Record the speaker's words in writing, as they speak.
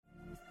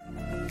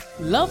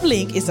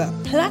LoveLink is a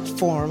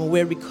platform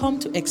where we come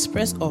to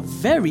express our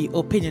very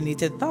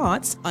opinionated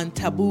thoughts on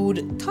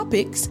tabooed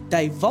topics,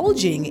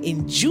 divulging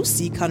in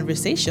juicy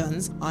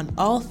conversations on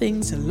all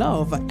things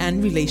love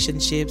and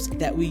relationships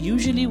that we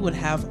usually would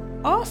have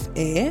off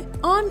air,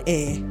 on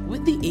air,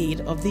 with the aid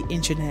of the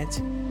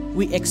internet.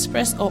 We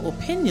express our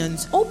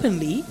opinions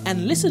openly,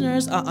 and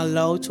listeners are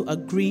allowed to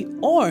agree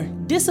or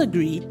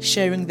disagree,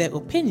 sharing their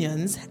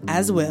opinions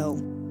as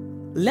well.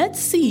 Let's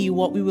see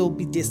what we will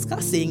be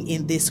discussing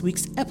in this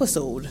week's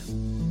episode.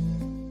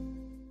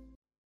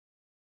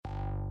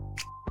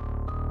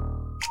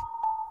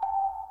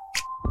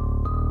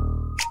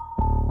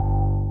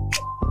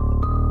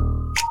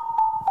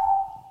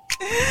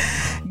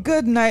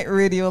 Good night,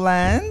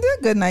 Radioland.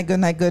 Good night, good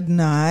night, good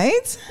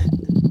night.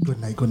 Good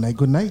night, good night,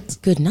 good night.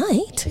 Good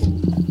night.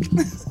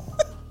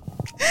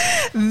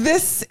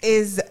 This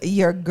is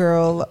your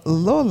girl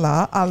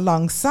Lola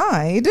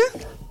alongside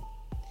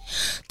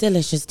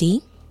Delicious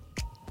D.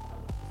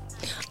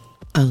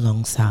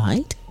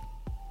 Alongside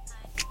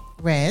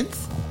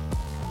Reds.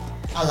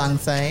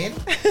 Alongside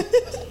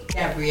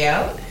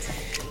Gabrielle.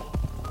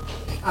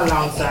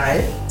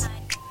 Alongside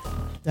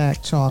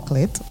Dark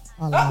Chocolate.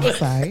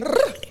 Alongside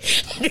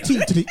T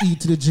to the E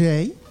to the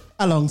J.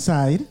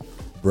 Alongside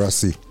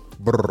Brassy.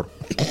 Brr.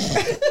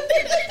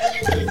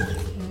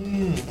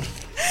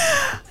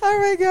 All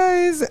right,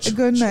 guys.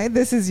 Good night.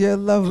 This is your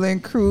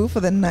Loveland crew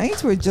for the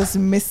night. We're just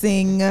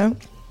missing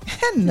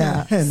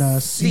Henna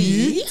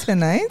C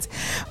tonight,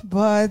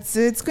 but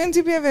it's going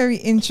to be a very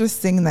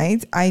interesting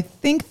night. I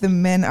think the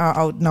men are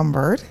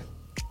outnumbered.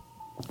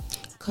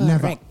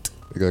 Correct.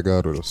 You got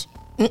God with us.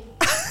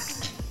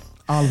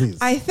 always.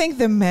 I think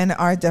the men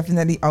are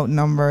definitely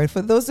outnumbered.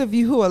 For those of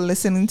you who are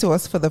listening to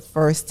us for the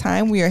first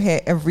time, we are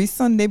here every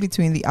Sunday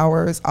between the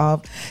hours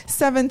of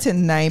 7 to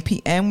 9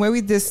 p.m. where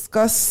we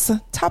discuss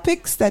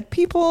topics that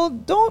people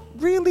don't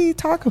really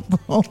talk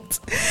about,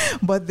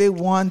 but they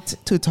want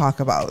to talk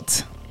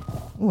about.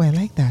 Oh, I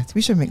like that.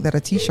 We should make that a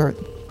t-shirt.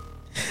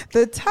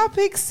 The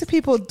topics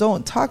people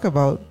don't talk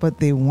about, but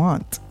they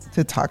want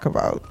to talk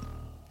about.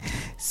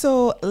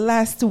 So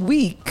last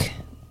week,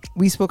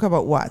 we spoke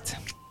about what?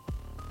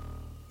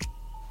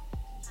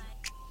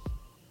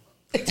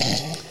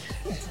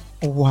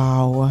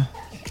 Wow.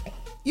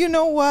 You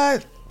know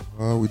what?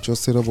 We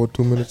just said about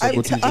 2 minutes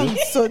ago. I'm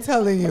so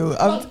telling you.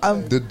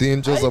 The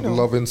dangers of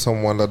loving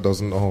someone that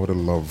doesn't know how to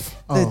love.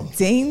 The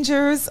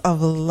dangers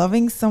of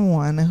loving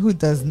someone who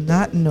does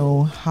not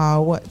know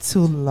how to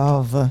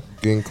love.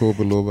 Ginkgo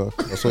biloba.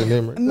 That's your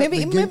name, right? Maybe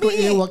it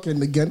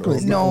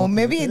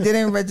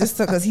didn't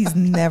register because he's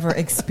never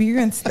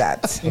experienced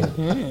that.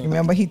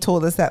 Remember, he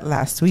told us that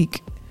last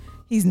week.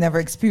 He's never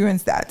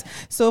experienced that.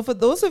 So for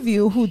those of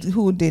you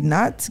who did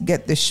not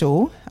get the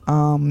show,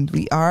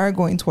 we are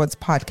going towards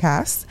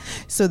podcasts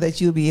so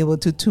that you'll be able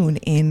to tune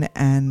in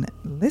and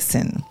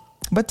listen.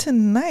 But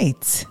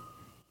tonight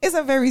is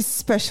a very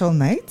special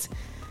night.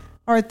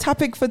 Our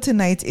topic for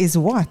tonight is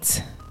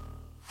what?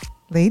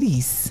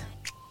 Ladies.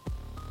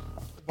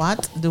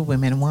 What do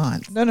women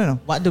want?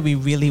 No. What do we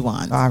really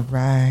want? All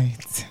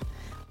right.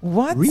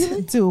 What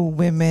do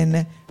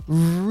women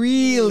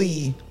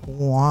really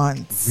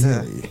want?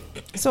 Really?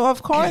 So,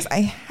 of course, I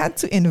had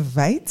to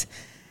invite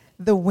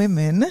the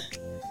women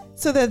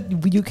so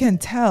that you can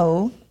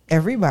tell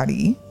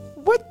everybody,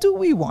 what do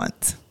we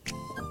want?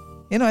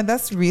 And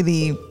that's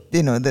really,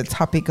 the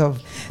topic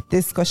of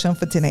discussion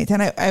for tonight.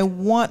 And I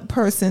want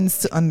persons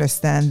to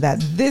understand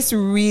that this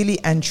really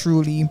and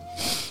truly,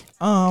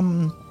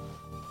 I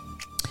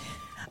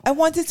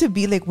want it to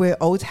be like we're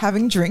out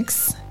having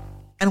drinks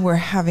and we're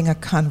having a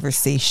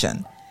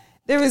conversation.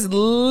 There is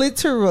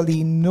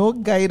literally no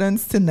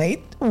guidance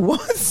tonight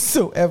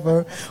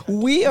whatsoever.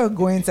 We are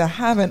going to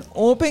have an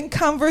open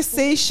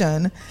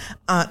conversation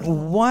on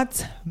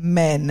what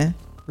men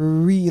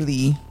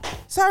really...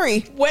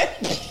 Sorry. What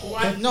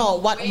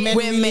men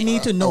really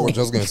need to know. I was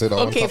just going to say that.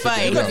 Okay,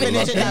 fine.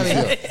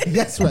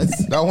 Yes,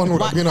 Wes. That one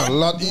would have been a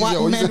lot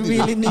easier. What men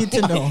really need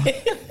to know.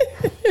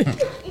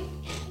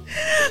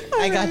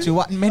 I got you.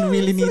 What men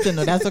really need to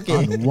know. That's okay.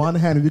 On one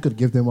hand, we could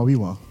give them what we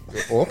want.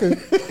 Okay.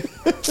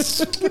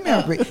 Give me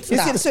a break. You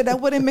see, so that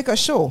wouldn't make a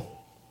show.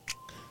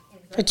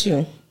 For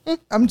you.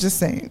 I'm just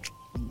saying.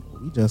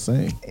 We just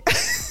saying.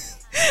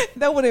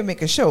 That wouldn't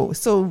make a show.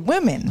 So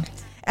women,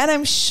 and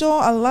I'm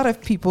sure a lot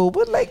of people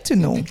would like to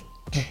know,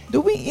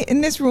 do we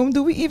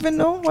even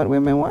know what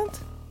women want?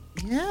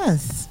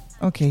 Yes.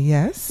 Okay,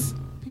 yes.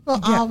 People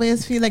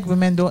always feel like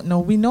women don't know.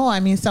 We know. I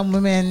mean, some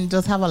women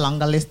just have a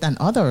longer list than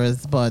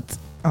others, but...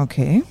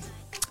 Okay.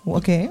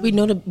 We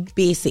know the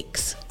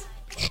basics.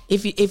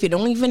 If you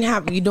don't even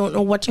have, you don't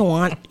know what you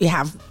want, you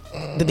have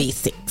the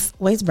basics.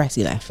 Why is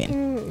Brassy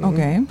laughing?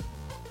 Okay.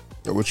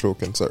 Yeah, we're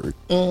choking, sorry.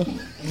 You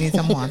need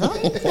some water?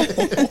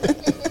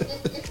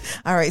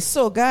 All right,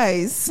 so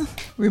guys,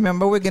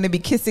 remember we're going to be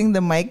kissing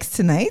the mics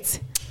tonight.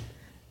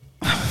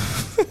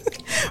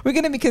 We're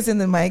going to be kissing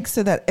the mic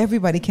so that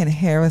everybody can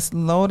hear us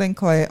loud and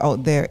clear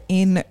out there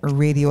in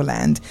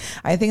Radioland.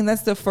 I think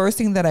that's the first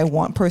thing that I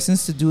want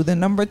persons to do. The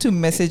number to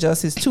message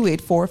us is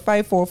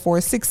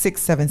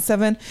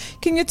 284-544-6677.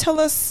 Can you tell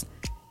us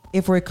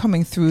if we're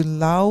coming through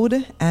loud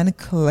and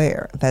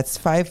clear? That's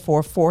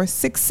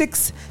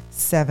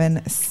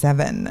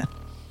 544-6677.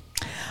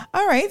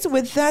 All right,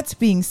 with that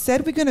being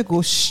said, we're going to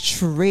go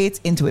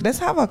straight into it. Let's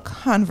have a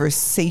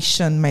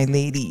conversation, my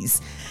ladies,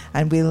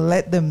 and we'll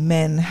let the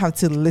men have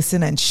to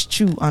listen and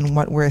stew on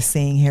what we're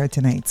saying here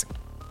tonight.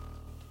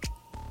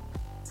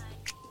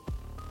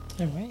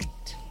 All right.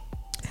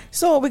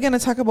 So we're going to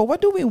talk about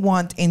what do we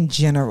want in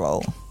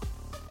general?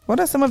 What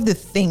are some of the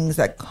things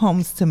that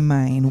comes to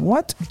mind?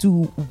 What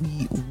do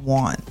we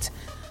want?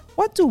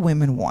 What do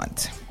women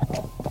want?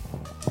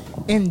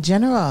 In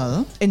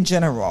general,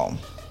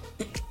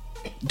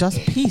 Just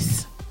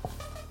peace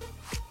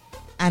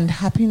and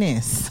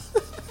happiness.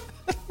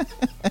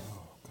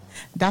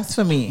 That's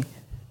for me.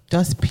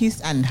 Just peace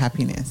and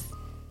happiness.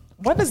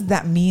 What does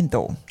that mean,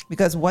 though?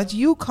 Because what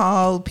you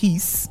call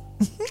peace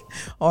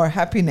or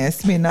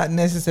happiness may not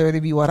necessarily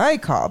be what I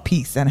call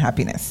peace and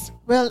happiness.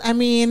 Well, I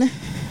mean,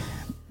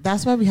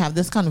 that's why we have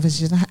this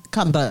conversation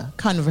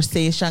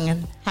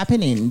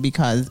happening,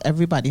 because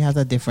everybody has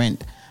a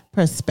different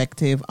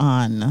perspective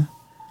on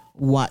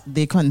what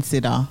they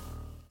consider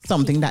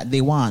something that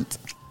they want.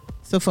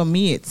 So for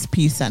me, it's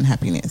peace and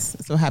happiness.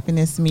 So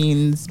happiness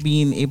means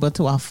being able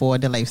to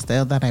afford the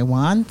lifestyle that I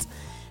want,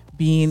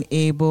 being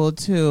able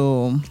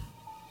to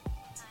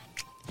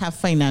have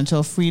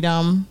financial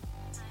freedom.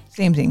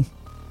 Same thing.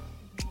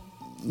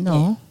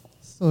 No.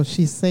 So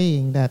she's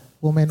saying that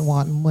women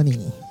want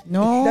money.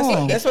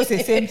 No. That's what I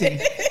say, same thing.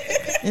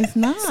 It's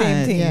not.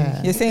 Same thing.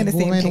 Yeah. You're saying the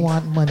same women thing.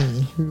 want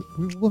money.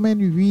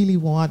 Women really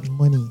want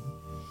money.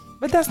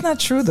 But that's not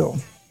true, though.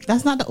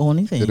 That's not the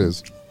only thing. It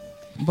is.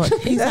 But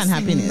peace That's and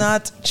happiness.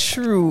 not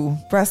true.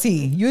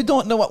 Brassy, you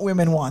don't know what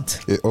women want.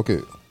 Okay.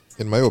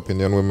 In my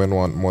opinion, women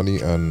want money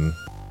and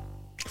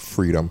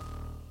freedom.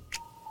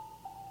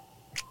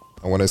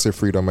 And when I say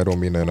freedom, I don't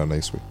mean that in a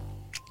nice way.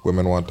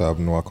 Women want to have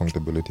no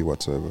accountability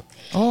whatsoever.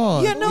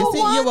 Oh, You know see,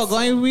 what? you were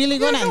going really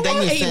good, and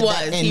then you He said was.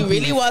 that He in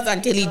really peace. was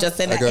until he just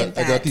said I that.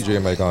 got TJ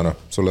in my corner,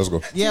 so let's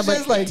go. Yeah, but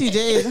TJ's like- TJ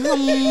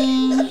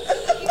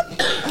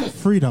is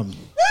Freedom.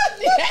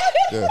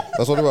 Yeah,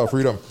 that's what about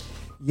freedom.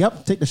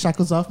 Yep, take the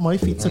shackles off my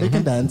feet so they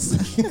can dance.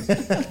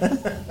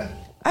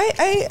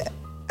 I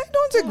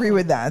don't agree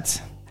with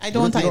that. I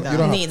don't You either.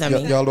 don't Neither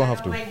have, me. y'all don't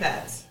have to. Like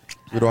that.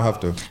 You don't have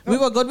to. We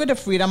were good with the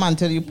freedom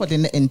until you put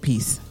in the in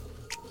peace.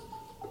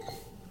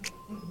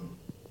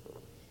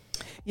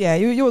 Yeah,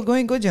 you were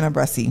going good, Jenna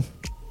Brassy.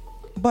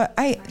 But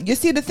you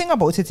see, the thing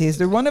about it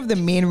is, one of the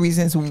main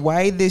reasons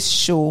why this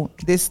show,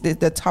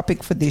 the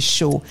topic for this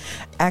show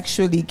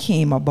actually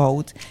came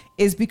about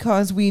is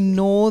because we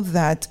know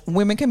that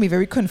women can be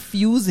very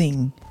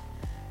confusing,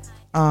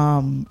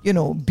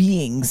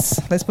 beings.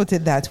 Let's put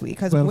it that way.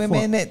 Because Well,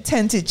 women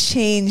tend to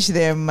change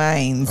their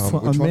minds. For a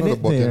Which one of the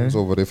minute buttons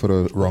there- over there for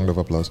the round of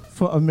applause?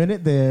 For a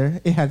minute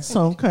there, it had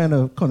some kind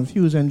of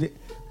confusion.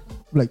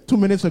 Like 2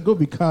 minutes ago,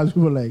 because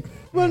we were like,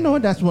 well, no,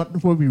 that's what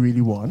we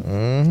really want.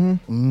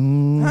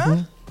 Huh?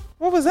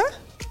 What was that?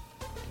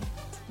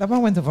 That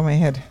one went over my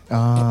head.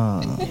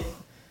 Ah.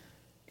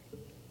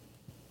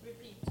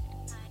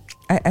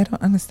 I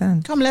don't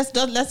understand. Come, let's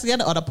get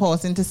the other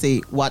person to say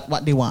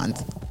what they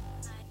want.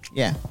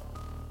 Yeah.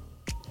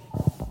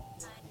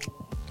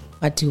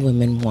 What do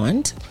women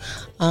want?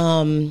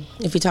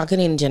 If you're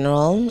talking in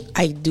general,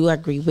 I do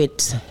agree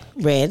with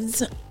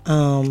Reds.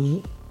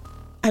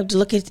 I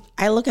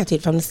look at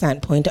it from the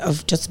standpoint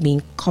of just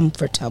being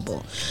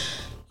comfortable.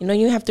 You know,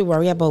 you have to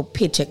worry about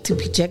paycheck to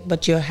paycheck,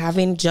 but you're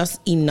having just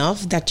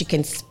enough that you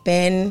can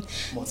spend,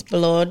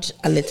 splurge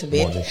a little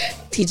bit. Money.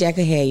 TJ, I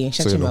can hear you.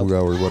 Shut So you your know who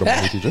mouth. got worried about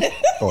money, TJ?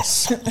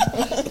 Us.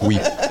 We,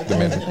 the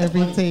men.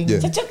 Everything Yeah.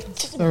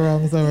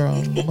 surrounds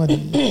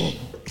money.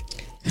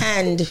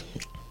 And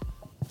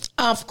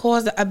of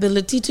course, the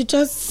ability to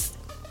just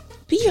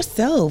be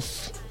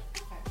yourself.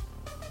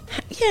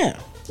 Yeah,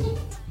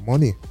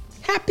 Money.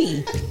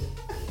 happy.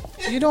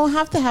 You don't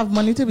have to have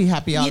money to be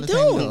happy all You the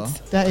time, though.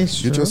 don't. That is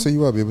true. You just say you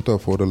will be able to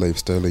afford the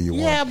lifestyle that you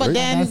want. Yeah, but right?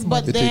 then,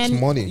 it takes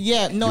money.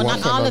 Yeah, no, you not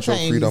want all the financial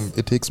time. freedom.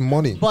 It takes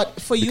money.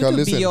 But for you Because to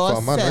listen, be for a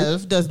yourself man,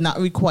 right? does not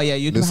require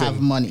you to Listen, have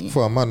money.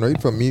 For a man,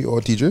 right? For me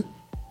or TJ,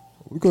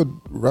 we could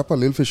wrap a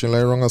little fishing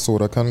line around a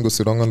soda can, go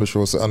sit down on the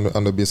shore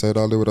on the bayside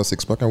all day with a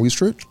 6-pack, and we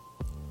straight.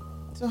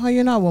 So how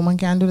you know a woman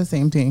can do the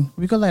same thing?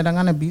 We could lie down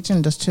on a beach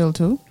and just chill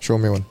too. Show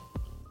me one.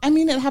 I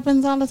mean, it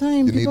happens all the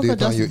time. You People need could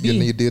data on just your, be. you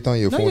need data on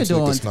your No, phone you so you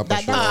can don't. snap a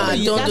That- shot.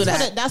 don't do that's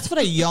that. that's for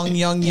the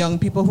young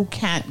people who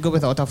can't go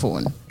without a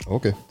phone.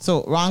 Okay.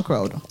 So wrong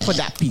crowd for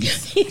that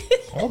piece.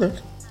 Okay.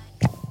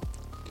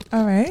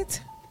 All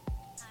right.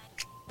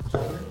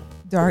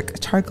 Dark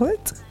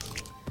chocolate.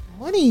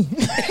 Money.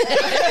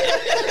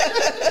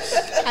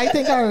 I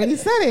think I already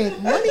said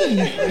it. Money.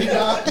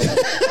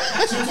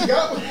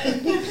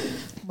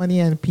 Money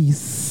and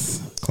peace.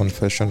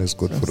 Confession is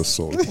good for the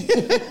soul.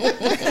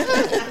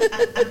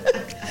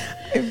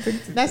 something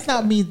to That's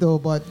not me though,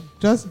 but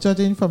just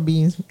judging from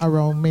being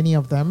around many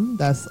of them,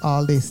 that's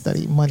all they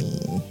study,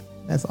 money.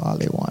 That's all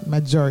they want.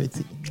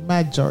 Majority,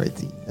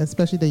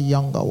 especially the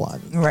younger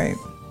ones. Right.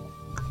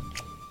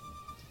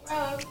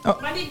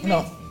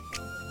 No.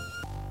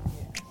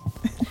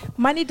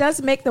 Money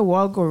does make the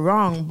world go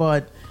wrong,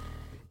 but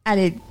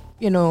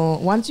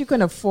once you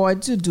can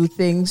afford to do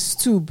things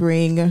to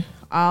bring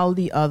all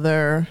the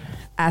other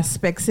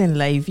aspects in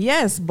life,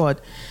 yes.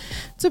 But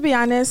to be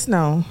honest,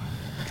 no.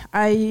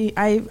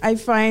 I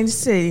find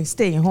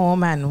staying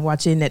home and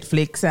watching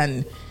Netflix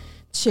and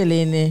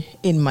chilling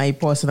in my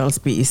personal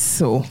space.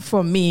 So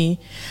for me,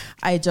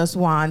 I just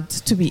want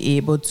to be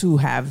able to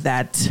have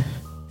that.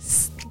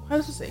 How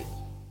to say?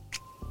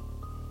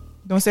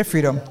 Don't say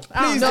freedom.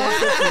 Please don't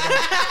say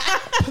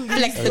freedom.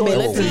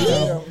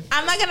 Flexibility.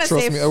 I'm not gonna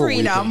say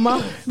freedom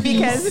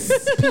because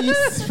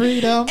Peace,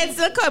 freedom. it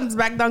still comes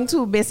back down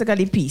to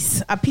basically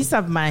peace, a peace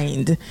of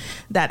mind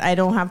that I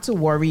don't have to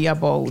worry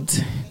about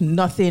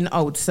nothing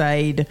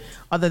outside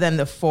other than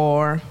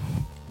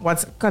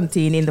what's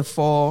contained in the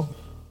four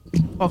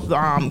of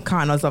the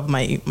corners of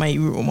my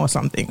room or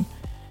something.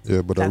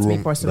 Yeah, but That's me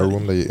the personally.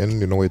 room that you're in,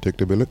 you know where you take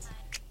the bill?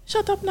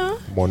 Shut up now.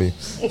 Money.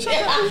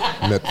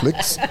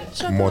 Netflix,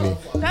 money.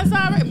 That's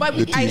all right. But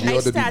The TV I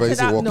or the started device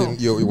out.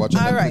 you're watching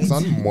All Netflix right.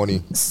 on,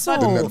 money. So,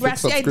 The Netflix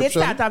Rassi, I did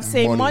subscription, start off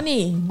saying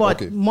money, but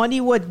Okay.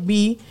 money would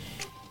be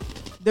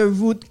the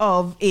root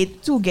of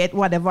it to get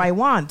whatever I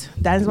want.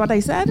 That is what I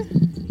said.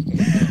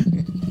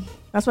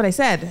 That's what I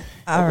said.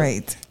 all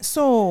right.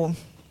 So,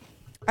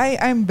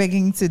 I'm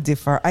begging to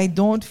differ. I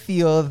don't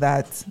feel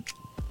that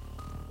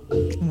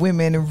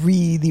women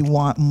really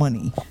want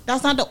money.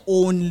 That's not the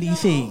only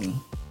thing.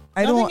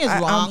 I Nothing don't. is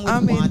wrong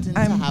with wanting to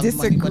I'm have money, but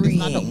disagreeing.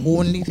 it's not the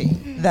only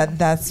thing.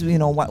 That's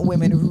what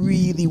women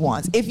really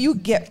want. If you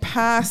get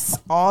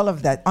past all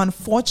of that,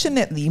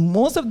 unfortunately,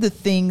 most of the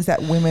things that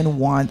women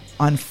want,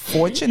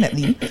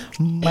 unfortunately,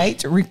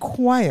 might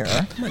require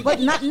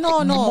But not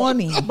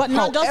money. But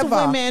not just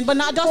However, women. But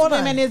not just hold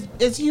on. women.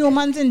 Is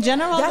humans in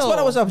general. That's what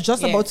I was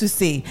just Yeah. about to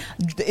say.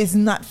 It's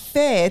not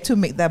fair to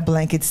make that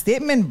blanket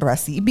statement,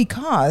 Brassy,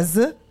 because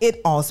it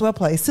also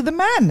applies to the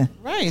man.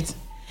 Right.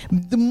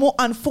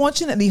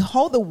 Unfortunately,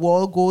 how the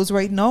world goes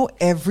right now,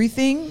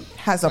 everything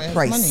has a Requires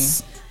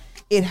price.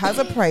 It has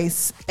a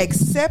price,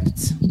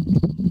 except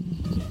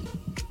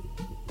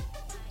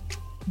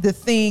the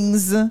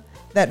things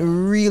that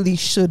really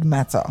should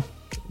matter.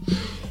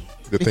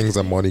 The things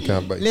that money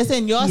can't buy.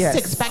 Listen, your Yes.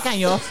 6-pack and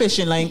your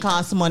fishing line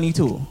costs money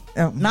too.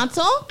 Not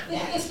so?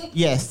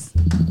 Yes.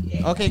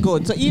 Okay,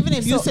 good. So even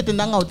if you're sitting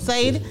down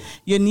outside,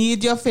 you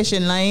need your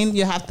fishing line,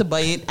 you have to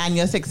buy it, and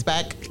your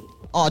 6-pack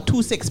or 2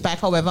 6-pack,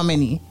 however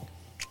many.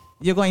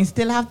 You're going to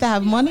still have to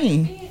have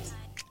money.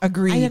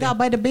 Agreed. And you got to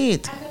buy the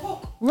bait.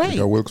 Right. I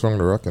got Wilkes wrong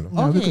the rock, you know.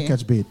 Yeah, we Okay. could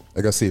catch bait. I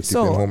got safety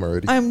So, pin home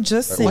already. I'm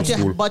just Like, saying. old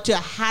school. But you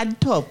had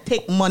to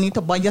take money to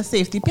buy your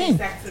safety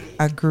pin.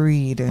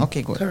 Agreed.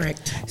 Okay, good.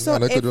 Correct. So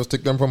and I if- could just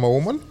take them from a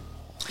woman?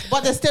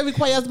 But it still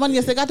requires money.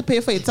 You still got to pay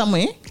for it some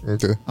way.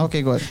 Okay.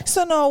 Okay, good.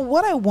 So now,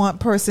 what I want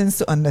persons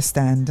to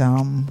understand,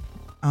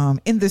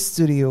 in the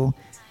studio,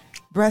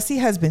 Brassy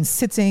has been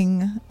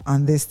sitting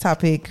on this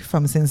topic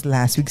from since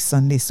last week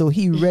Sunday, so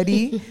he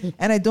ready,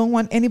 and I don't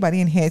want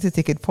anybody in here to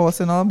take it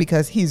personal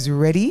because he's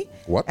ready.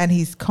 What? And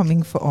he's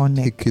coming for our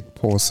neck. Take it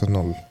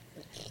personal.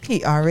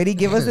 He already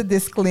gave us a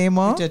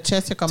disclaimer With your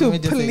chest, you come to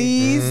with your thing.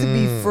 please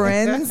be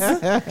friends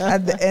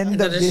at the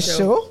end of the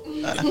show.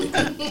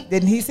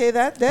 Didn't he say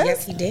that there?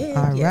 Yes, he did.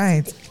 All Yes.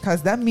 right,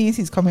 because that means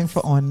he's coming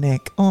for our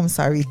neck. Oh, I'm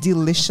sorry,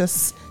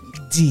 Delicious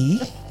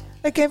D.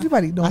 Like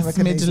everybody don't A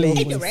recognize smidge your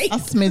late. voice. Right. A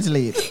smidge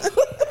late.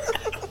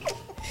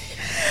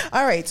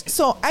 All right,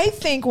 so I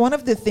think one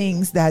of the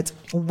things that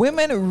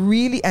women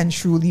really and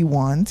truly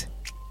want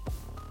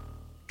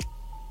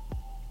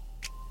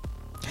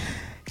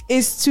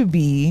is to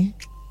be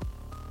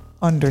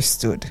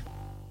understood.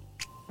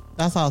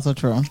 That's also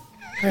true.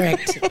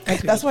 Correct.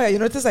 That's why you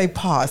notice I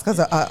paused because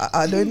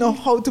I don't know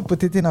how to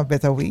put it in a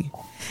better way.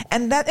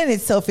 And that in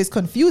itself is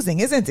confusing,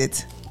 isn't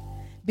it?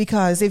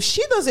 Because if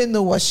she doesn't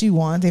know what she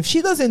wants, if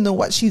she doesn't know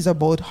what she's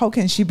about, how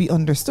can she be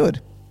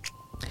understood?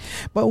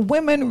 But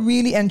women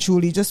really and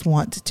truly just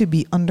want to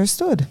be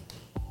understood.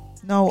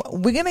 Now,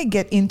 we're going to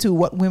get into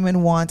what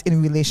women want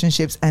in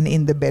relationships and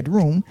in the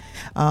bedroom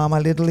a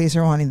little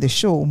later on in the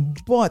show.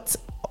 But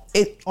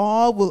it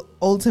all will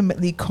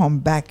ultimately come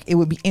back. It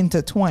will be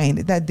intertwined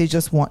that they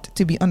just want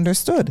to be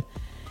understood.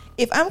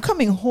 If I'm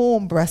coming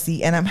home,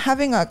 Brassy, and I'm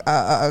having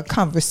a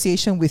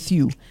conversation with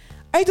you,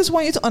 I just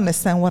want you to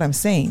understand what I'm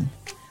saying.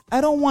 I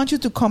don't want you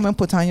to come and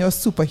put on your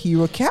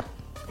superhero cap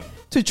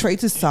to try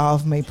to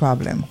solve my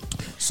problem.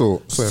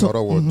 So in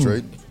other words,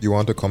 right? You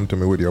want to come to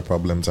me with your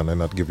problems and then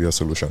not give you a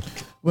solution.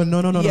 Well, no.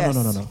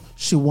 Yes.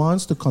 She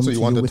wants to come So to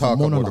you want to with talk a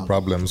about the monologue.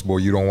 problems, but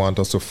you don't want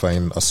us to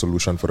find a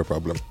solution for the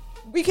problem.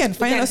 We can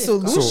find a So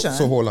solution.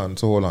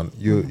 hold on.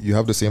 You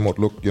have the same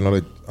outlook. You know,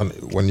 like, and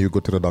when you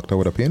go to the doctor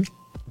with a pain,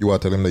 you are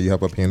telling him that you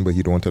have a pain, but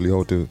he don't tell you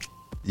how to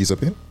ease a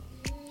pain.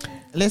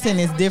 Listen,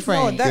 it's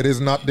different. It is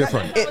not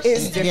different. It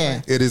is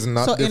different. Yeah. It is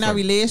not So different. in a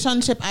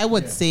relationship, I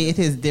would say it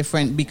is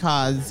different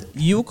because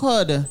you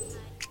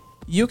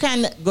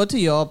can go to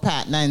your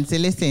partner and say,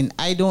 listen,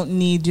 I don't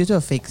need you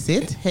to fix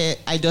it. Hey,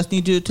 I just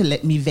need you to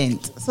let me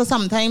vent. So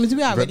sometimes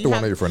we already to one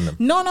have... of your friend them.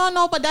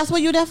 No, but that's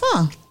what you're there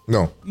for.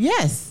 No.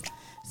 Yes.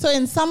 So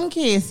in some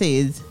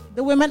cases,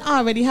 the women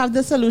already have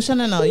the solution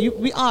and all.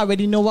 We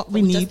already know what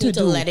we need to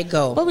do. let it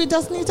go. But we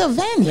just need to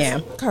vent. Yeah.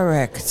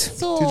 Correct.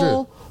 So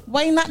TJ.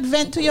 why not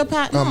vent to your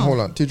partner? Hold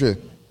on,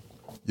 TJ.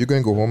 You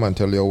going to go home and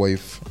tell your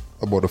wife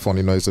about the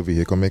funny noise the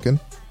vehicle making?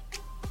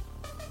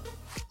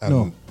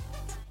 No.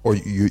 Or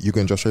you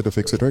can just try to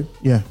fix it, right?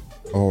 Yeah.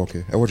 Oh,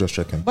 okay. I was just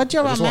checking. But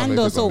you're I a just wanna man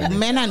know though, if it's so on me.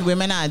 men and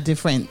women are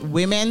different.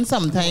 Women,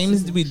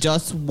 sometimes we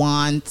just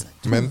want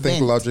to Men think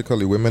vent.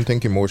 logically, women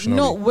think emotionally.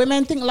 No,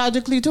 women think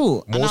logically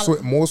too. And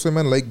Most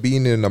women like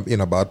being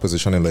in a bad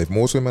position in life.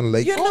 Most women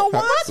like You know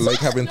what? like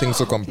having things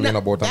to complain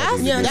about on a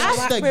daily basis.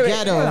 that's the Wait,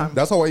 ghetto. hold on.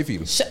 That's how I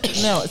feel.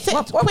 No,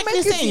 What quickly mic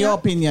is say he your on?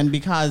 opinion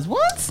because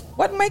what?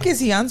 What mic is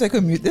he on so I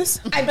can mute this?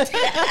 What's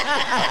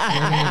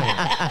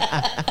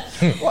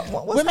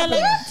Women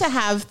happening? like to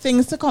have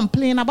things to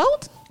complain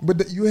about.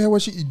 But you hear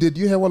what she did?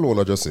 You hear what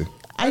Lola just say?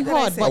 I did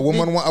I heard, say? but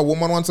A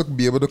woman wants to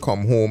be able to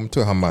come home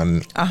to her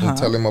man and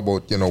tell him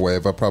about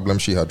whatever problem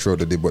she had throughout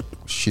the day, but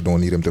she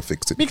don't need him to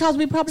fix it. because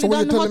we probably So what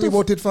don't you know how telling me to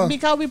about it for?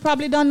 because we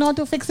probably don't know how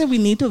to fix it. We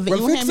need to vent.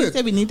 Well, You fix hear me it.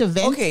 say we need to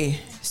vent. Okay,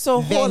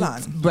 so hold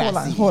Vent, on.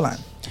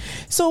 brassy.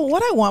 So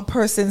what I want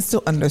persons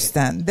to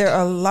understand, there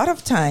are a lot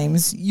of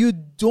times you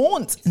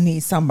don't need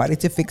somebody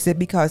to fix it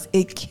because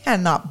it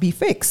cannot be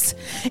fixed.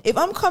 If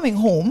I'm coming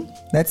home,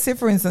 let's say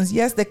for instance,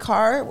 yes, the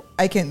car,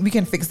 we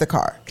can fix the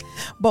car.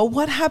 But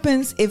what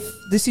happens if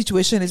the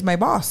situation is my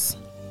boss?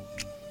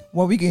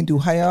 What we can do?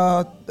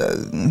 Hire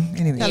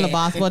anyway. Tell the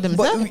boss what But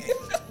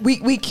himself.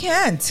 we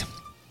can't.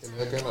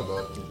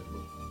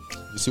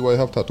 You see what I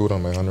have tattooed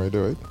on my hand right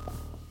there, right?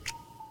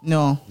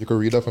 No. You can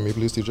read that for me,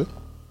 please, TJ?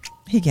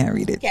 He can't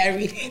read it.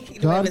 Carry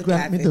it. God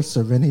grant me the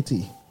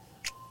serenity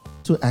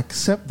to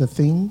accept the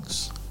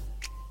things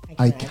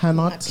I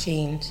cannot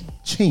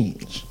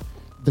change.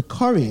 The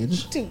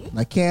courage,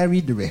 I carry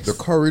the rest. The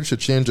courage to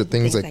change the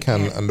things I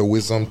can, and the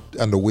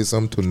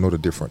wisdom to know the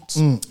difference.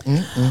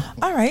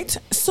 All right.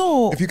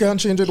 So If you can't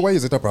change it, why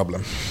is it a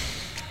problem?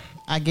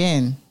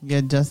 Again,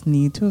 you just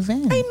need to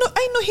vent.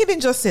 I know he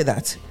didn't just say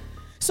that.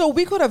 So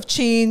we could have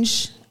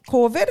changed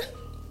COVID,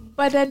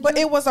 But then but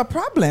it was a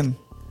problem.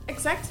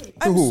 exactly.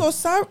 I'm who? so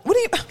sorry. What do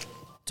you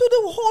to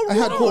the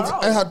whole world?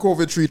 I had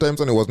COVID 3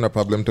 times and it wasn't a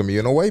problem to me.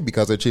 You know why?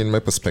 Because I changed my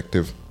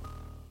perspective.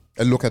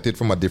 I look at it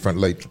from a different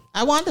light.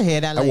 I want to hear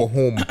that. I Like, was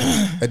home.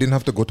 I didn't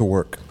have to go to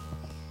work.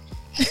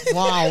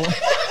 wow.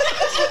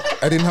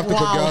 I didn't have to put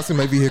gas in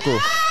my vehicle.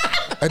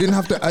 I didn't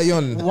have to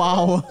iron.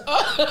 Wow.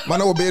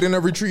 Man, I was bathing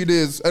every 3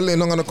 days. I lay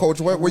down on the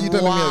couch. What are you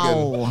telling me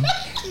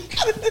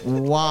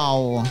again?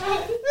 Wow.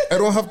 I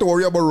don't have to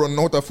worry about running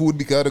out of food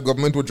because the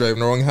government was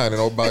driving around handing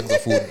out bags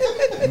of food.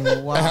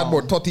 Wow. I had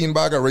about 13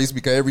 bags of rice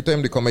because every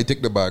time they come, I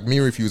take the bag. Me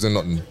refusing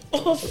nothing.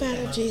 Oh,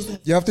 Father Jesus.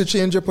 You have to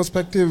change your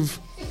perspective.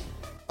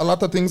 A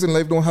lot of things in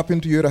life don't happen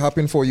to you, they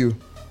happen for you.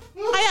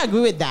 I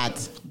agree with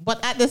that.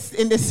 But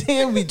in the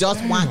same, we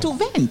just want to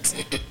vent.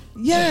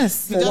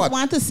 Yes. We just what?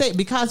 want to say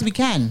because we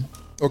can.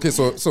 Okay,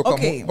 so come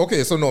Okay.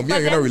 okay, so no, me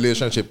and you in a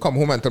relationship. Come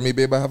home and tell me,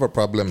 babe, I have a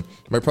problem.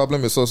 My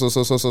problem is so,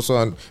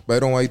 and but I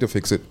don't want you to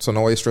fix it. So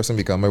now I stressing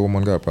because my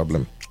woman got a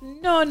problem.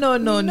 No.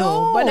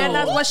 But then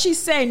that's what she's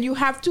saying. You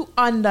have to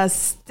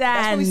understand.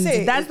 That's what we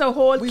say. That's the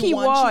whole We key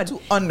want word. you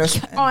to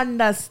understand.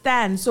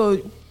 Understand.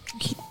 So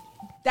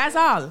that's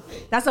all.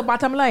 That's the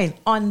bottom line.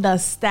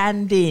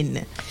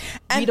 Understanding.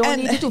 We don't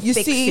need you to you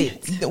fix see,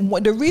 it.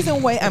 the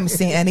reason why I'm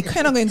saying, and it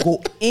kind of going to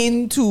go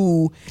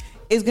into,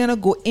 is going to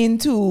go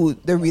into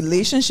the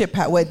relationship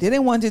part where I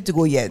didn't want it to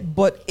go yet.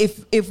 But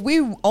if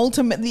we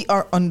ultimately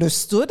are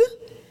understood,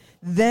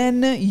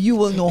 then you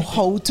will know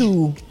how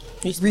to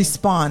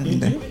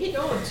respond.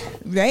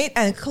 Right?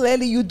 And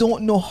clearly you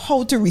don't know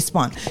how to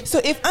respond.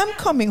 So if I'm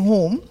coming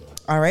home,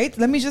 all right,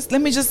 let me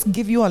just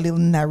give you a little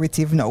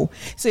narrative now.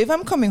 So if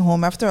I'm coming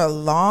home after a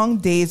long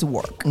day's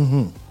work,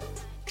 and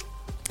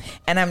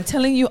I'm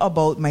telling you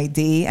about my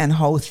day and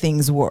how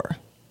things were,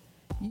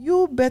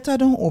 you better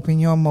don't open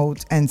your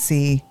mouth and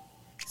say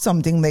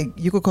something like,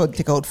 you could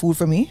take out food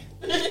for me.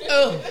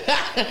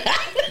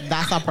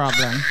 That's a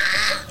problem.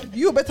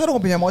 You better don't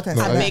open your mouth and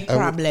say that. big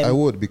problem. I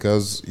would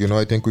because,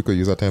 I think we could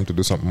use that time to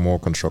do something more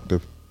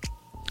constructive.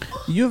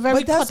 You're very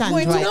But that's cut and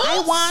going to- dry. No, I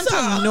want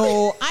to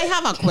know. I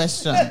have a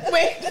question.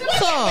 Wait,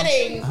 So,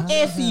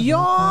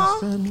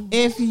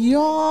 if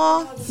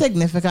your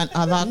significant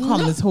other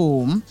comes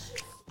home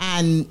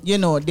and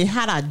they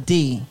had a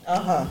day,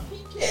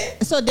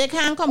 so they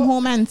can't come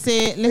home and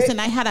say, "Listen,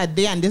 I had a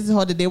day and this is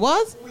how the day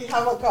was." We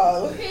have a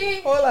call.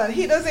 Hold on.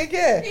 He doesn't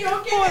care.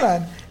 Hold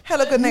on.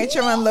 Hello, good night,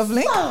 you're on Love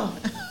Link.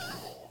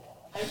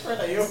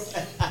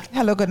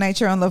 Hello, good night,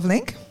 you're on Love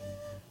Link.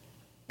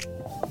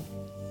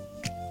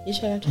 You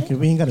should have Okay,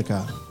 we ain't got a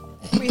car.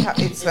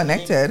 It's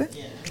connected.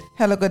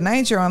 Hello, good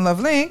night, you're on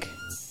Love Link.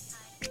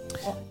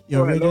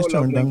 Your radio's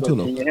turned down too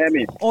low. Can you hear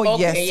me? Oh,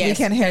 Okay, yes, we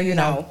can hear you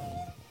now.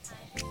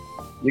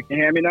 You can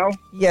hear me now?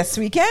 Yes,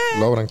 we can.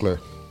 Loud and clear.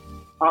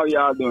 How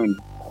y'all doing?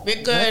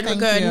 We're good. We're Thank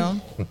good.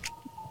 you.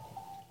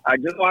 I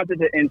just wanted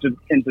to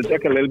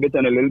interject a little bit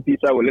on a little piece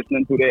I was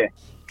listening to there.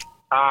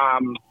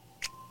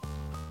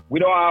 We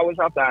don't always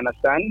have to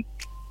understand.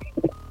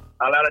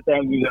 A lot of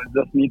times we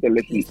just need to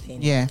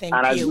listen. Yeah. Thank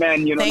And you. as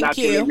men, you know, Thank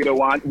naturally you. we don't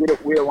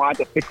want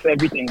to fix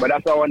everything, but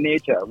that's our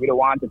nature. We don't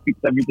want to fix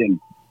everything.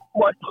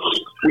 But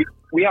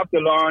we have to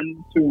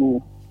learn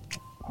to,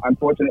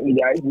 unfortunately,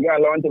 guys, we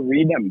gotta learn to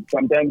read them.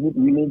 Sometimes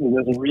we need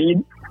to just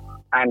read,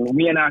 and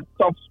we in a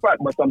tough spot,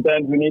 but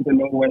sometimes we need to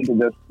know when to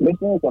just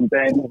listen.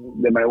 Sometimes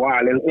they might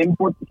want a little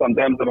input.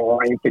 Sometimes they might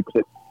want you to fix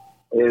it.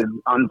 Is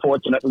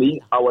unfortunately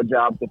our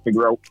job to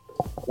figure out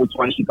which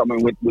one she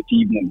coming with which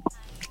evening.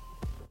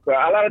 So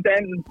a lot of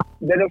times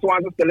they just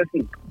want us to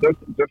listen.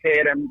 Just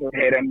hear them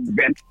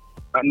vent.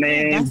 And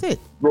then That's it.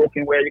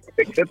 broken where you can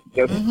fix it.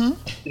 You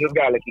just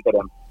gotta listen to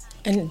them.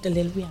 And the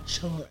little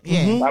reassurance.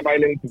 Yeah. Bye bye,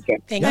 little 2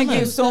 cents. Thank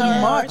you so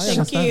sir. much.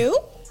 Thank you.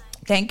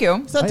 Thank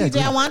you. So,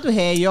 TJ, I want to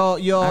hear All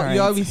right.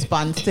 your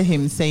response to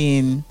him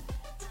saying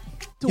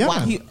to Yeah,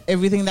 what man.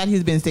 everything that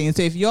he's been saying.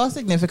 So, if your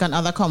significant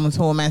other comes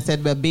home and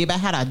said, "Well, babe, I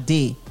had a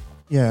day,"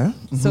 Yeah.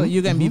 so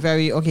you can be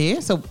very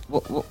okay. So,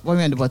 what are we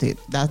going to do about it?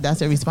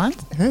 That's your response,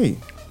 Hey,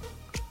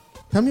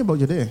 tell me about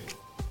your day.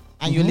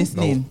 and you're No,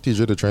 listening.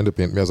 TJ, they're trying to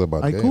paint me as a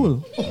bad I guy.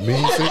 cool. Me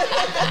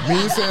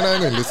saying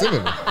I ain't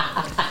listening.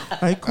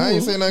 I cool. I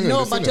ain't saying I ain't No,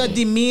 listening. but your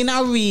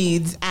demeanor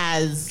reads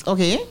as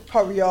okay.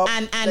 Hurry up.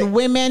 And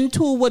women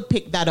too would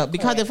pick that up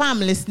because if I'm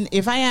listening,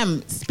 if I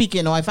am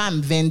speaking or if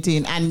I'm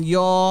venting and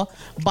your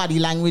body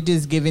language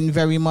is giving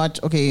very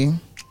much, okay,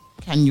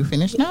 can you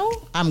finish now?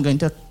 I'm going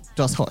to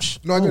just hush.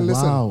 No, I can Oh,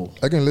 listen. wow.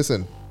 I can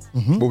listen.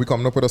 But we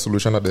come up with a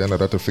solution at the end of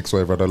that to fix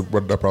what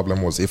the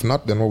problem was. If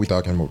not, then what we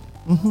talking about?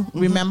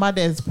 Remember,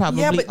 there's probably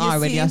Yeah, but you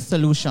already see- a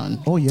solution.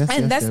 Oh, yes,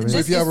 And yes, that's there So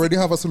is. if you already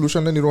have a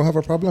solution, then you don't have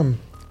a problem.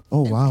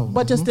 Oh, wow.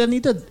 But you still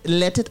need to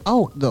let it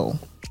out, though.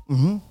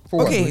 For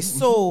what? Okay,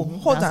 so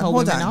hold That's how on.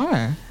 women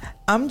are.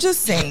 I'm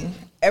just saying,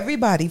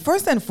 everybody,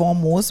 first and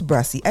foremost,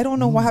 Brassy, I don't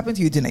know what happened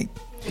to you tonight.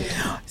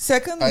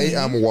 Secondly,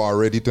 I am war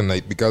ready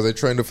tonight because I'm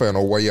trying to find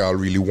out what y'all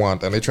really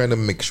want, and I'm trying to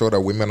make sure that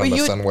women but you,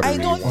 understand what they I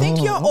really don't want.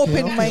 think you're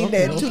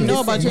open-minded to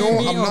No, listen. but you're No,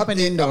 being I'm not.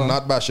 opening I'm door.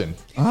 not bashing.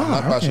 Ah, I'm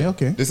not bashing.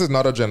 okay. This is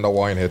not a gender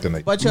war in here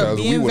tonight. But you're because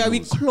we being would very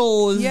lose.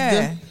 closed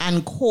Yeah.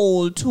 and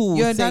cold too.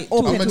 You're Say- not to-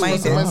 I'm open-minded.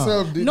 expressing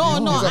myself. No,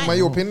 no, These are my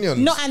opinions.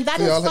 No, and that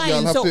So is y'all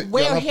fine. have So to- y'all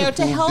we're have here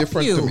to prove help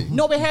different to you. me.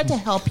 No, we're here to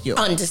help you.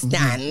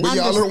 Understand. But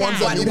y'all are the ones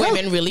that what need help.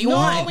 women really No,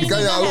 want. we-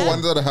 Because y'all are the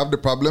ones that have the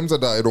problems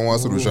that I don't want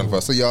a solution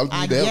for. So y'all need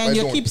help. Again, I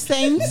you don't. keep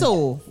saying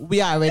so.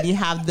 We already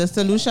have the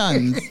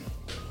solutions.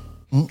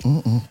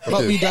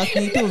 But we just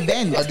need to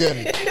vent.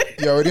 Again,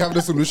 you already have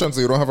the solution,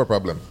 so you don't have a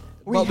problem.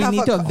 But we have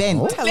need a- to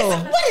vent. Hello.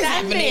 What is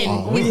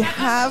happening? We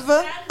have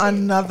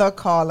another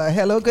caller.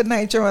 Hello, good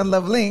night, you're on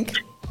Love Link.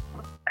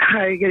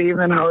 Hi, good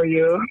evening. How are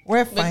you?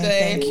 We're fine, good.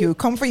 thank you.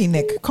 Come for your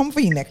neck. Come for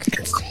your neck.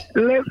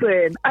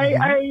 Listen,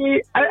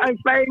 I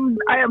find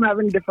I am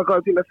having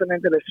difficulty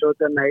listening to the show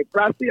tonight.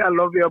 Rusty, I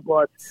love your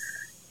but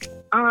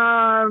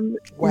I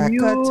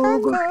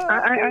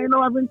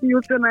know I've been to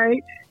you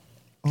tonight.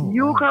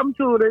 You come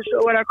to the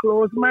show with a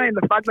closed mind.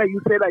 The fact that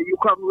you say that you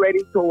come ready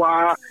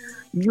to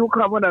you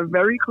come with a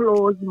very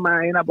closed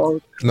mind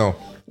about No.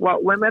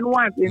 what women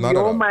want. In Not at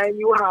your all. mind,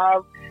 you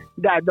have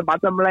that the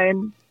bottom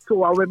line to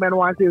what women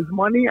want is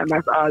money, and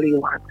that's all they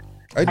want.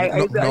 I think I you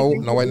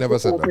never need to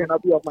said open that.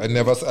 up your I mind.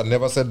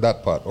 never said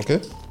that part.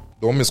 Okay,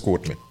 don't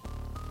misquote me.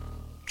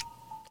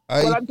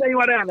 Well, I'm telling you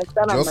what I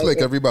understand. Just like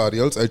everybody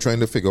else, I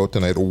trying to figure out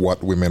tonight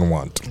what women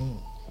want.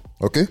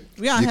 Okay,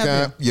 We are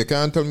you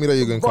can't tell me that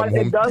you're gonna come But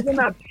home. it doesn't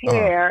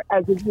appear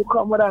as if you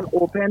come with an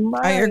open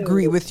mind. I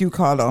agree with you,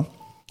 Carla.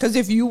 Because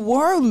if you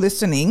were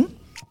listening,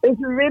 It's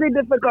really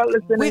difficult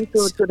listening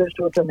to the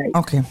show tonight.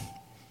 okay.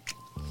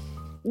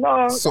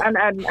 No, So-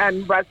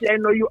 and Brassy, I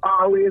know you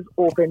are always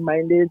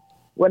open-minded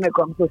when it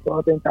comes to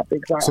certain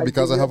topics. So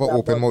because I have an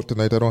open mouth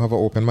tonight, I don't have an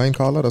open mind,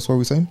 Carla. That's what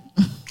we're saying.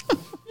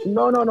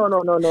 No.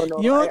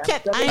 You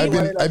can't.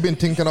 I've been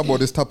thinking about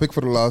this topic for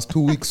the last 2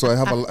 weeks, so I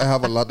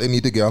have a lot I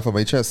need to get off of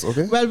my chest.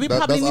 Okay. Well, we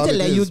probably that's need all to it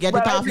let is. you get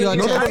it off your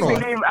No, chest. no.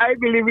 I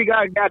believe we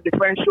got a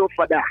different show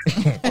for that.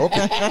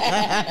 Okay.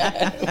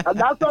 And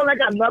that sounds like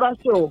another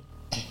show.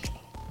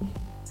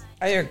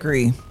 I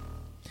agree.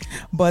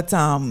 But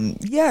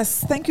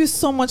yes, thank you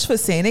so much for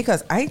saying it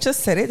because I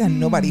just said it and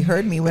nobody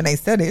heard me when I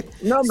said it.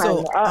 No, man.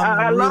 So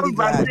I I'm love really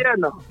glad. Brassy,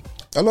 no.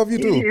 I love you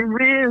He too.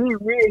 really,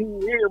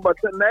 but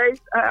tonight,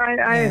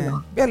 I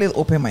know. Be a little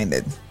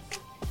open-minded.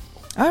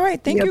 All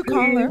right, thank Yeah, you,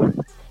 caller.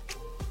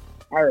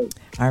 All right.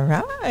 All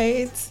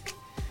right.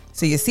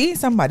 So you see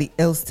somebody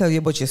else tell you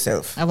about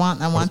yourself. I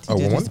want A to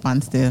woman?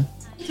 respond still.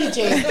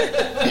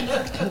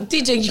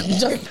 TJ, you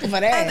just for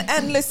that.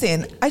 And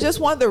listen, I just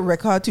want the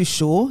record to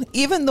show,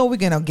 even though we're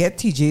going to get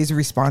TJ's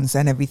response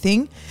and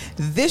everything,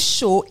 this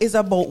show is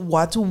about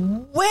what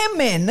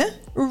women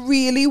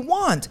really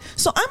want.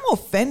 So I'm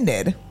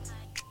offended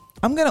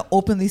I'm going to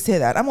openly say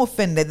that. I'm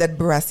offended that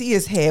Brassy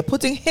is here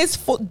putting his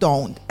foot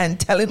down and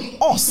telling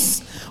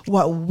us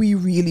what we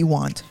really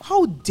want.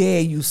 How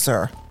dare you,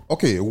 sir?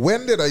 Okay,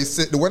 when did I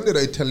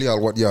tell y'all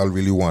what y'all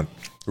really want?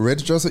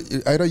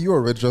 Either you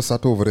or Red just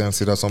sat over there and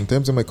said that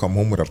sometimes you might come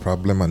home with a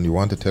problem and you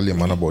want to tell your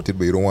man about it,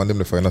 but you don't want him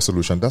to find a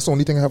solution. That's the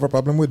only thing I have a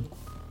problem with.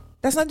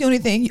 That's not the only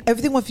thing.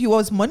 Everything with you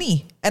was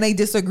money, and I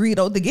disagreed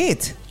out the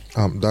gate.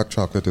 Dark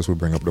chocolate is will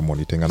bring up the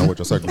money thing, and I was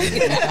just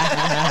agreeing.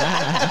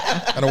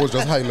 And I was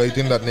just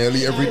highlighting that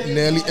nearly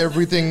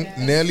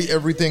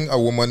everything a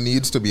woman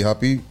needs to be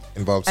happy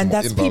involves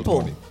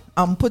people. Money.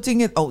 I'm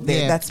putting it out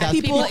there. Yeah, that's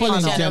people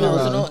in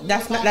general. No,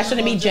 that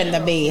shouldn't be gender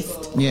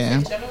based.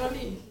 Yeah.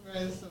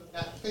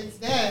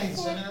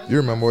 You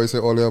remember what I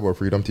said earlier about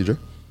freedom, TJ?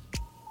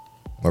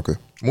 Okay,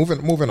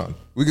 moving on.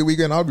 We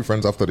can all be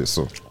friends after this.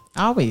 So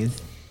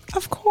Always.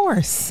 Of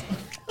course.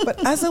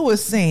 But as I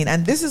was saying,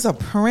 and this is a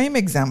prime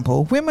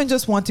example, women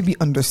just want to be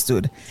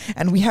understood.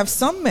 And we have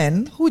some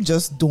men who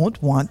just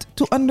don't want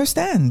to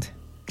understand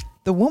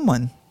the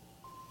woman.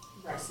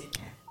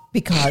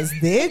 Because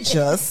they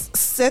just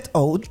set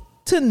out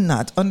to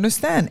not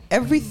understand.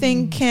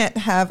 Everything can't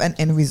have an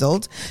end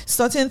result.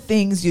 Certain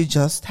things you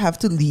just have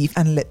to leave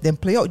and let them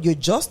play out. You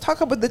just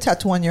talk about the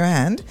tattoo on your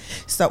hand.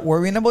 Stop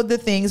worrying about the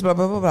things, blah,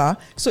 blah, blah, blah.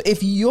 So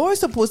if you're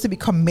supposed to be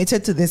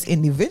committed to this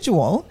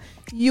individual,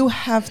 you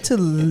have to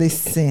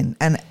listen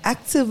and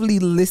actively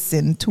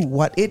listen to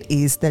what it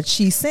is that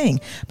she's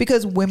saying.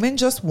 Because women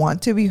just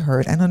want to be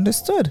heard and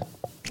understood.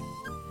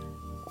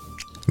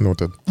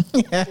 Noted.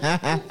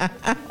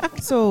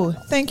 So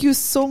thank you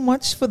so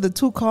much for the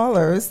 2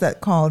 callers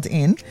that called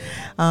in.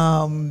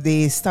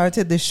 They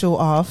started the show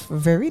off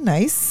very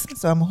nice.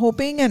 So I'm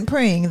hoping and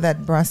praying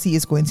that Brassy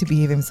is going to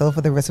behave himself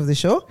for the rest of the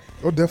show.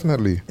 Oh,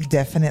 definitely.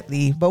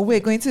 Definitely. But we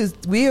are going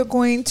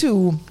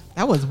to.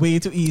 That was way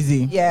too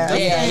easy. Yeah.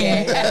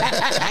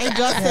 I'm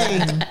just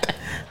saying.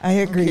 I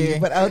agree, Okay.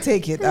 but I'll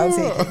take it.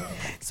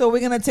 So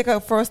we're going to take our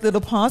first little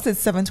pause at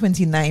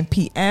 7:29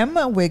 p.m.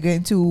 We're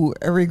going to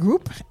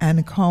regroup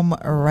and come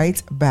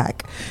right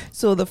back.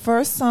 So the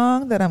first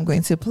song that I'm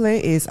going to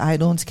play is I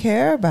Don't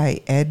Care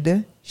by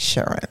Ed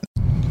Sheeran.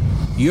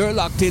 You're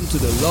locked into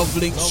the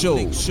Lovelink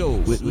Show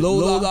with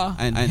Lola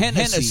and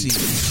Hennessy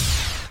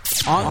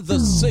on the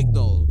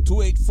Signal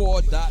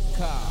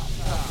 284.com.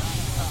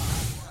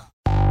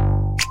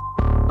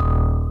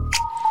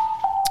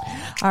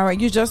 All right,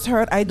 you just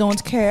heard I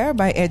Don't Care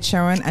by Ed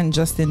Sheeran and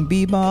Justin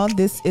Bieber.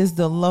 This is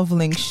the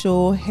Lovelink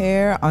Show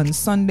here on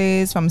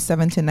Sundays from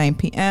 7 to 9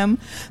 p.m.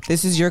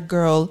 This is your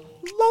girl,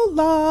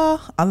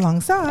 Lola,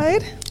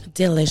 alongside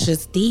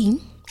Delicious D,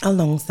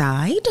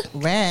 alongside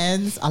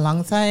Reds,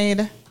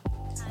 alongside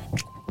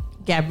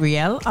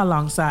Gabrielle,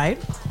 alongside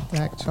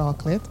Black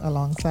chocolate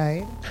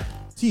alongside.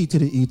 T to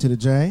the E to the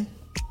J.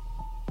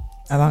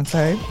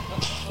 alongside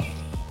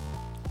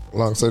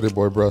Alongside the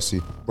boy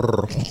Brassy.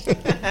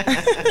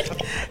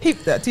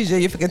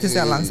 TJ, you forget to say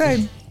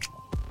alongside.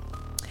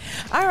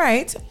 All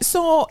right.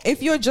 So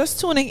if you're just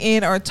tuning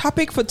in, our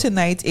topic for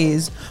tonight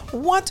is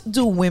what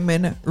do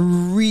women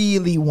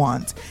really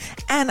want?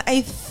 And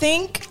I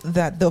think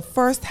that the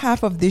first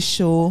half of this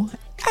show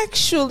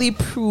actually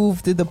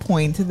proved the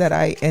point that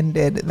I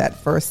ended that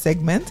first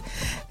segment,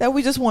 that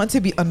we just want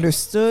to be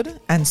understood,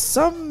 and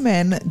some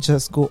men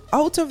just go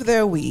out of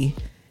their way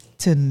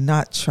to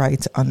not try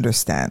to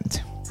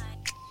understand.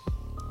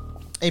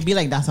 it be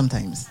like that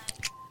sometimes.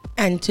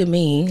 And to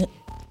me,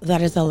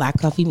 that is a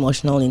lack of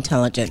emotional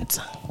intelligence.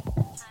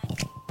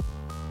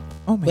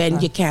 Oh my when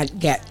God. you can't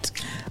get,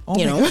 Oh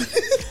you my know. God.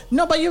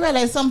 No, but you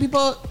realize some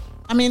people,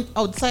 I mean,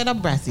 outside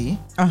of Brassy,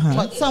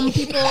 but some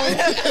people, no,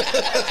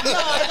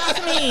 I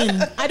just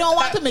mean, I don't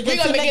want to make it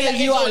seem like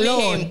you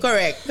alone.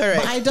 Correct.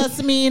 But I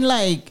just mean,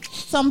 like,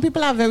 some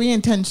people are very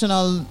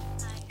intentional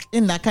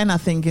in that kind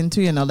of thinking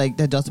too, you know, like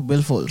they're just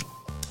willful.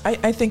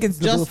 I think it's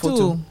willful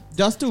too.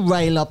 Just to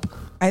rile up.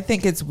 I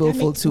think it's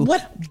willful too.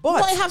 But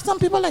I have some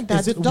people like that.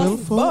 Is it just,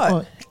 willful?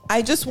 But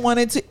I just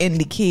wanted to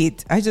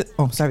indicate.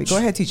 Oh, sorry. Go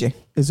ahead, TJ.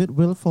 Is it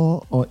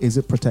willful or is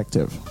it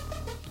protective?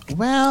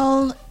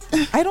 Well,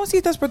 I don't see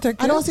it as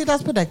protective. I don't see it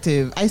as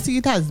protective. I see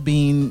it as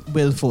being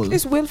willful.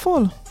 It's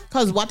willful.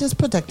 Because what is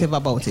protective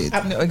about it?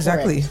 No,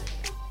 exactly.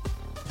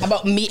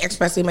 About me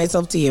expressing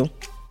myself to you.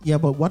 Yeah,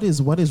 but what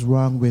is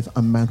wrong with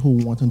a man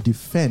who wants to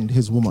defend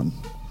his woman?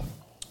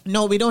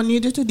 No, we don't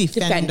need you to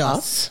defend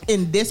us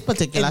in this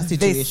particular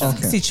situation.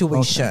 This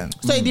situation.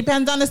 So it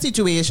depends on the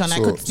situation. I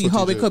could see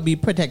how it could be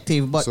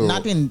protective, but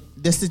not in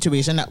this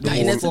situation that we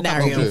spoke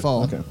about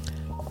before. Okay.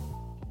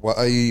 What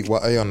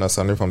I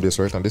understand from this,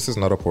 right, and this is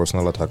not a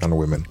personal attack on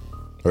women,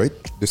 right?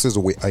 This is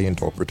the way I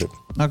interpret it.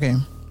 Okay.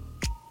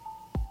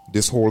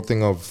 This whole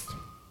thing of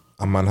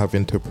a man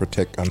having to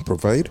protect and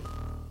provide,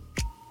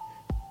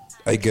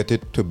 I get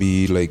it to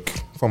be like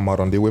for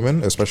modern day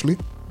women, especially,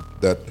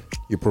 that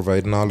you're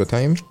providing all the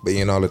time, but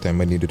in all the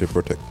time I needed to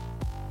protect.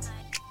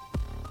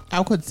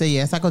 I could say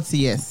yes. I could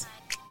see yes.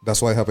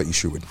 That's why I have an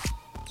issue with.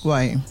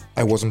 Why?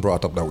 I wasn't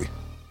brought up that way.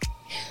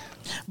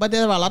 But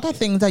there are a lot of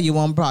things that you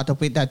weren't brought up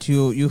with that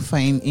you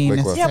find Like what?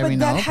 necessary Yeah, but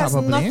now, that has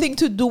probably. nothing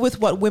to do with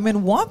what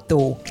women want,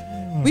 though.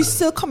 We're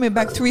still coming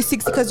back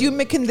 360 because you're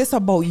making this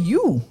about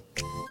you.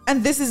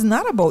 And this is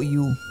not about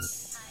you.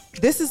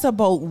 This is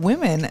about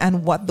women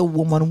and what the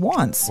woman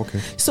wants. Okay.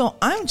 So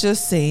I'm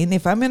just saying,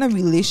 if I'm in a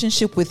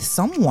relationship with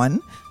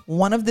someone,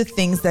 one of the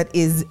things that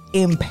is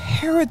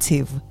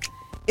imperative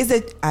is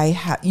that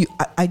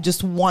I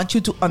just want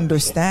you to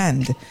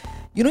understand.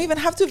 You don't even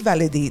have to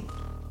validate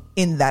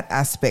in that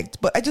aspect,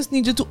 but I just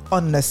need you to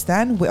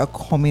understand where I'm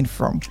coming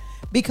from.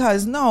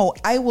 Because now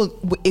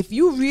if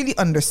you really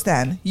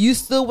understand, you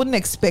still wouldn't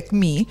expect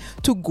me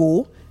to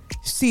go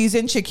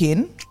season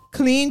chicken,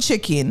 clean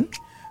chicken,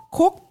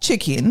 cook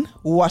chicken,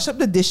 wash up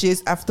the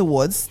dishes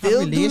afterwards,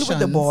 still deal with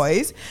the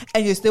boys,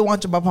 and you still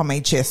want to jump up on my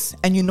chest,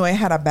 and you know I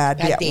had a bad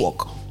day at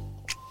work.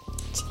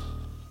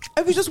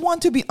 I would just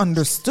want to be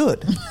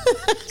understood.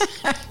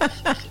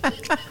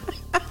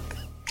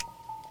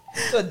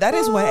 So that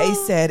is why I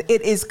said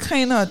it is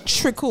kind of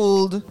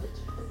trickled.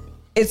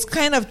 It's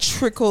kind of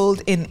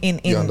trickled in.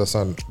 You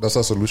understand? That's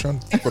a solution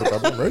for the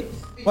problem, right?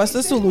 What's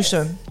the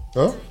solution?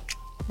 Huh?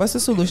 What's the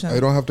solution? I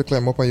don't have to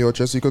climb up on your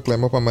chest. You could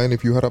climb up on mine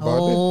if you had a bad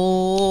day.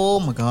 Oh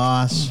my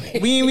gosh.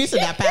 We ain't reached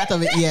that part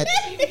of it yet.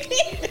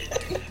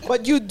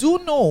 But you do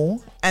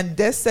know, and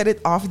Des said it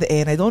off the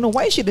air, and I don't know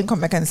why she didn't come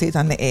back and say it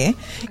on the air.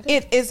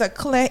 It is a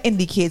clear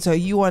indicator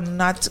you are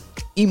not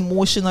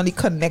emotionally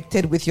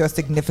connected with your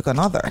significant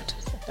other.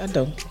 I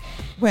don't.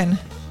 When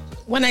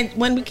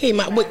we came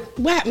out, what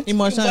happened?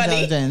 Emotional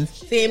Body, intelligence.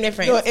 Same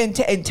difference. Your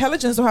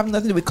intelligence don't have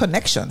nothing to do with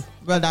connection.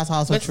 Well, that's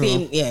also But true.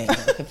 same, yeah.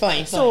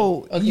 Fine.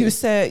 So Okay. you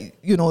said,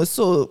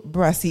 so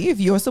Brassy, if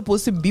you're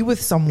supposed to be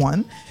with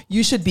someone,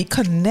 you should be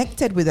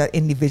connected with that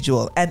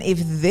individual. And if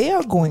they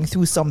are going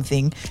through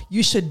something,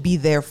 you should be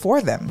there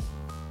for them.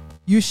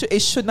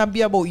 It should not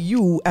be about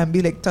you and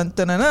be like tan,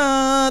 tan, tan,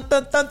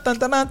 tan, tan, tan,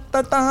 tan,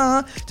 tan,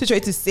 tan, to try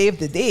to save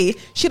the day.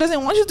 She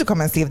doesn't want you to come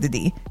and save the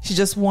day. She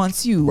just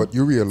wants you. But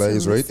you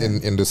realize, right, in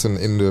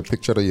the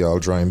picture that y'all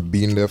drawing,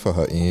 being there for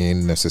her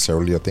ain't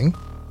necessarily a thing.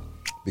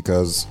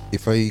 Because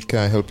if I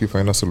can't help you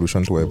find a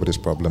solution to whatever this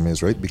problem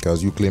is, right,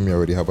 because you claim you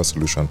already have a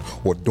solution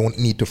or don't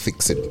need to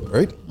fix it,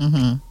 right?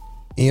 Mm-hmm.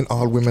 Ain't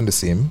all women the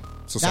same.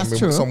 So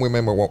some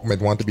women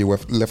might want to be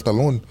left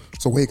alone.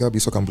 So why it gotta be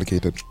so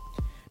complicated?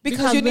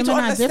 Because you need to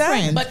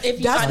understand. But if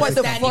you that's what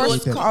the understand,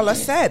 first caller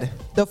said.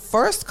 The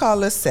first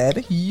caller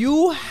said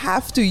you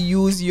have to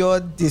use your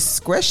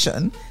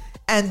discretion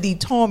and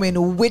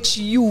determine which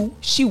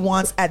she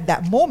wants at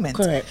that moment.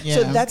 Correct. Yeah.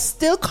 So that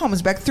still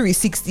comes back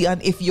 360.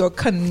 And if you're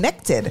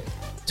connected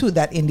to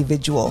that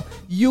individual,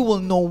 you will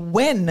know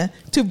when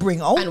to bring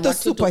out And the what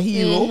to do.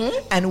 superhero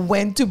and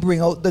when to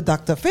bring out the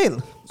Dr.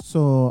 Phil.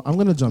 So I'm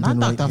going to jump in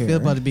Not right Dr. here. Phil,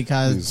 but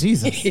because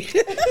Jesus.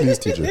 Please,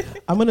 TJ.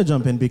 I'm going to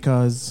jump in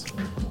because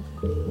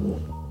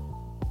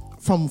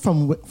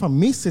from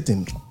me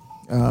sitting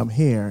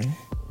here,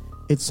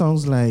 it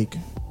sounds like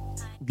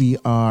we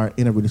are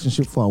in a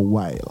relationship for a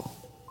while.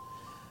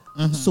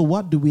 Mm-hmm. So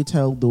what do we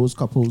tell those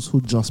couples who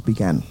just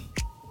began?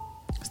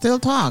 Still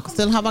talk.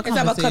 Still have a It's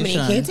about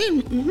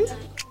conversation. communicating.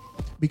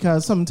 Mm-hmm.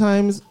 Because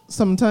sometimes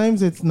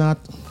it's not.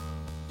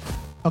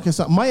 Okay,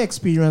 so my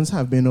experience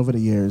have been over the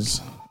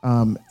years,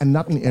 and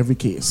not in every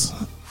case,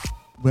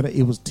 whether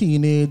it was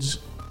teenage,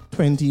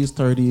 20s,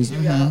 30s.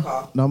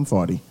 Now I'm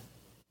 40.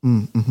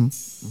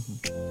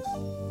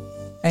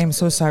 I am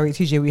so sorry,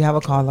 TJ. We have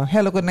a caller.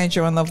 Hello, good night,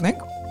 Sharon Love Nick.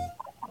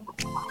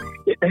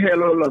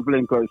 Hello, Love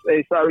Linkers.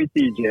 Hey, sorry,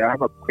 TJ. I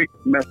have a quick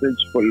message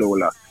for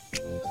Lola.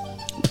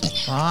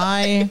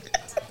 Bye.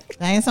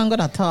 That ain't something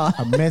good at all.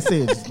 A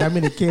message. That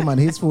means it came on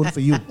his phone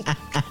for you.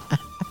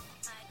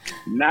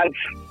 Not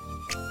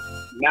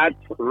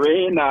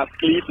rain, nor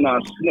sleet, nor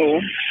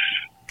snow,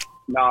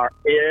 nor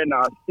air,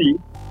 nor sea.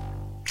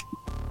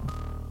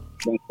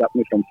 Don't stop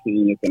me from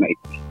seeing you tonight.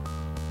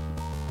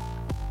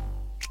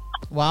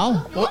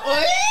 Wow.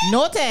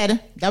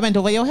 Noted. That went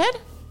over your head?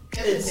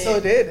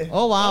 So did.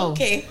 Oh, wow.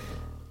 Okay.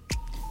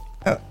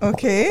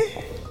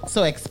 Okay.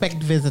 So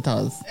expect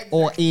visitors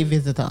or a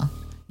visitor.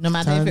 No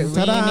matter if it's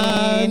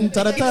raining.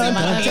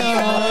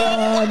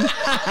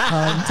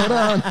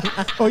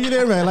 Oh, you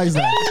didn't realize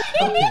that.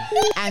 Okay.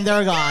 And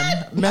they're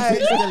gone.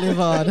 Message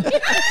delivered.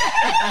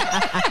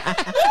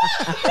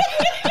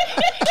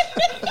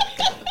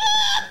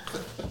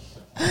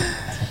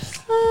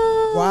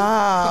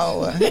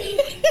 Wow.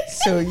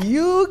 So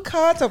you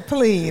caught a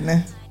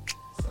plane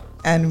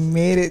and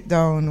made it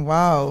down.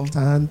 Wow.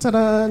 Dun, dun,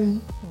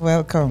 dun.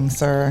 Welcome,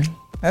 sir.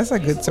 That's a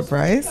good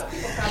surprise.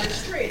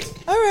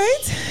 All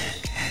right.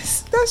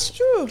 That's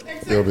true.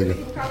 You're bigger.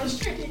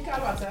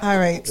 All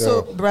right.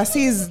 So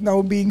Brassy is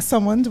now being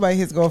summoned by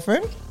his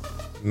girlfriend.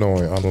 No,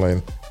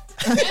 online.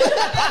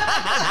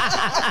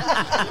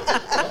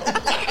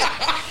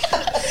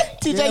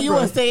 TJ, you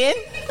were saying?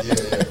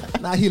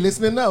 Now he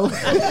listening now.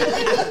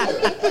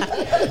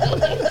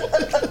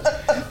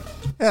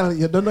 Hell,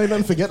 you don't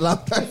even forget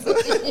last time.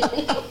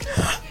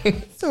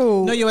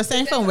 So No, you were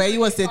saying from where you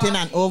were sitting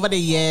and over the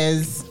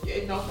years.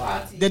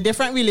 the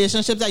different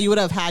relationships that you would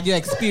have had, your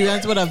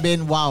experience would have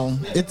been, wow,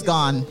 it's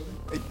gone.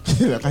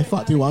 Like I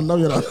 41 now,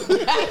 you know.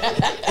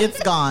 It's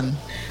gone.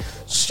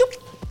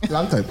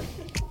 Long time.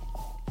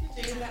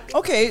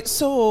 Okay,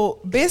 so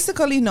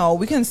basically now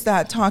we can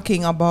start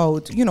talking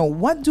about,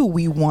 what do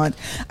we want?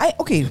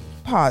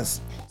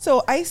 Pause.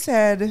 So I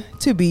said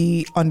to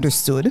be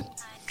understood.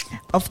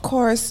 Of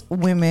course,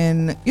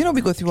 women,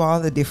 we go through all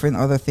the different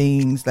other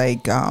things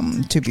like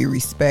to be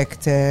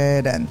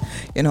respected and,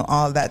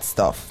 all that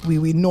stuff.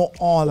 We know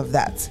all of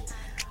that.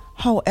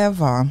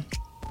 However,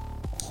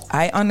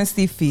 I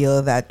honestly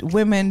feel that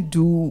women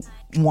do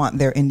want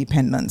their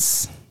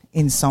independence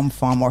in some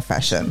form or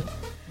fashion.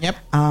 Yep.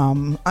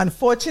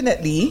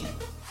 Unfortunately,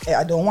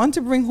 I don't want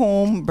to bring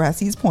home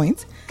Brassy's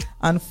point.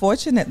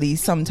 Unfortunately,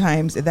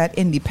 sometimes that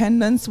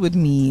independence would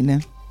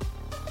mean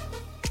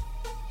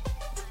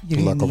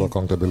lack of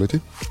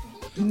accountability.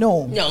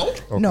 No.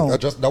 Okay. No.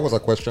 That was a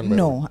question.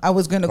 No, I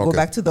was going to go Okay.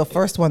 back to the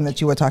first one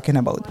that you were talking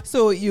about.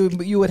 So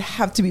you would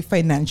have to be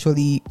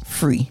financially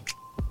free.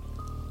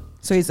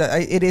 So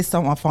it is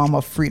some form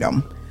of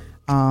freedom,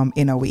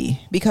 in a way,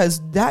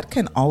 because that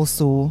can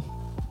also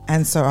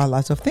answer a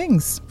lot of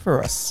things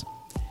for us.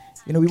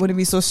 We wouldn't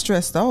be so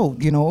stressed out,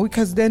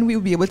 because then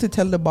we'll be able to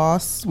tell the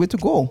boss where to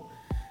go.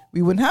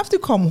 We wouldn't have to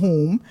come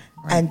home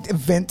and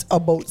vent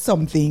about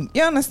something.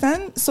 You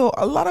understand? So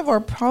a lot of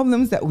our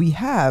problems that we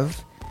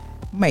have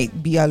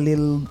might be a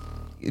little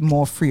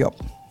more free up.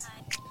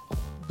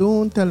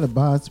 Don't tell the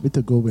boss where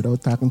to go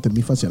without talking to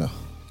me first,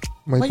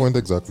 My point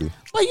exactly.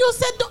 But you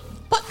said,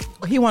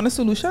 He want a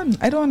solution.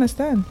 I don't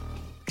understand.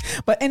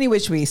 But any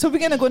which way. So we're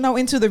going to go now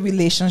into the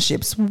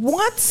relationships.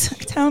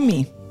 Tell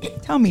me.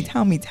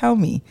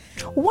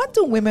 What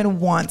do women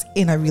want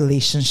in a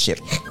relationship?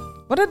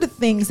 What are the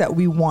things that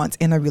we want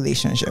in a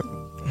relationship?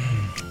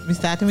 we're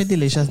starting with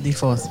delicious D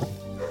first.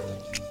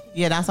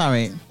 Yeah, that's all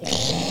right.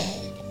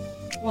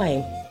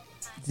 Why?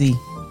 Z.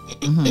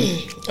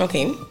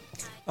 Okay.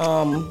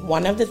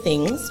 One of the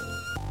things,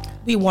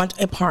 we want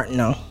a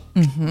partner.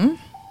 Mm-hmm.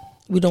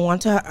 We don't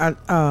want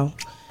a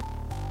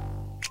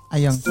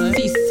young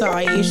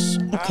seesaw-ish.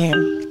 Okay.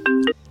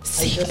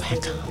 See you back.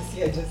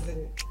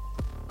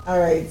 All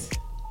right.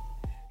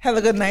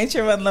 Hello, good night.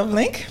 You're on Love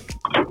Link.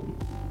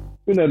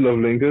 Good night, Love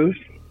Linkers.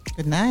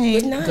 Good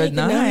night. Good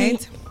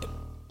night.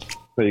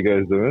 How you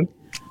guys doing?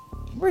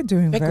 We're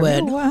doing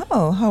very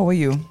well. How are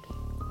you?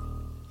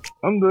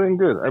 I'm doing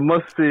good. I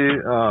must say,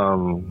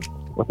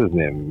 what's his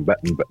name?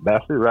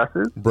 Brassy?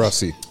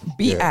 Brassy.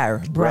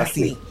 B.R.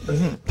 Brassy.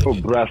 Oh,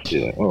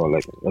 Brassy. Oh,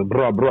 like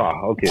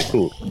bra. Okay,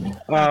 cool.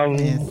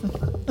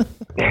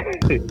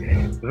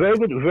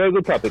 Very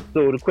good topic.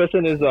 So the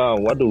question is,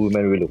 what do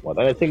women really want?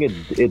 And I think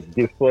it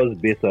differs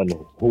based on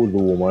who the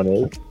woman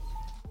is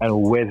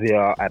and where they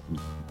are at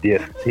their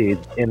stage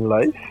in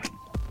life.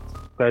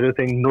 So I don't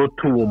think no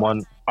two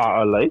women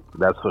are alike.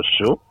 That's for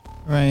sure.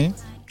 Right.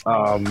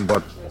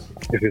 But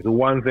if it's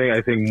one thing,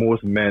 I think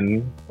most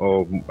men,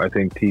 or I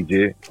think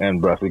TJ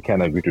and Brassy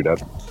can agree to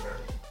that.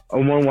 A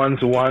woman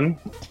wants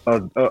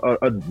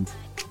a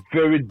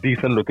very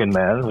decent looking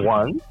man.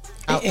 One.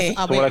 So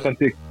what I can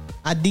take.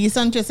 A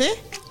decent, you say?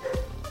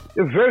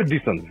 Yeah, very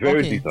decent.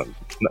 Very decent.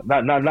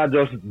 Not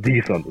just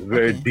decent.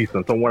 Very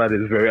decent. Someone that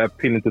is very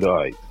appealing to the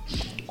eye.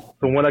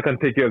 Someone that can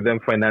take care of them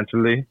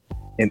financially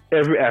in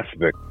every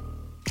aspect.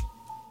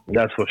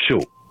 That's for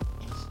sure.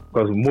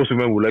 Because most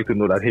women would like to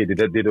know that, hey,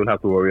 they don't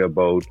have to worry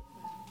about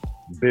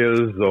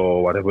bills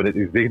or whatever it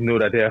is. They know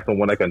that they have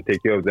someone that can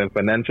take care of them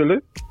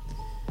financially.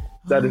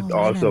 That is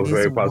also a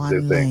very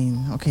positive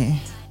thing. Okay.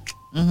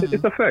 Mm-hmm.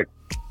 It's a fact.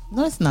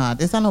 No, it's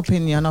not. It's an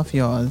opinion of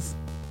yours.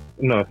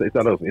 No, it's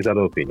not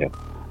an opinion.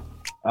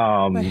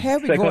 But here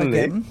we go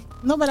again.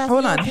 No, but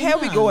hold on. Here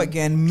we go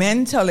again.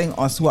 Men telling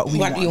us what we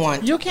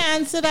want. You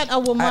can't say that a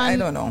woman. I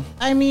don't know.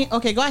 I mean,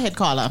 okay, go ahead,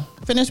 caller.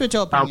 Finish with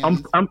your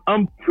opinion.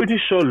 I'm pretty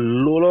sure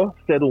Lola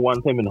said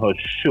one time in her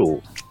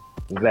show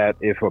that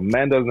if a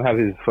man doesn't have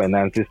his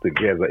finances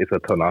together, it's a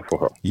turn off for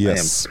her.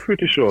 Yes. I am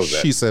pretty sure of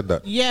that. She said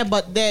that. Yeah,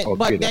 but then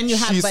you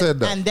have. She said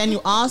that. And then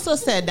you also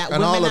said that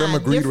And women all of them are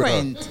agreed with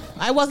her. different.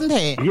 I wasn't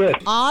here. Yes,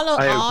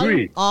 I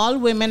agree. All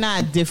women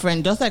are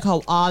different, just like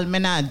how all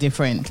men are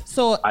different.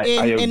 So I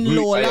in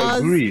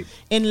agree.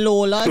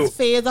 Lola's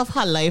phase of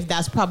her life,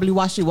 that's probably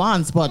what she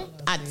wants.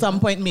 But at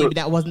some point, maybe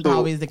that wasn't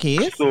always the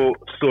case. So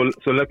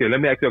okay, let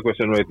me ask you a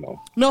question right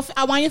now. No,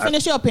 I want you to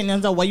finish your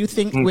opinions on what you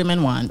think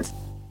women want.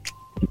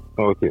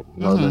 Okay.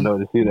 No,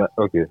 you see that?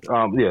 Okay.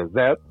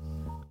 That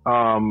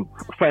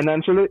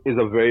financially is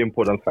a very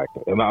important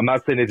factor. I'm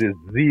not saying it is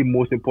the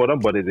most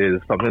important, but it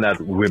is something that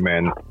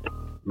women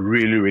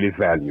really, really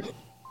value.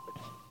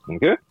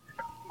 Okay?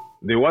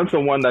 They want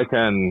someone that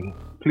can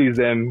please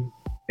them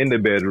in the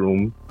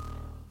bedroom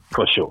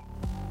for sure.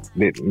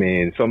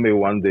 Some may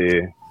want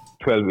the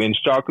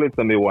 12-inch chocolate,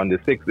 some may want the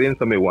 6-inch,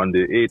 some may want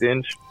the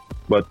 8-inch.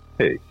 But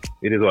hey,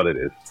 it is what it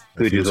is.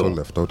 I feel so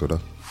left out of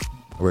that.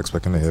 We're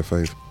expecting a hair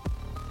 5.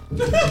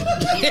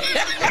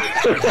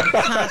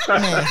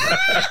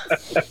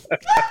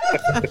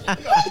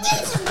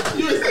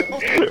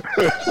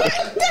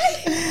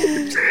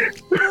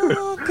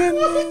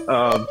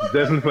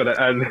 Definitely for that,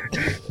 and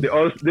they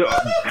also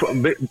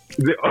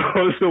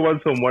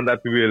want someone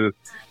that will,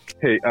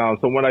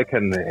 someone that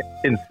can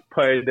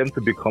inspire them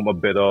to become a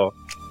better,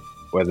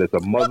 whether it's a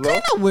mother. What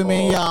kind of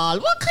women, y'all?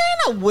 What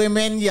kind of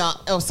women, y'all?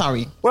 Oh,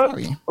 sorry.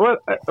 Sorry.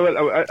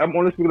 I'm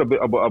only speaking a bit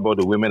about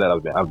the women that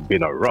I've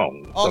been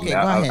around. Okay, go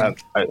ahead.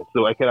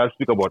 So I cannot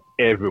speak about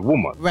every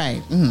woman.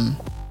 Right.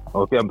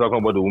 Okay, I'm talking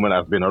about the women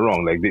I've been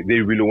around. Like they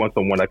really want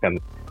someone that can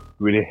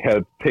really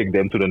help take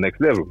them to the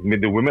next level. I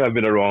mean, the women I've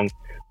been around,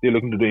 they're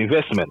looking to do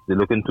investment. They're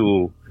looking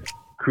to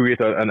create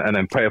an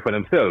empire for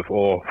themselves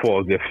or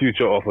for their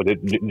future or for the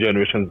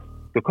generations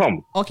to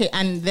come. Okay,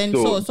 and then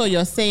so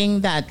you're saying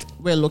that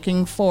we're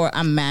looking for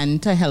a man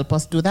to help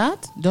us do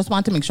that? Just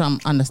want to make sure I'm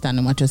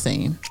understanding what you're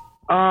saying.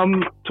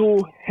 To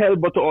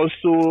help, but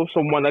also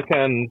someone that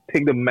can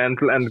take the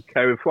mantle and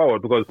carry it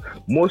forward. Because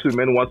most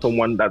women want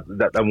someone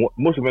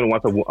most women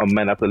want a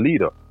man as a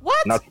leader.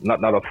 What?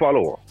 Not a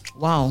follower.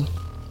 Wow.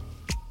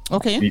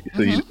 Okay.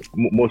 So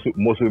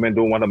most women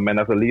don't want a man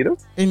as a leader.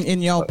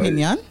 In your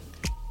opinion,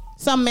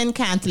 some men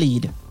can't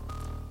lead.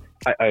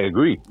 I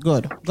agree.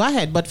 Good. Go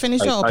ahead, but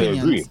finish your opinions.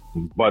 I agree,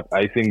 but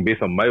I think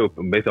based on my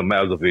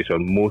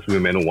observation, most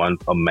women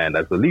want a man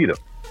as a leader.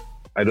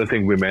 I don't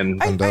think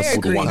women. I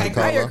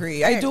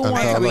agree. I do want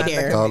a man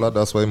there. Carla,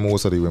 that's why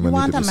most of the women. You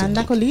want a man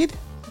that could lead?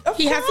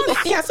 He has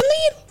to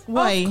lead.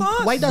 Why?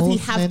 Why does he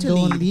have to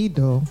lead? Don't lead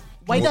though.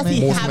 Why does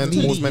he have to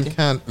lead? Most men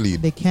can't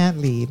lead. They can't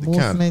lead.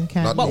 Most men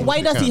can't. But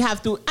why does he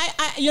have to?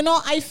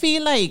 I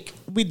feel like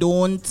we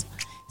don't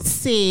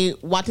say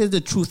what is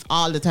the truth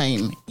all the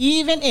time.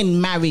 Even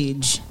in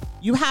marriage,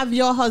 you have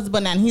your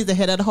husband and he's the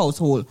head of the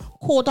household,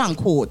 quote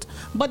unquote.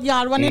 But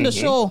y'all running the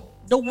show.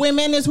 The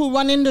women is who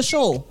running the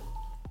show.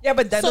 Yeah,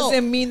 but that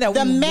doesn't mean that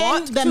the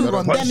men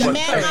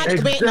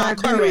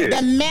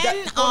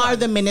are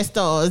the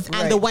ministers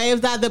and the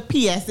wives are the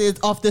PSs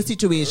of the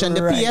situation.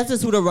 The PS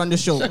is who to run the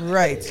show.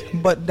 Right.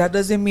 But that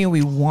doesn't mean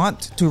we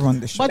want to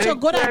run the show. But you're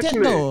good at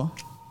it though.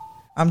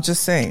 I'm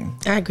just saying.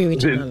 I agree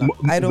with you.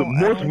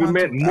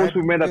 Most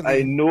women that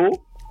I know,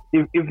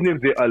 even if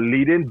they are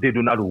leading, they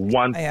do not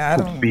want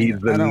to be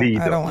the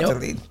leader. I don't want to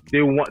lead.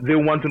 They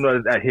want to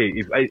know that hey,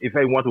 if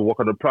I want to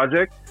work on a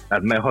project,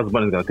 that my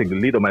husband is going to take the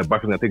lead or my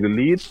boyfriend is going to take the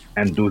lead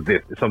and do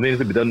this. If something needs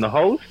to be done in the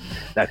house,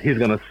 that he's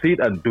going to sit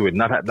and do it.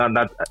 Not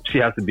she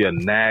has to be a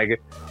nag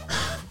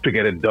to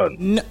get it done.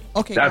 No,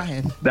 okay, go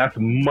ahead. That's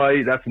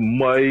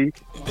my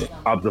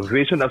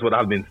observation. That's what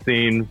I've been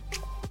seeing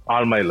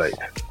all my life.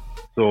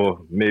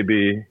 So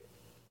maybe.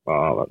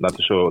 Not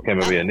to show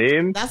can't remember your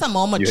name. That's a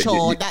more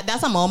mature.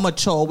 That's a more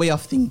mature way of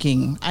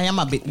thinking. I am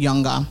a bit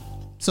younger,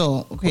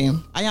 so okay,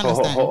 I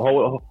understand.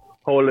 How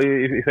old are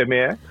you, if I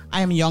may?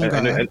 I am younger.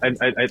 I know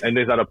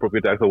it's not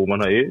appropriate to ask a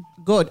woman her age.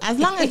 Good, as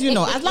long as you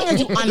know, as long as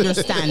you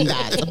understand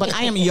that. But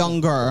I am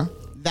younger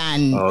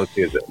than.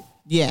 Okay, then.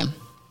 Yeah,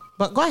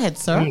 but go ahead,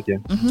 sir. Okay.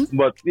 Mm-hmm.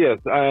 But yes,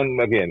 and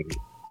again,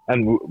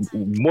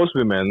 most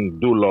women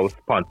do love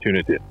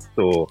spontaneity.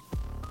 So.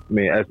 I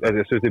mean,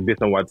 especially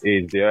based on what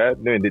age they are,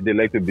 they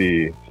like to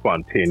be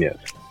spontaneous.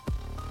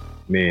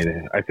 I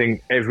mean, I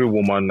think every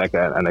woman, I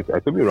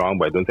could be wrong,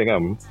 but I don't think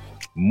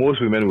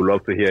most women would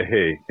love to hear,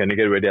 hey, can you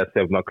get ready at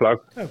 7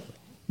 o'clock?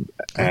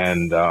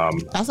 And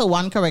that's the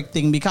one correct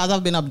thing because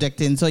I've been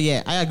objecting. So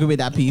yeah, I agree with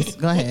that piece.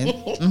 Go ahead.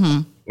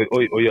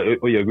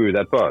 Mm-hmm. You agree with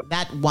that part?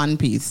 That one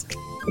piece.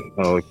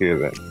 Okay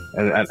then.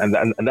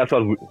 And that's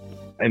what,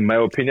 in my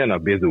opinion,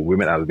 based on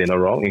women I've been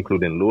around,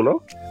 including Lola,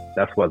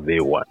 that's what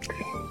they want.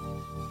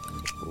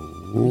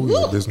 Oh,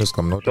 your business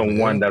come out.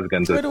 Someone that's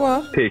going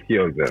to take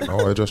care of them.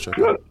 Oh, I just checked.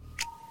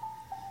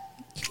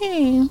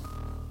 Okay.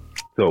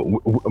 So,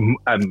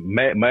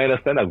 my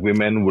understanding is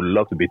women would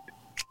love to be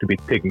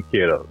taken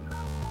care of.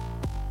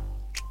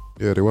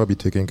 Yeah, they will be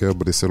taken care of,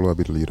 but they still will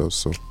be the leaders.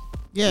 So,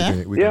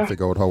 yeah, we can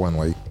figure out how and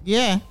why.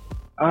 Yeah.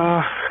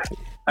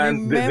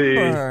 And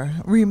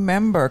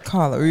remember,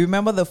 caller.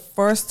 Remember the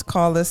first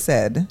caller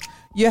said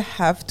you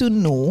have to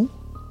know.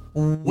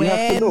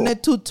 When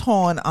to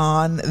turn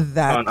on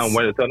that and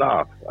when to turn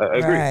off. I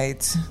agree.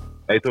 Right.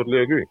 I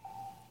totally agree.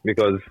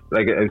 Because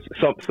like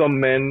some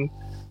men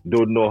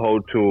don't know how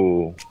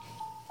to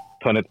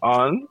turn it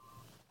on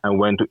and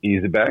when to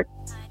ease it back.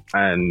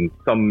 And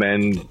some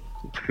men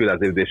feel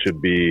as if they should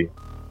be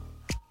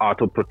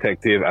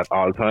auto-protective at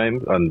all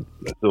times. And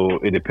so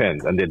it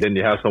depends. And then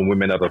you have some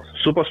women that are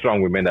super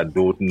strong women that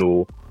don't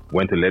know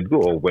when to let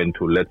go or when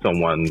to let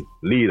someone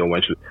lead or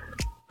when to...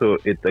 So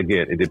it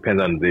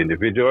depends on the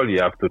individual.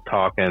 You have to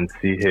talk and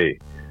see, hey,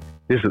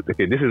 this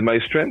is my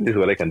strength. This is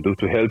what I can do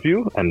to help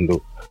you.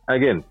 And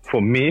again, for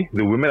me,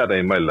 the women that are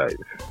in my life,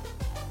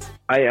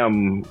 I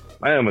am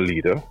a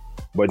leader,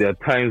 but there are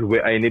times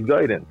where I need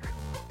guidance,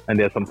 and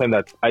there's sometimes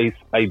that I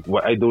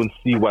don't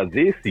see what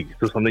they see.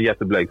 So sometimes you have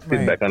to be like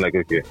sit back and like,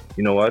 okay,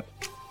 you know what?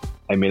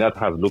 I may not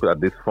have looked at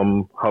this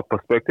from her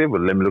perspective, but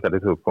let me look at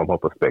it from her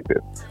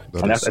perspective.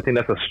 I think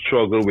that's a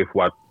struggle with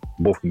what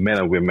both men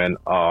and women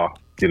are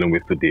dealing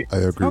with today. I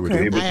agree with you.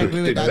 Able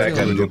to sit back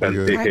and look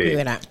and say,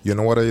 hey, you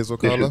know what it is,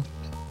 Okala?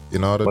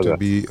 In order to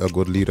be a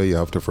good leader, you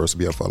have to first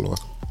be a follower.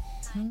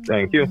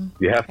 Thank you.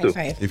 You have High to.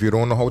 five. If you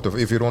don't know how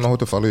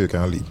to follow, you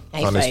can't lead.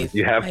 High Honestly. five.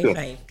 You have High to.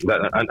 five.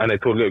 And I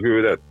totally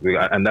agree with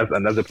that. And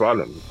that's the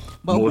problem.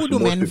 But who do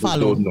men people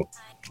follow? don't know.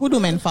 Who do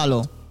men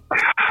follow?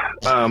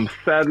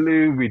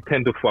 Sadly, we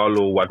tend to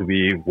follow what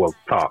we were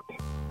taught.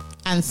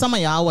 And some of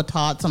y'all were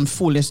taught some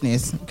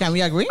foolishness. Can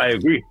we agree? I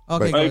agree.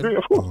 Okay, I good. agree,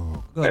 of course.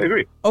 I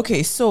agree.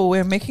 Okay, so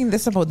we're making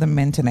this about the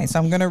men tonight. So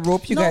I'm going to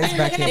rope you guys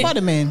back in. About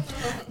the men.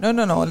 No.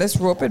 Let's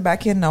rope it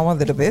back in now a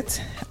little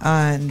bit.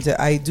 And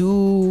I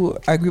do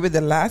agree with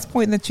the last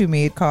point that you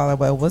made, Carla,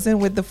 but I wasn't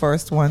with the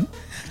first one.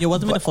 You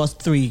wasn't with the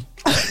first three.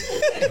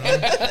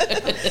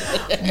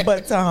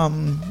 But,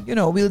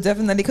 we'll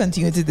definitely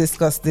continue to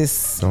discuss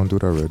this. Don't do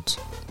that, Reds.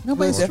 No,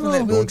 but it's true.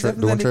 We'll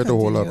Don't try to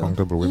hold her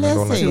accountable. Women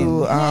don't like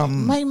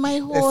Listen, it. my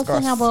whole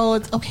discuss. thing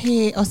about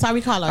Oh,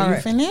 sorry, Carla. All You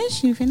right.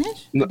 finished? You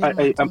finished? No,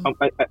 I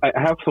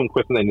have some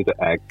questions I need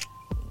to ask.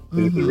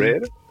 Is it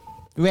red?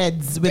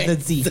 Reds with the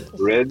Z.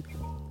 Red?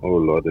 Oh,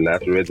 Lord. The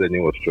last Reds I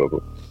knew was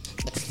trouble.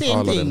 Same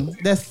All of thing. them.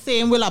 The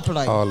same will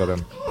apply. All of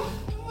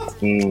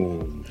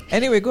them.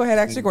 Anyway, go ahead,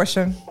 ask your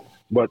question.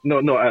 But no,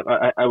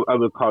 I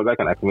will call back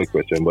and ask my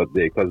question. But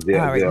because there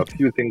are a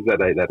few things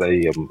that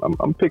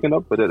I'm picking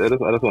up, but I just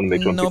want to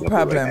make sure I'm No picking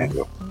up the right problem.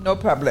 angle. No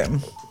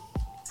problem.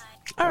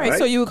 All right, right.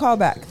 so you will call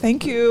back.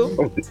 Thank you.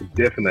 Oh,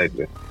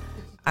 definitely.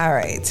 All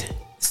right.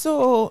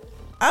 So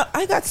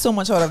I got so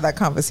much out of that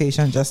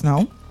conversation just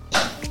now.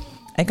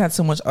 And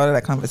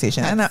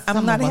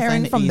I'm not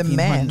hearing from the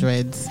men.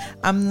 1800s.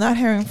 I'm not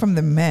hearing from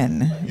the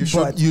men.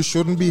 You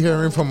shouldn't be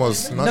hearing from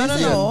us.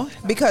 No.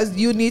 Because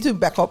you need to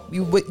back up.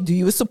 Do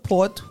you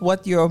support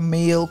what your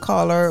male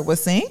caller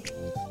was saying?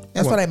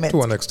 That's what I meant.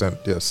 To an extent,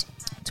 yes.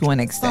 To an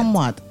extent.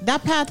 Somewhat.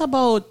 That part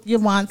about you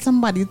want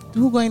somebody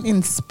who going to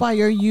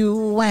inspire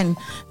you and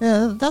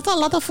that's a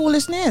lot of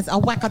foolishness. A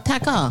whack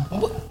attacker.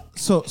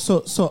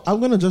 So I'm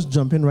gonna just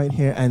jump in right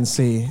here and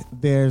say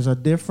there's a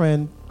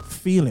different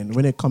feeling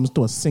when it comes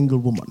to a single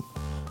woman.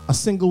 A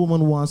single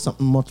woman wants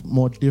something much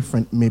more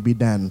different maybe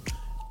than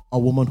a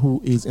woman who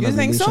is in a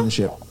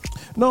relationship.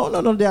 No.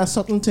 There are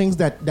certain things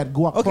that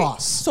go across. Okay,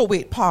 so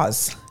wait,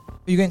 pause.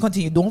 You're going to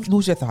continue. Don't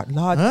lose your thought.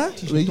 Lord,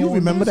 You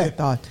remember that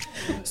thought.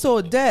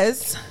 So Des,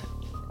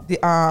 the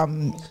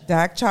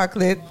dark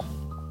chocolate,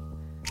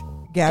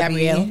 Gabby,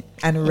 Gabrielle.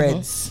 and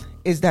Reds.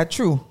 Is that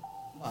true?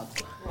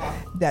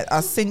 That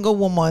a single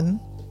woman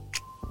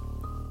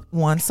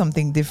wants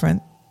something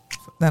different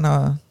than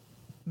a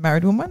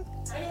married woman?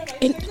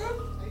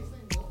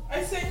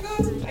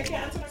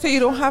 So you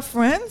don't have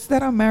friends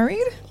that are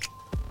married?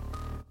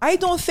 I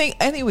don't think.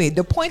 Anyway,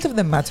 the point of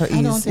the matter is,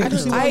 I don't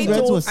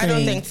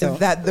think so.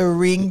 that the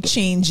ring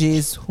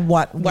changes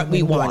what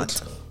we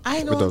want.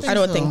 I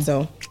don't think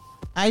so.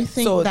 I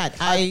think So, that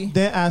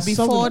there are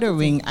before the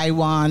ring, I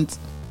want.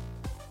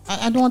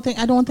 I don't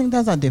think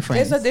there's a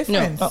difference. There's a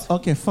difference.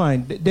 Okay,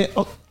 fine.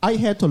 I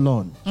here to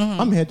learn.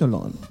 I'm here to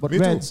learn. But Me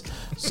too. Reds,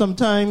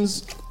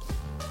 sometimes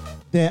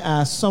there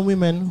are some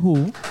women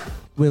who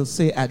will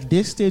say, at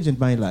this stage in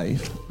my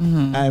life,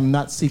 I'm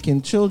not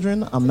seeking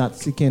children. I'm not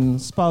seeking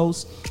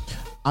spouse.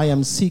 I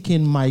am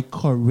seeking my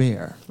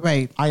career.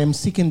 Right. I am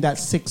seeking that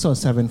 6 or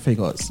 7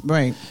 figures.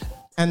 Right.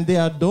 And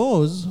there are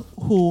those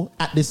who,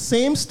 at the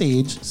same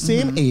stage,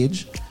 same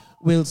age,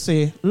 will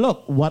say,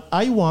 look, what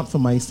I want for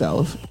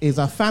myself is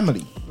a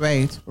family.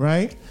 Right.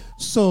 Right?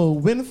 So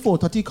when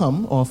 4:30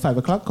 come or 5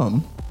 o'clock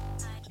come,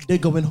 they're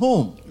going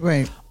home.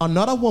 Right.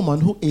 Another woman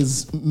who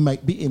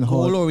might be in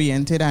Goal her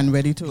oriented and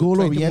ready to goal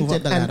try to move up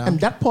oriented, the ladder. and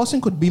that person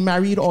could be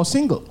married or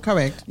single.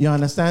 Correct. You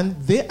understand?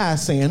 They are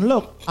saying,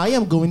 look, I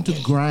am going to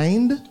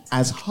grind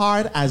as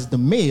hard as the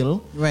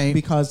male, Right.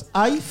 because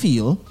I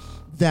feel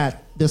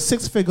that the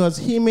 6 figures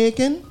he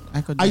making,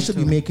 I should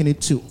be making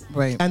it too.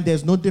 Right. And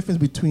there's no difference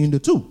between the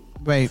two.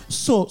 Right.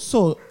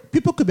 So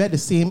people could be at the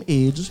same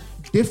age,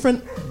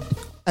 different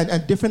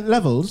at different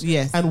levels,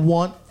 Yes. and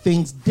want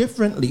things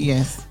differently.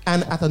 Yes.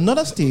 And at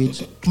another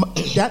stage,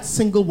 that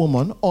single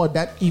woman or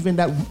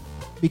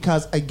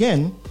because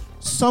again,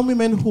 some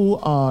women who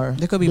are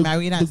They could be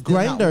married and the still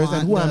not grinders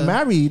and who want are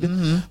married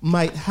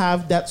might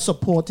have that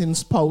supporting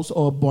spouse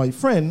or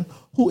boyfriend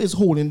who is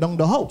holding down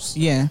the house.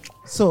 Yeah.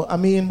 So I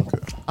mean,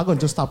 I'm gonna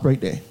just stop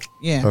right there.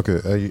 Yeah. Okay,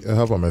 I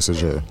have a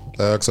message here.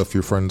 I asked a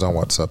few friends on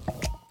WhatsApp,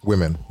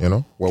 women,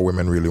 what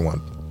women really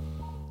want.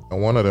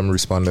 And one of them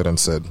responded and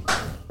said,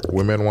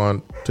 women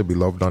want to be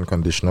loved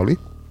unconditionally.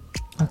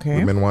 Okay.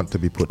 Women want to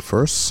be put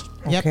first.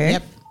 Yep. Okay.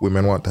 Yep.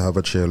 Women want to have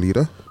a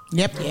cheerleader.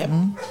 Yep. Yep.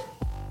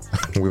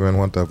 Women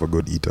want to have a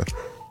good eater.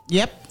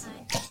 Yep.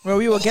 Well,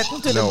 we were getting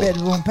to the No.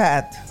 bedroom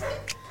part.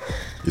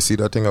 You see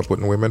that thing of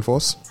putting women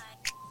first?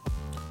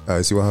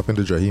 I see what happened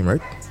to Jaheim,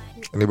 right?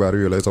 Anybody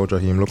realize how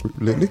Jaheim look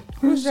lately?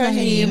 Who's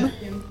Raheem?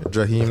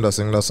 Jaheim that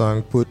sing the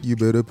song, you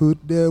better put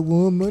that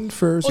woman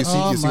first. You see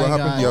what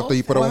happened after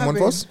you put a woman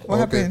first? What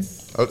happened?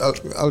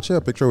 I'll share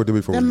a picture with you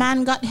before. The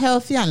man got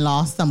healthy and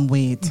lost some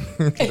weight.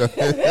 He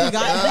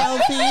got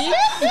healthy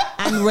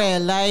and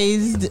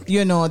realized,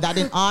 that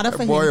in order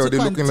for him to they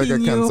looking like a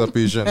cancer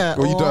patient.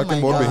 What you talking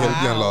about? Be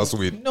healthy and lost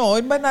weight.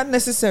 No, but not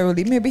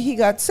necessarily. Maybe he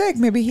got sick.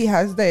 Maybe he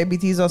has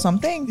diabetes or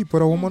something. He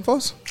put a woman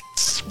first?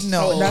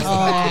 No, that's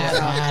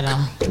not.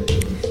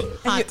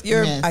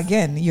 You're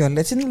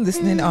letting the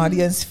listening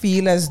audience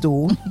feel as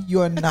though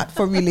you're not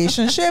for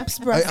relationships,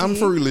 bro. I am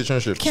for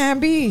relationships. Can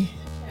be.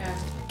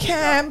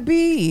 Can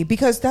be,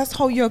 because that's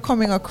how you're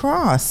coming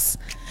across.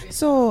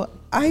 So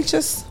I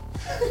just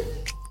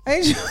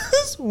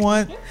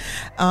want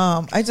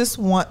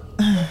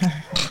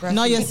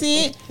no, you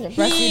see,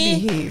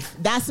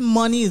 that's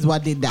money is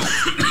what did that.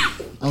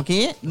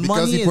 Okay, because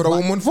money he put a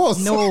woman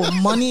first. No,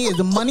 money is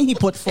the money he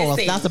put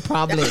first. That's the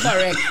problem.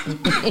 Correct.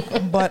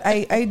 But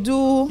I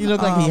do. You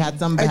look like he had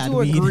some bad I do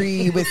weed.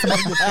 agree with some of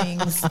the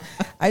things.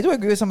 I do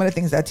agree with some of the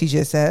things that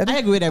TJ said. I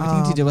agree with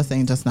everything TJ was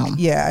saying just now.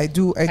 Yeah, I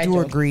do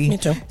agree. Me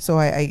too. So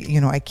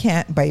I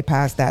can't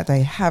bypass that. I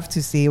have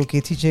to say,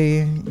 okay,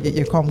 TJ,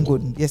 you come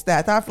good. You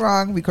start off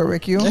wrong, we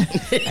correct you.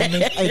 And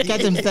then Get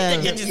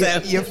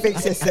himself. You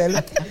fix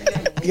yourself.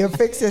 You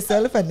fix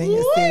yourself, and then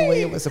you stay where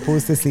you were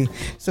supposed to stay.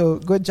 So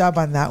good job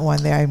on that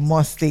one there. I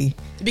must say.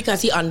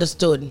 Because he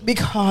understood.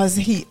 Because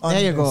he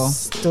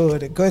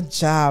understood. Good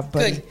job.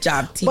 Buddy. Good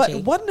job, TJ. But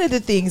one of the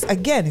things,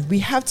 again, we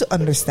have to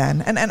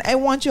understand, and I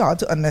want you all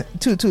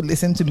to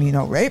listen to me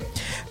now, right?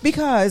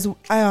 Because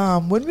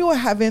when we were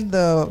having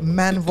the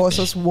man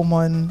versus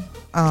woman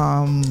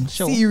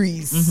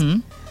series,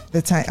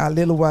 a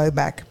little while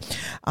back,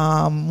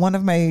 one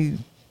of my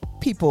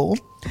people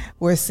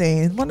were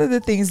saying one of the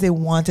things they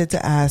wanted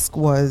to ask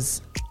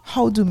was,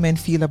 how do men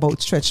feel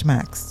about stretch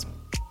marks?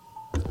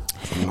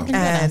 And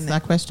ask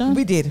that question?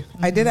 We did.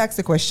 I did ask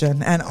the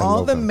question, and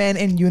all the men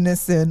in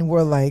unison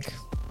were like,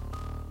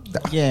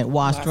 "Yeah,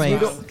 washed right.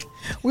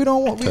 We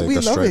love it. We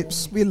love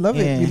it. We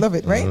love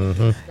it, right?"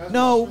 Mm-hmm.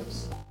 No,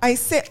 I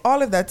say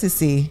all of that to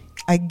say,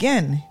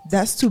 again,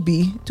 that's to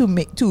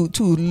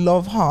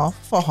love her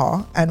for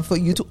her, and for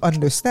you to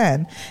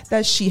understand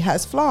that she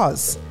has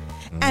flaws,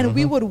 and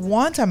we would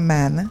want a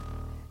man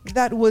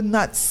that would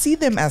not see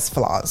them as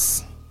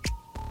flaws.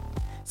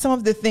 Some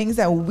of the things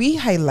that we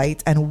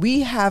highlight and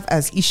we have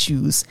as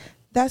issues,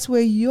 that's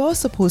where you're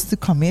supposed to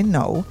come in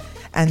now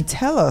and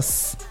tell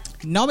us.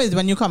 Now is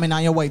when you come in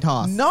on your white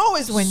horse. Now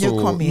is when you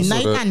come in.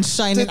 Night and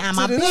shining. I'm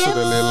a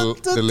So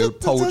the little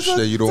pouch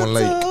that you don't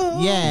like.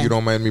 Yeah. You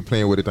don't mind me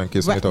playing with it and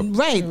kissing it up.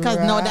 Right, because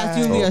now that's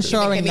you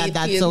reassuring that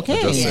that's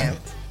okay.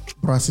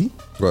 Brassy,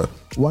 But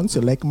once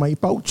you like my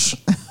pouch.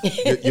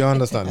 you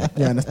understand?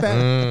 You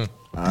understand?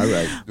 All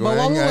right.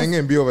 I ain't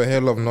gonna be over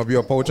here, love, not be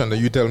a pouch, and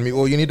then you tell me,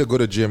 oh, you need to go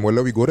to gym. Well,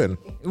 let me go then.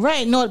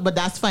 Right, no, but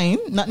that's fine.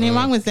 Nothing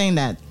wrong with saying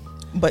that.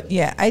 But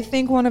yeah, I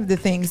think one of the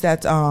things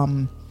that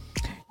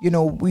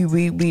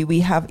we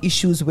have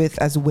issues with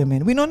as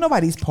women. We know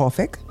nobody's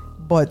perfect,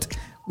 but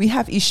we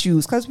have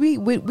issues because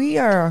we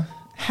are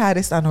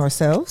hardest on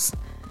ourselves.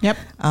 Yep.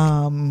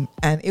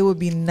 And it would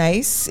be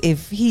nice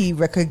if he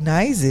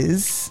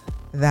recognizes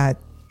that,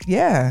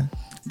 yeah,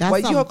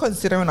 what you're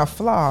considering a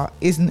flaw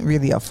isn't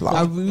really a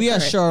flaw. A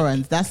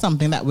reassurance. That's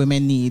something that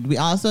women need. We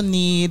also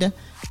need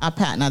a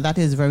partner that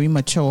is very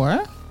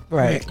mature.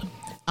 Right.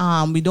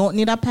 We don't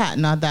need a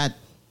partner that,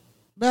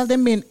 well,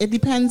 it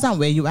depends on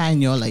where you are in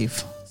your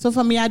life. So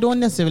for me, I don't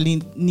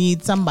necessarily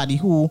need somebody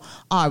who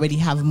already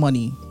have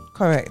money.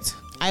 Correct.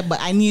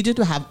 But I need you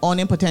to have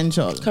earning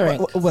potential.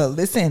 Correct. Well,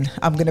 listen,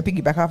 I'm going to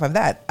piggyback off of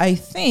that. I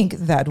think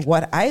that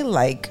what I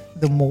like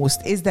the most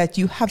is that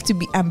you have to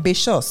be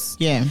ambitious.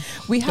 Yeah.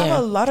 We have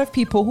a lot of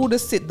people who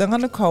just sit down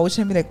on the couch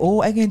and be like,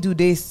 oh, I can do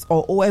this,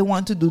 or oh, I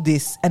want to do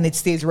this, and it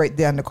stays right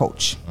there on the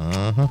couch.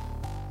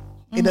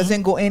 It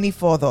doesn't go any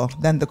further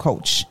than the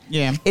couch.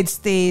 Yeah. It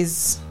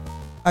stays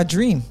a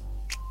dream.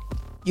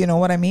 You know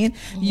what I mean?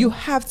 You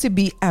have to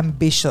be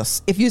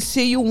ambitious. If you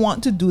say you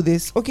want to do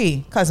this, okay,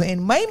 because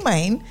in my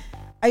mind,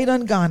 I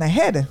done gone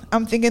ahead.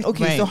 I'm thinking,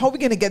 okay, so how are we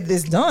gonna get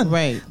this done?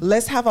 Right.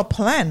 Let's have a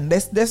plan.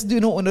 Let's do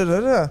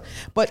no.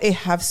 But I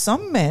have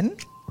some men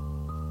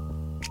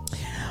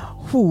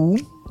who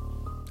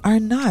are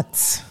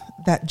not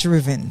that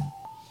driven.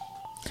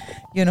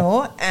 You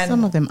know, and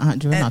some of them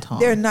aren't driven at all.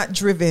 They're not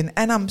driven,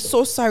 and I'm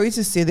so sorry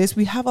to say this.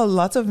 We have a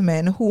lot of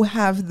men who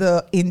have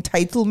the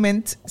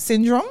entitlement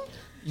syndrome.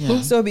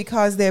 Yeah. So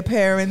because their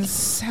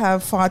parents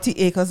have 40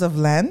 acres of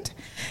land,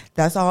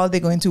 that's all they're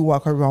going to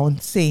walk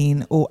around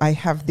saying, oh, I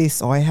have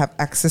this, or I have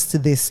access to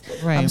this.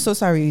 Right. I'm so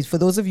sorry. For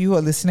those of you who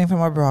are listening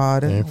from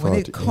abroad,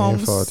 it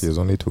comes 40, it's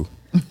only 2.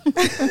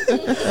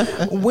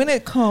 When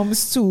it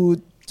comes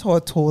to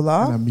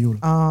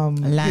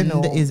Tortola,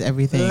 land is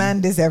everything.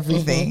 Land is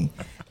everything.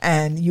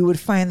 And you would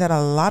find that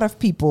a lot of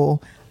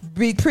people,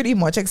 pretty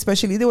much,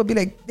 especially, they would be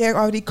like, they're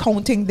already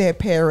counting their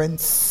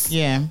parents'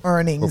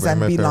 earnings and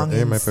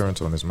belongings. My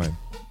parents own is mine.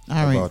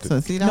 All right. about So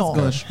it. see, that's No.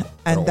 good.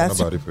 I And don't want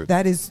about it for it.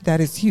 that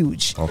is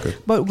huge. Okay.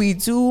 But we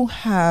do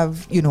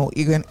have,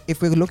 even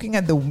if we're looking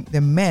at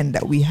the men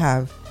that we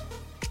have,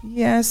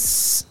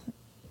 yes,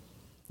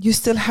 you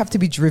still have to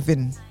be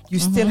driven. You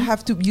still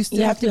have to. You still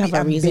You have to be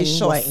a reason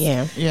ambitious why,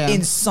 yeah.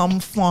 in some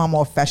form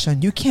or fashion.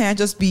 You can't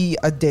just be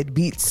a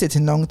deadbeat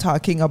sitting down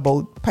talking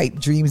about pipe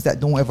dreams that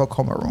don't ever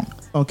come around.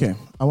 Okay,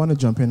 I want to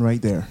jump in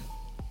right there.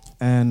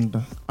 And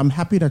I'm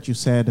happy that you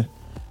said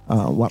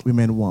what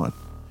women want.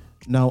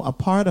 Now, a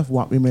part of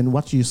what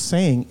you're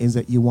saying is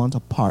that you want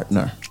a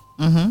partner,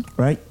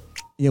 right?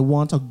 You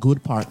want a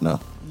good partner.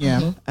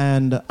 Yeah.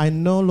 And I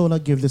know Lola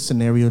gave this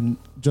scenario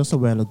just a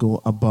while ago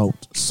about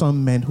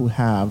some men who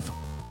have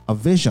a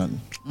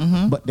vision,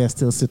 but they're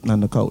still sitting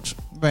on the couch.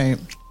 Right.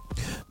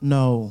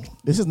 No,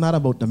 this is not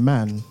about the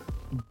man,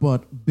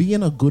 but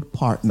being a good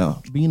partner,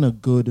 being a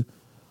good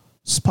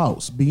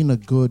spouse, being a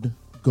good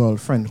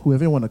girlfriend,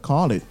 whoever you want to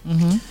call it.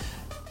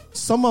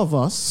 Some of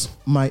us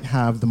might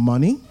have the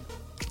money.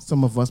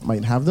 Some of us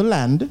might have the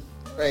land.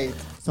 Right.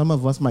 Some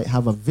of us might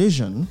have a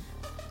vision,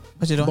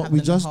 But you don't. but have we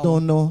the just know-how.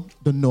 don't know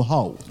the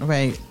know-how.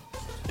 Right.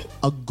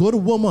 A good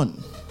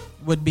woman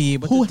Would be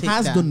able who to take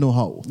has that. the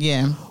know-how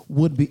Yeah.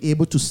 would be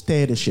able to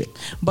steer the ship.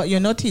 But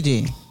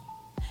TJ,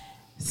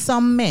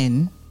 some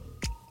men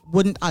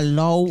wouldn't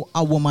allow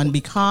a woman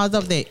because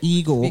of their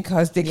ego.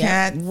 Because they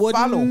can't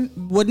follow.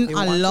 Wouldn't They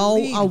want to allow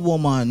lead. a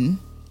woman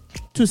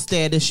to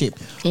steer the ship.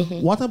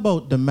 What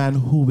about the man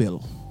who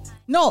will?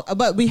 No,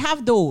 but we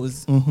have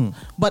those.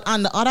 But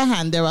on the other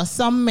hand, there are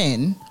some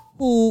men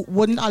who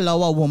wouldn't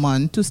allow a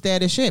woman to steer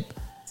the ship.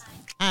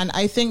 And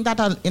I think that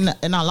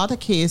in a lot of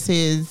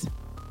cases,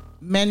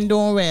 men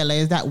don't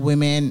realize that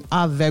women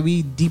are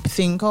very deep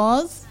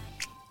thinkers.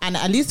 And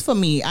at least for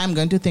me, I'm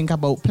going to think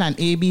about plan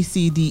A, B,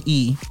 C, D,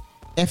 E,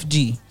 F,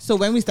 G. So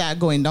when we start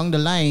going down the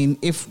line,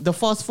 if the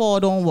first four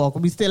don't work,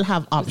 we still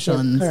have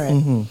options.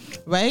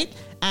 Correct. Right?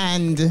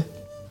 And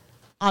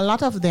a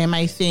lot of them,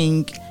 I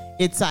think,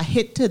 it's a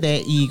hit to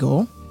their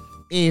ego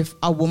if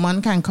a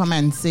woman can come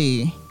and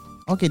say,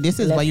 okay, this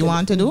is what you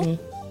want to do.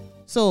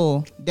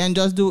 So then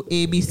just do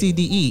A, B, C,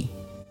 D, E.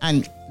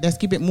 And let's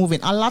keep it moving.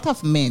 A lot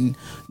of men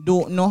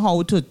don't know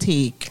how to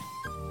take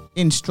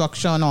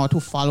instruction or to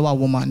follow a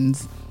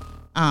woman's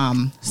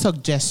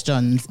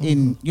suggestions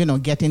in,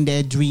 getting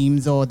their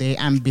dreams or their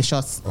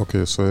ambitious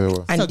Okay,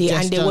 so And they would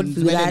suggestions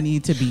view where that, they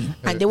need to be.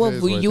 and they will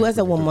Here's view what I you think as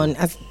a we need to woman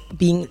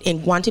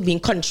as want to be in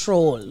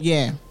control.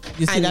 Yeah.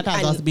 You see And- that as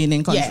and- us being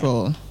in yeah.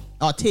 control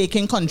or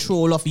taking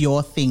control of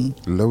your thing.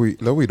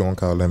 we don't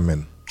call them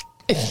men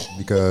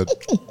because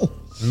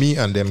me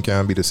and them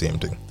can't be the same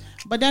thing.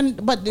 But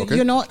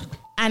Okay.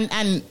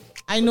 and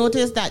I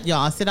noticed that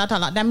y'all say that a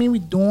lot. That means we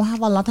don't have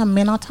a lot of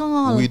men at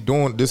all. We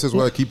don't. This is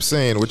what I keep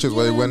saying, which is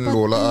why when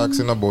Lola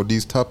asking about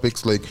these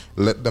topics, like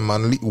let the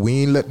man lead,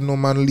 we ain't let no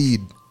man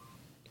lead.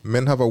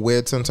 Men have a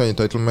weird sense of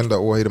entitlement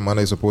that the man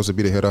is supposed to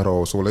be the head of the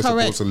house. So let's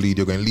Correct. supposed to lead.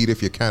 You're going to lead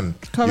if you can.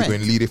 Correct. You're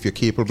going to lead if you're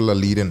capable of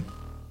leading.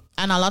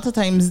 And a lot of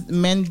times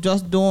men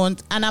just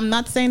don't. And I'm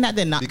not saying that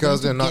they're not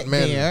Because going to they're not get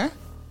men. there.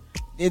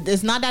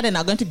 It's not that they're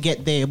not going to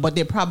get there, but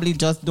they probably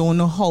just don't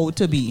know how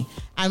to be.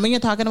 And when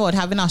you're talking about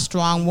having a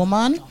strong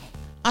woman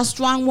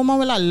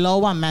will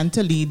allow a man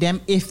to lead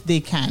them if they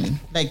can.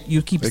 Like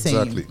you keep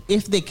Exactly. saying,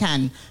 if they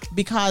can.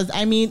 Because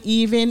I mean,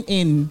 even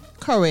in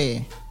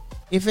career,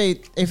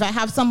 if I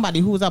have somebody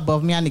who's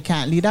above me and they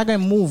can't lead, I'm gonna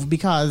move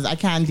because I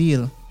can't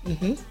deal.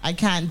 I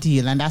can't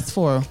deal, and that's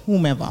for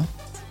whomever. All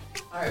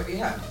right,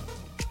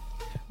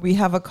 we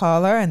have a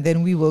caller, and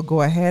then we will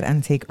go ahead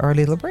and take our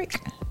little break.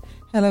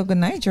 Hello, good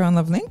night. You're on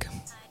Love Link.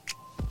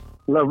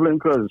 Love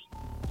Linkers.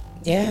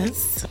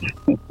 Yes.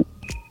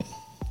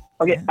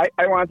 Okay,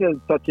 I want to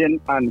touch in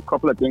on a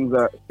couple of things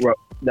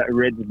that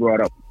Reds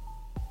brought up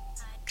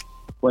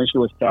when she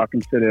was talking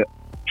to the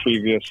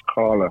previous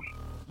caller.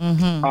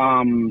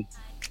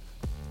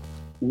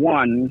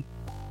 One,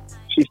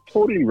 she's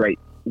totally right.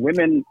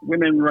 Women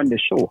run the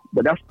show,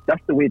 but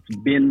that's the way it's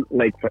been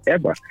like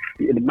forever.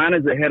 The man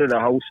is the head of the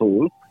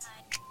household,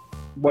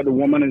 but the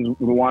woman is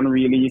the one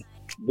really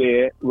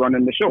there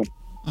running the show.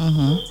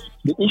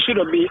 The issue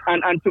to be,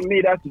 and to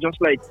me, that's just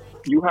like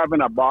you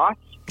having a boss,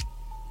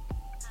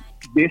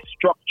 they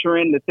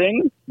structuring the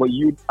thing, but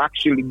you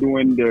actually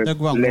doing the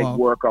leg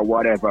work or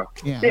whatever.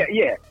 Yeah.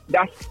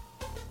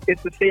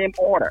 It's the same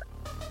order.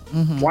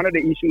 One of the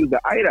issues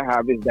that I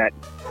have is that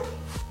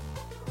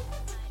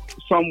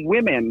some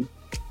women,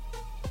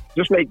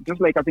 just like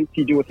I think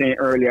TJ was saying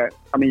earlier,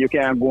 I mean, you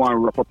can't go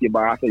and rough up your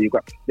boss, or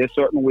there's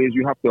certain ways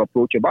you have to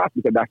approach your boss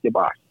because that's your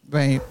boss.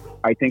 Right.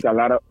 I think a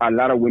lot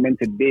of women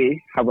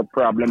today have a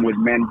problem with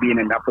men being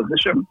in that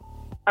position.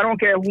 I don't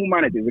care who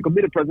manages. It could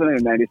be the president of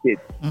the United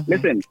States.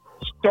 Listen,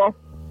 stuff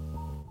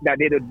that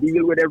they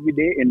deal with every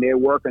day in their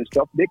work and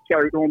stuff, they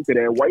carry it home to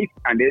their wife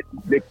and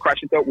they crash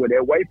it out with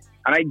their wife.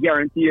 And I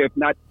guarantee you, if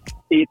not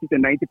 80 to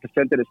 90%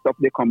 of the stuff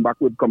they come back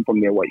with come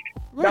from their wife.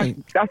 Right.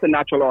 That's the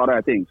natural order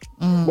of things.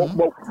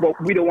 But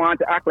we don't want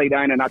to act like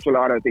that in the natural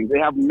order of things. They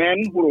have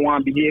men who don't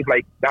want to behave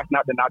like that's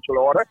not the natural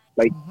order,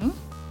 like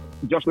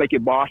just like a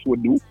boss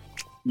would do.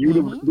 You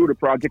do the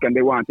project and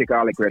they want to take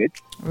all the credit.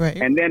 Right.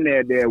 And then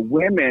there are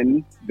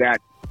women that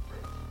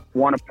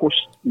want to push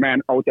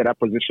men out of that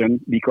position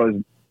because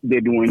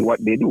they're doing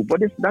what they do.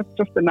 But that's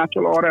just the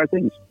natural order of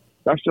things.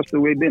 That's just the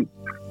way it's been.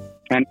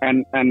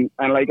 And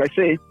like I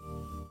say,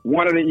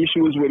 one of the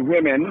issues with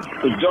women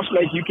is just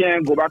like you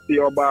can't go back to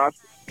your boss.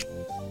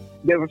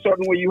 There's a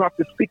certain way you have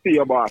to speak to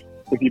your boss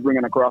if you're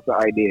bringing across the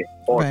idea,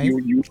 or Right.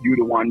 you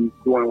the one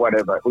doing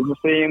whatever. It's the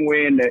same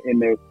way in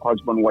the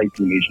husband-wife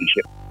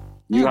relationship.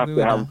 You have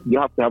to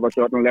have a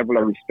certain level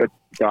of respect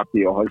to talk to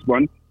your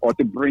husband or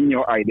to bring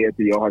your idea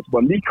to your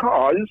husband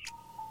because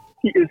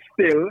he is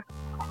still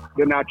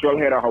the natural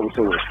head of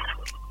household.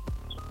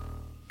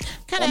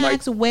 Can I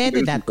ask where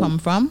did that come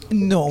from?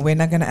 No, we're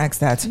not going to ask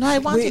that. No, I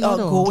want we to know. are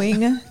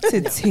going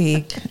to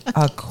take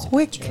a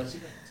quick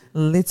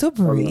little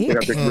break. Take a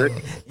quick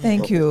break.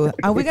 Thank you.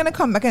 And we're going to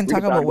come back and We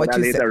talk can about talk what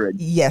about you that said. later, Red.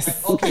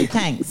 Yes. Okay,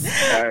 thanks.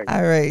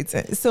 All right.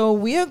 So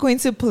we are going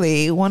to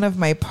play one of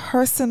my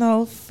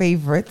personal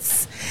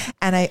favorites.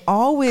 And I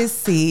always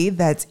say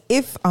that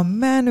if a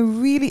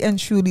man really and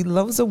truly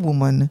loves a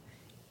woman,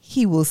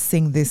 he will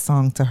sing this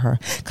song to her.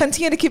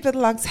 Continue to keep it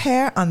locked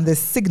here on the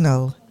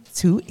Signal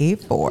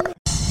 284.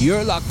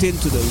 You're locked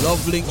into the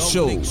Love Link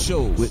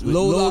Show with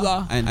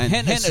Lola and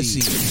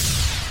Hennessy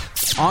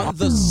on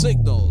the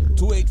Signal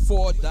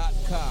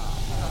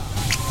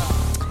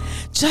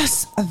 284.com.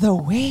 Just the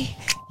way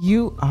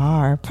you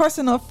are.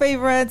 Personal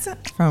favorites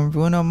from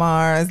Bruno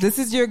Mars. This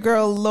is your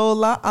girl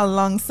Lola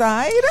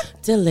alongside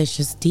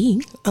Delicious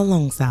D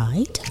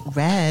alongside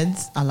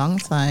Reds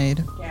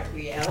alongside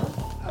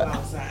Gabrielle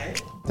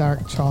alongside.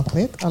 Dark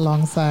chocolate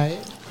alongside.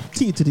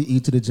 T to the E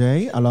to the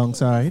J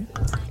alongside.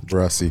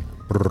 Brassy.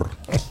 Brr.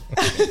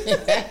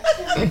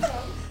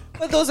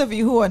 For those of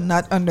you who are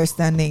not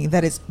understanding,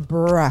 that is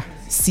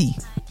brassy.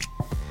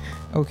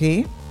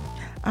 Okay.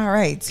 All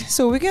right.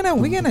 So we're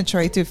gonna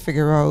try to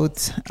figure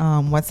out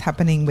what's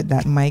happening with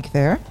that mic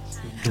there.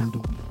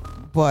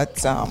 But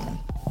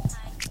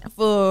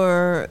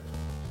for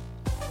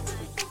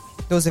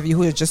those of you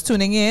who are just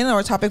tuning in,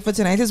 our topic for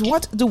tonight is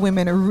what do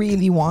women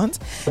really want?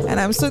 And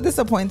I'm so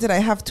disappointed I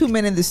have two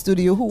men in the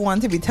studio who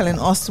want to be telling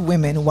us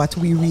women what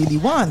we really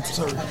want.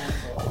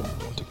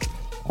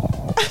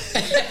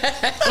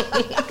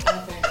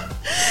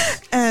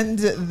 And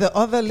the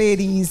other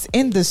ladies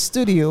in the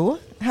studio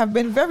have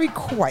been very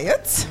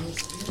quiet.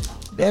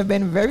 They've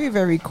been very,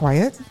 very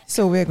quiet.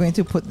 So we're going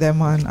to put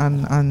them on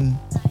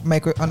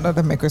under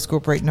the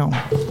microscope right now.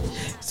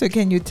 So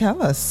can you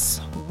tell us,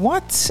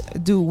 what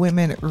do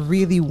women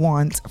really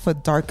want for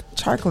Dark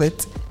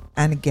Chocolate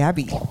and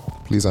Gabby?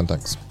 Please and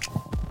thanks.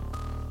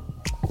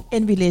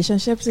 In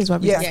relationships is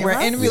what we're Yes, talking we're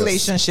about? in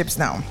relationships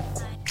now.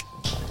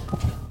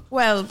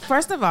 Well,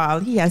 first of all,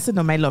 he has to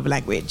know my love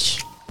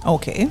language.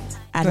 Okay.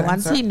 And Good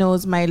once answer. he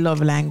knows my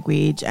love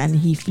language and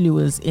he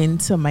flues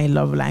into my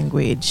love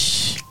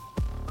language,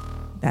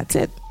 that's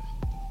it.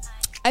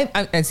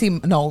 I see.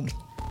 No.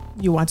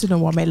 You want to know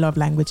what my love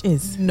language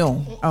is?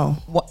 No. Oh.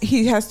 What,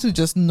 he has to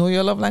just know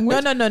your love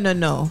language?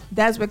 No.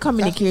 That's where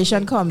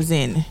communication comes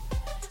in.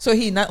 So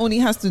he not only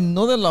has to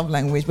know the love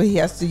language, but he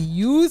has to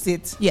use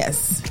it.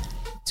 Yes.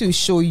 To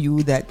show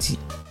you that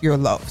you're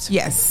loved.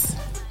 Yes.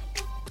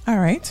 All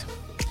right.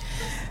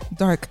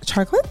 Dark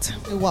chocolate?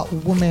 What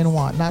women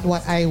want, not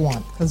what I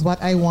want. Because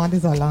what I want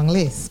is a long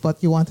list,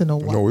 but you want to know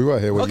what. No, we were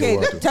here when you Okay,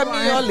 wanted. tell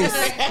me your list.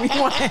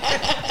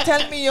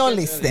 Tell me your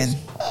list then.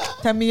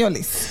 Tell me your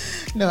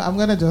list. No, I'm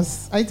going to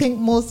I think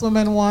most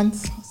women want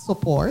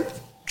support.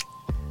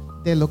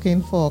 They're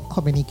looking for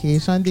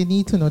communication. They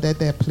need to know that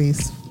they're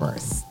placed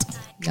first.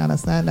 You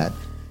understand that?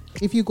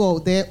 If you go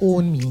out there,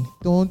 own me.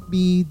 Don't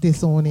be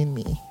disowning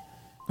me.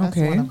 That's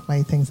Okay. one of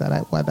my things that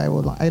I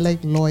would like. I like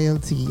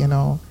loyalty, you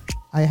know.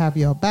 I have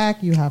your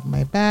back, you have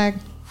my back.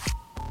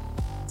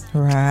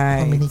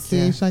 Right.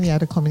 Communication, you have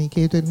to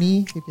communicate with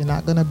me. If you're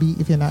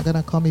not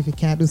gonna come, if you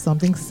can't do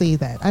something, say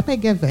that. I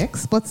might get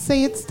vexed, but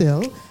say it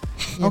still.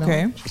 You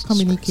Okay.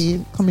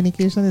 know,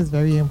 communication is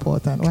very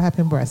important. What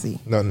happened, Brassy?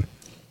 None.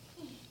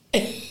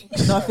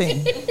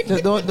 Nothing.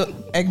 Don't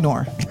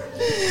ignore.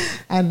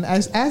 And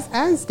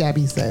as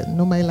Gabby said,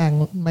 know my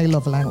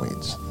love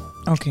language.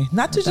 Okay.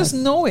 Not to just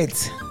know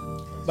it.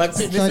 But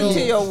Listen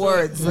to your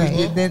words.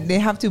 Right. They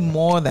have to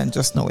more than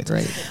just know it.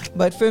 Right.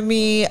 But for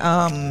me,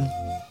 I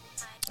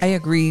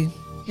agree.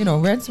 You know,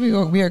 Reds,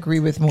 we agree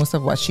with most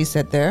of what she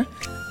said there.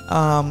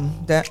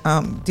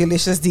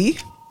 Delicious D,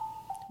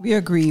 we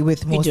agree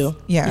with most. do.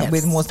 Yeah, Yes.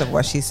 with most of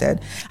what she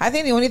said. I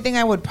think the only thing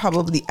I would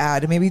probably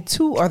add, maybe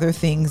two other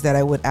things that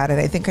I would add,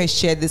 and I think I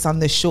shared this on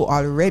the show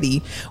already.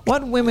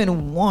 What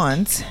women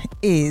want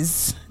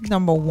is,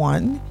 number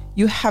one,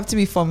 you have to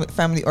be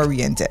family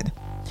oriented.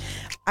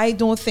 I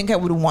don't think I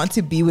would want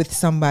to be with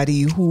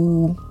somebody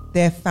who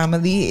their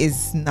family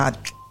is not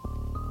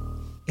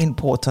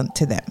important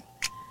to them.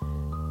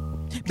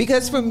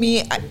 Because for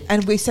me,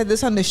 and we said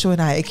this on the show,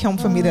 and it came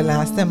for me the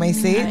last time I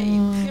say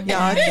it.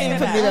 Yeah, it came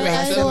for me the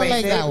last I time don't I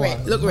like say that it.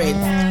 one. Look, Red.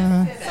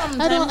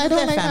 I don't like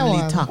that family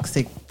one.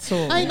 toxic.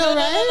 So I know,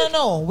 right?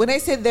 No. When I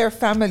say their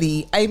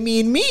family, I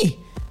mean me.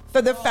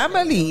 for the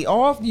family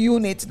or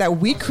unit that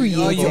we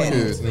created.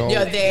 Okay, no,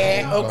 You're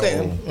there.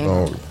 Okay.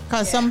 no.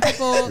 Because some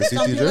people, see,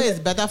 some TJ? people it's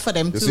better for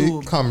them You to. see,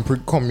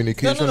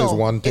 communication No. is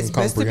one thing, It's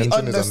best to be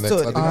comprehension is the next.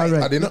 understood.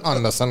 Alright. I didn't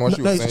understand what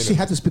she No, was she saying.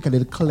 had to speak a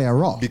little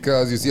clearer.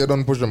 Because you see, I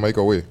don't push the mic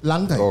away.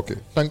 Long time. Okay.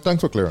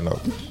 Thanks for clearing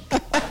out.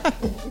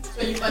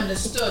 So you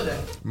understood.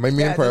 My main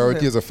Yeah, priority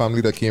that's is the family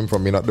that came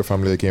from me, not the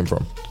family I came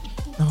from.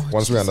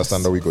 Once we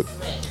understand that, we good.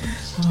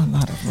 Oh,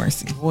 Lord of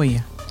mercy. Oh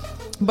yeah.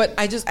 But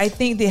I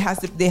think they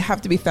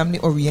have to be family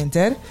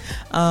oriented.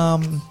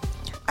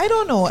 I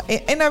don't know.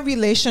 In a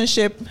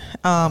relationship,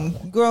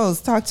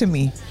 girls, talk to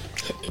me.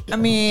 I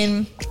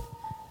mean,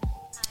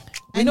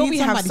 I know need we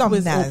have somebody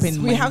some who is Nas.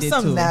 We have open-minded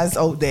some too. Nas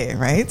out there,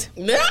 right?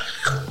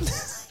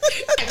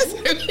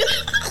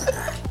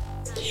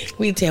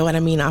 We tell what I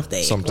mean off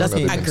there. Something Just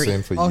that I've been agree.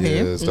 saying for Okay.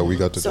 years that we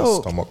got to So-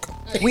 just stomach.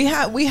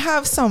 We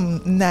have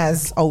some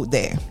Nas out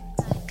there.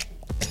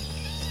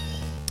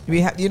 We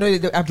have,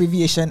 the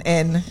abbreviation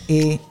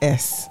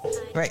NAS,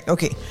 right?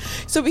 Okay,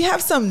 so we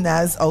have some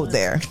Nas out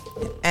there,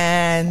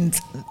 and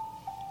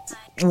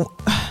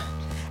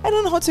I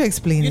don't know how to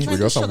explain it. We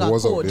got some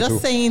wars out there Just too.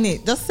 saying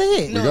it. Just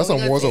say it. We got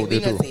some wars out there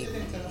too.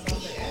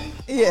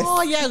 Yes.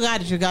 Oh yeah,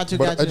 got you.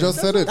 But I just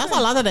said it. That's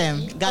a lot of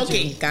them. Got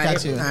Okay, you.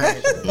 got you. it. All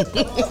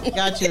right.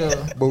 Got you.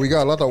 But we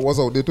got a lot of wars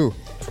out there too.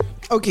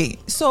 Okay,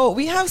 so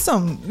we have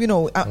some,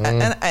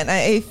 and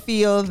I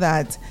feel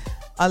that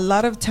a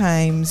lot of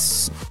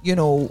times,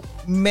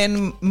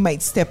 men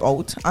might step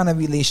out on a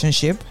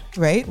relationship,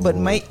 right? But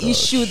my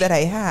issue that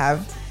I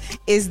have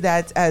is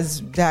that,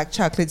 as Dark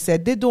Chocolate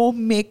said, they don't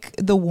make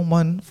the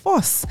woman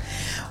fuss.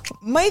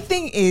 My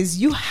thing is,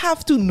 you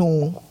have to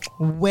know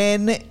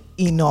when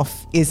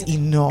enough is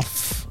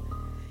enough.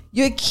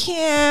 You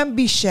can't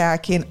be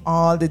shacking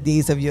all the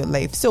days of your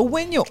life. So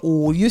when you're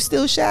old, you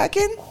still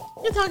shacking?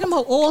 You're talking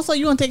about so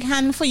you won't take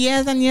hand for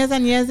years and years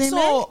and years.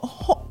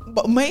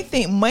 But my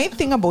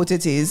thing about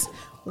it is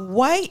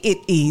why it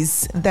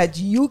is that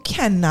you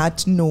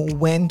cannot know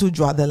when to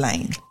draw the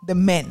line. The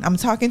men, I'm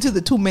talking to the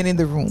two men in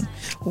the room.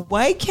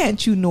 Why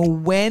can't you know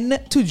when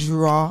to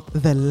draw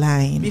the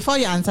line? Before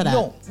you answer that,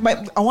 No,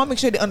 but I want to make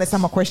sure they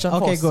understand my question.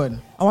 Okay, first. good.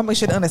 I want to make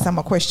sure they understand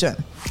my question.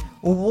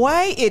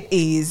 Why it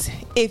is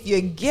if you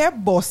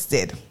get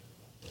busted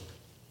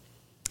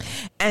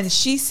and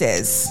she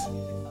says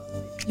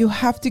you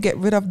have to get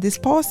rid of this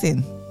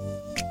person,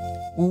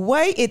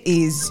 why it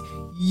is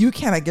you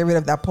cannot get rid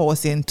of that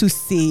person to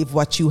save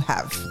what you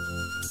have?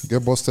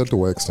 Get busted to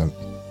what extent?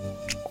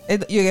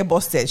 You get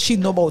busted. She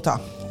know about her.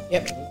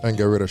 Yep. And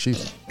get rid of she,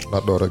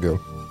 not the other girl.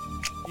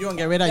 you don't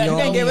get rid of You your.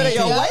 can get rid of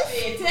your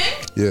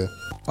wife? Yeah.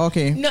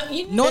 Okay. No,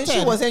 Then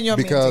she was in your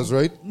Because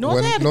meeting. right,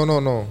 Noted.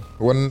 no.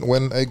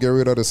 When I get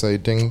rid of the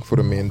side thing for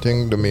the main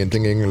thing ain't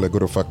gonna let go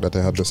of the fact that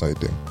I have the side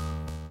thing.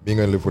 Being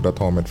gonna live with that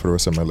torment for the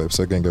rest of my life,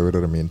 so I can get rid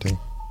of the main thing,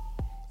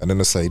 and then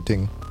the side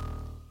thing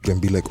can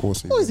be like, oh,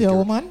 so Who is your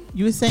woman?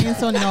 You were saying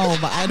so no,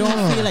 but I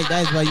don't feel like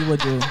that is what you would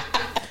do.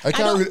 I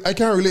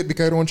can't relate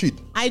because I don't cheat.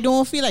 I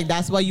don't feel like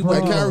that's what you would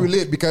I do. can't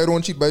relate because I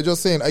don't cheat. But I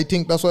just saying, I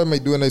think that's what I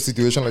might do in a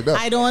situation like that.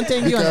 I don't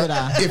think you Because do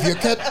that. if you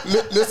catch,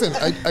 listen,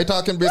 I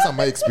talking based on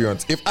my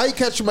experience. If I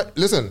catch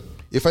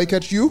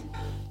you,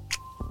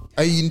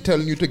 I ain't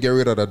telling you to get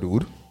rid of that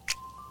dude.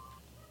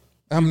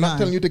 I'm not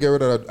telling you to get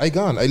rid of that. I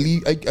gone. I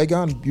leave. I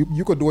gone.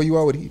 You could do what you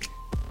are with he.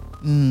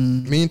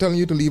 Me ain't telling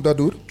you to leave that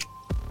dude.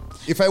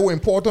 If I were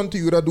important to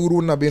you, that dude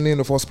wouldn't have been in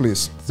the first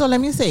place. So let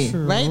me say,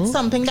 right?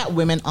 Something that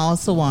women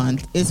also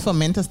want is for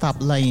men to stop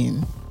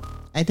lying.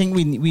 I think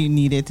we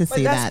needed to But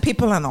say that's that.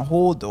 people on a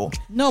whole, though.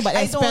 No, but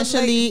I don't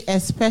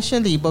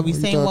especially, but we're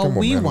saying what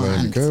we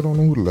want. Because I don't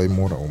know who lie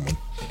more than woman.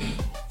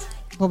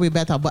 But we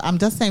better. But I'm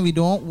just saying we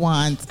don't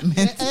want men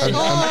to. And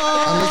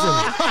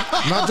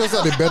listen, not just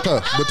that they better,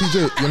 but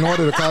TJ, you know what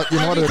they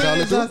call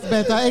it? Just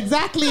better.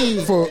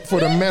 Exactly. For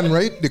the men,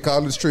 right? They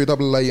call it straight up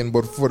lying,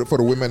 but for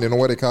the women, you know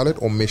what they call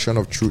it? Omission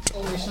of truth.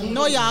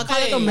 No, y'all call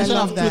it omission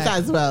of truth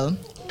as well.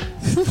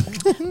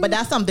 But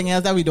that's something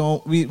else that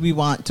we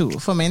want to,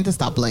 for men to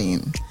stop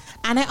lying.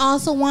 And I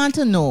also want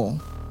to know,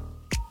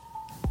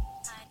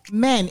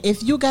 men,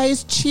 if you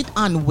guys cheat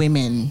on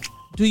women,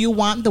 do you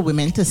want the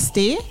women to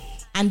stay?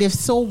 And if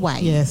so, why?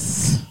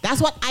 Yes.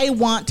 That's what I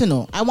want to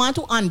know. I want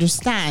to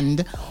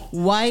understand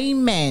why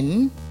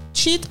men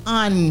cheat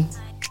on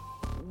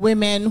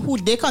women who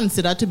they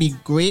consider to be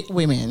great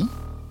women.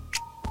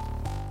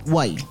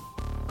 Why?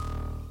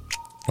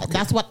 Okay.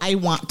 That's what I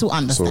want to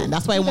understand. So-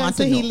 That's what I want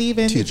to So know. he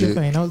leaving. TJ,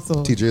 Find out, so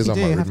TJ is a TJ,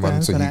 you married have to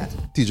man, so answer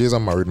that. TJ is a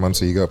married man,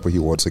 so he got to put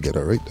his words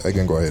together, right? I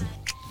can go ahead.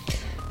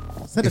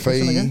 Say the If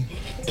question I again.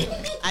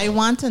 I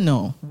want to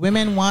know,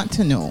 women want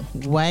to know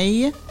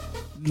why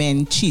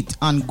men cheat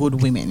on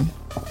good women.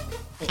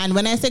 And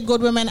when I say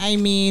good women, I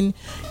mean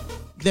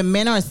the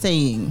men are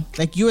saying,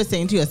 like you were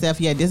saying to yourself,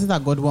 yeah, this is a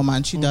good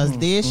woman. She does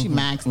this, she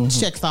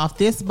checks off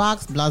this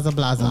box, blah, blah,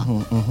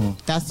 blah.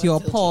 That's your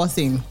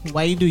pausing.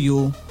 Why do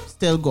you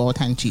still go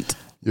out and cheat?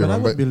 You But I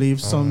remember? would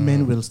believe some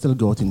men will still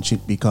go out and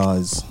cheat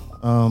because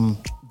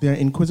they're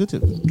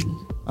inquisitive.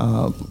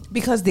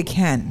 Because they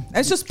can.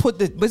 Let's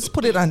put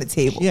it on the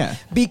table. Yeah.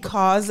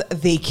 Because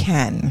they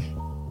can.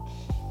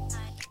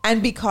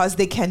 And because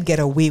they can get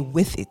away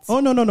with it. Oh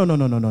no.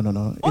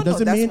 Oh, It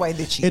doesn't that's mean why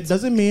they cheat. It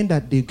doesn't mean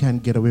that they can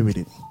get away with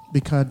it,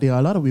 because there are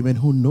a lot of women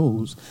who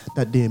knows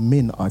that their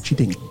men are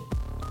cheating.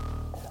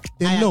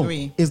 They I know.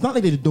 agree. It's not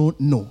like they don't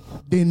know.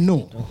 They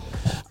know.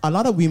 A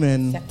lot of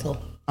women.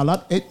 Settle.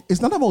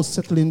 It's not about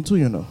settling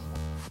too.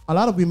 A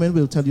lot of women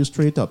will tell you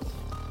straight up,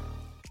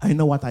 I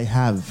know what I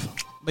have.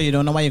 But you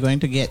don't know what you're going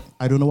to get.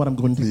 I don't know what I'm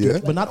going to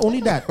get. But not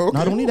only that,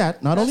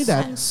 not only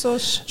that, So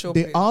stupid.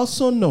 they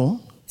also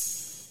know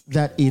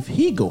that if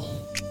he go,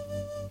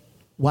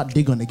 what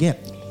they gonna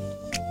get.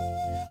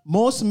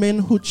 Most men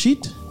who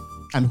cheat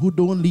and who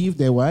don't leave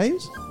their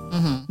wives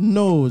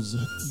knows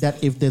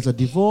that if there's a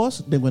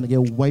divorce, they're gonna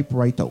get wiped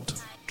right out.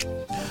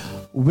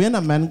 When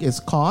a man gets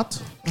caught,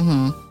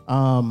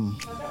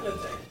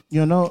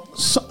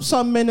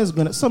 some men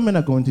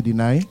are going to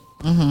deny,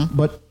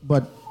 but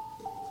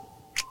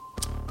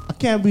I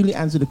can't really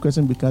answer the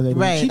question because I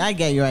didn't cheat. I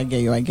get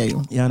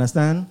you. You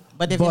understand?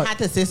 But if you had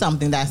to say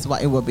something, that's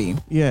what it would be.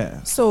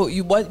 Yeah. So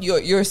what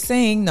you're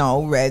saying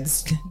now,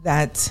 Reds,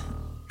 that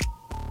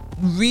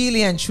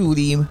really and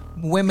truly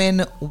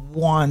women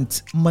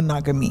want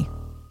monogamy.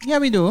 Yeah,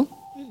 we do.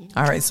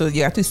 All right, so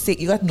you have to say,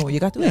 you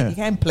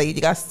can't play it,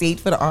 you got to say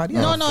it for the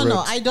audience. No.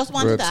 I just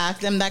wanted to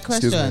ask them that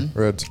question. Excuse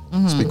me, Red.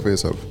 Speak for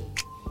yourself.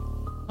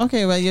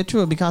 Okay, well, you're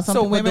true, because some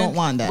people don't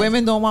want that.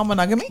 Women don't want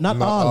monogamy?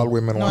 Not all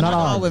women want not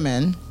all monogamy.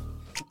 women.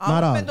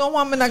 All women don't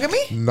want monogamy?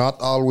 Not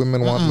all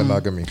women want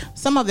monogamy.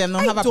 Some of them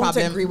don't have a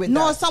problem. Agree with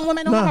no, that. some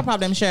women don't have a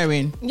problem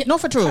sharing. No,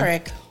 for true.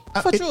 Correct.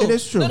 For true. It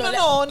is true.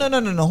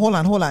 No.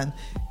 Hold on.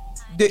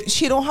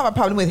 She don't have a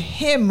problem with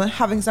him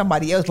having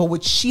somebody else, but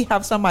would she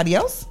have somebody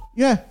else?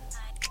 Yeah.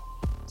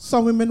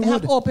 Some women They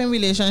would. have open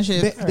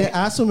relationships. There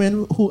are some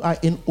women who are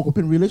in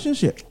open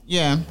relationship.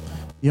 Yeah.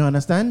 You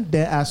understand?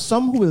 There are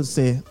some who will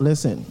say,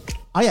 listen,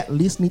 I at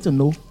least need to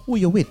know who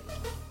you're with.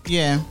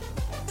 Yeah.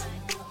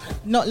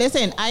 No,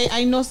 listen,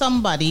 I know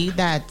somebody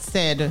that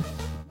said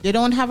they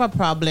don't have a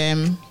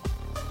problem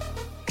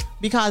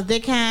because they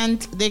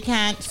can't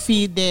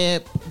feed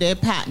their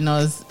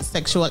partner's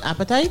sexual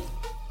appetite.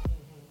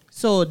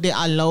 So they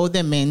allow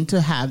the men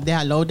to have, they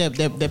allow their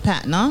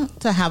partner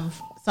to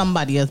have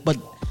somebody else. But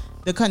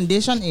the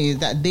condition is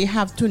that they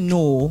have to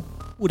know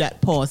who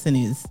that person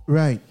is.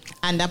 Right.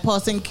 And that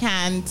person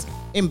can't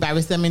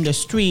embarrass them in the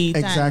street.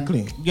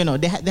 Exactly.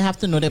 And, they have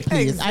to know their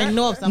place. Exactly. I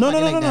know of somebody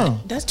like that. No.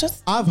 That's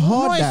just I've heard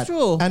No, it's that.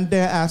 true. And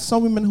there are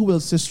some women who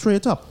will say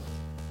straight up,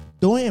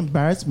 don't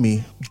embarrass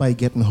me by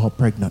getting her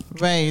pregnant.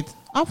 Right.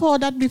 I've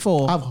heard that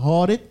before. I've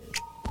heard it.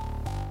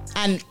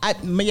 And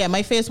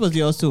my face was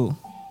yours too.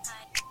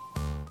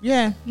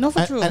 Yeah, no,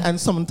 for true. And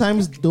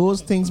sometimes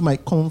those things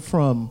might come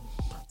from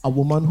a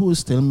woman who is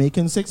still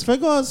making six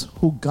figures,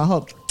 who got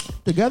her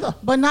together.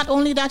 But not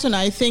only that,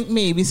 I think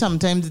maybe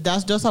sometimes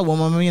that's just a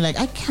woman when you're like,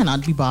 I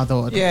cannot be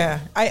bothered. Yeah,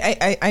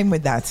 I'm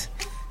with that.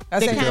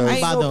 They can't be I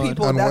know bothered.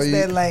 people, And that's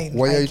their line.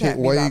 Why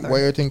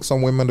I I think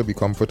some women to be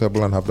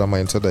comfortable and have that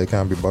mindset they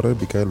can't be bothered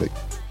because like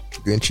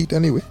you're going to cheat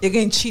anyway. You're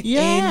going to cheat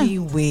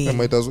anyway.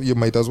 You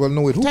might as well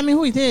know it. Who? Tell me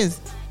who it is.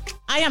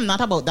 I am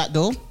not about that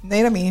though. Know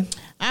what I mean?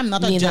 I'm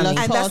not a jealous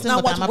person, and that's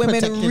not but I'm what a women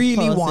protective really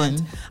person.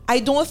 want. I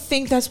don't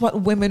think that's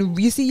what women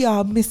really see.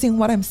 You're missing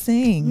what I'm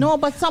saying. No,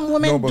 but some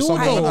women do some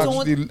women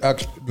though.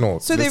 actually no.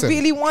 So listen. they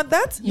really want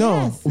that? No,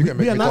 Yes. You can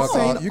make we are me not talk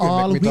saying all- you can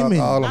all make me talk women.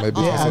 all of my They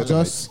business are tonight.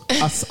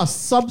 just a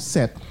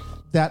subset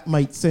that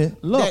might say,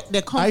 look,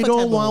 They're I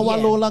don't want what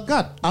comfortable, yeah. Lola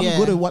got. I'm Yeah.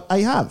 good at what I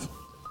have.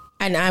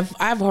 And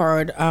I've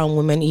heard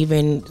women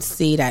even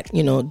say that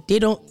they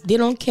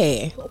don't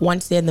care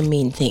once they're the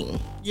main thing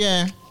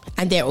Yeah.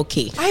 and they're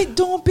okay. I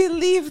don't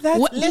believe that.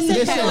 Listen,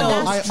 Listen,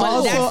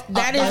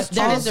 that is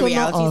the also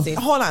reality. know sis.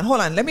 Hold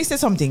on. Let me say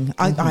something.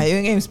 I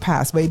ain't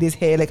passed by this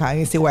hair like I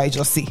can say what I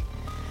just see.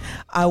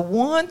 I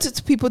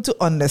want people to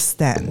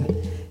understand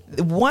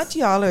what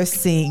y'all are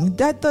saying.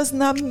 That does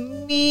not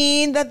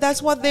mean that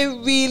that's what they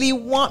really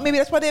want. Maybe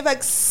that's what they've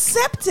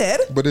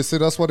accepted. But they say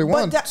that's what they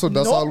want, so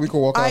that's no, all we can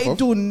walk off I of.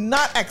 do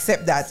not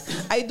accept that.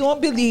 I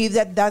don't believe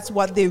that that's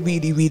what they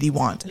really, really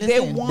want. They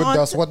Listen, want. But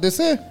that's what they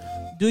say.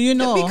 Do you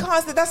know?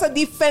 Because that's a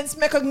defense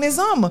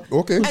mechanism.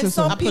 Okay. And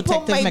some A people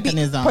protective might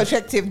mechanism. be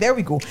protective. There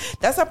we go.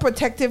 That's a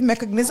protective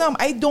mechanism.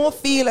 I don't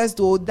feel as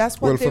though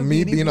that's what Well, they for me,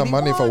 really, being a really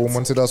man, if a want.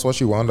 woman say that's what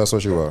she want, that's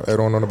what she want. I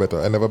don't know no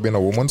better. I never been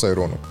a woman, so I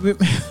don't know.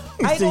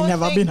 I You've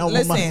never been a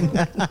woman.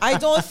 Listen, I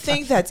don't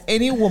think that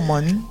any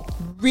woman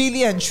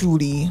really and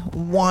truly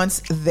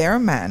wants their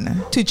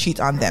man to cheat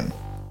on them.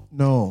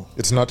 No.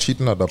 It's not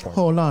cheating at that point.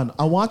 Hold on.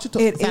 I want you to.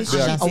 It is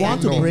I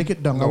want to No. break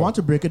it down. I No. want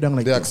to break it down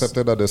like They this.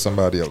 accepted that there's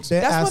somebody else. There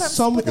That's are what I'm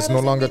some. but that It's no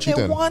doesn't longer mean they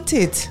cheating. want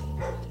it.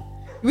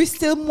 We're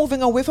still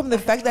moving away from the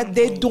fact that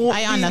they don't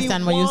I really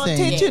understand what you're want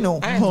saying.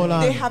 it, Hold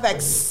on. They have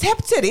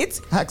accepted it,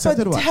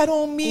 Accepted but what? that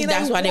don't mean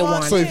That's I what they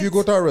want. So if it. you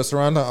go to a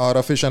restaurant and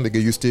order fish and they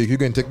give you steak, you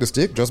going to take the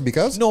steak just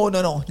because? No.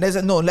 Let's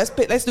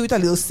do it a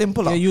little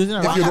simpler. You're using a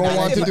If you wrong don't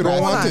want it, you don't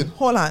Hold want on, it.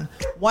 Hold on.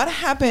 What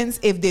happens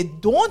if they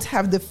don't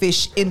have the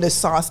fish in the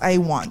sauce I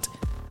want?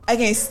 I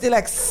can still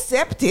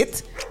accept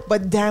it,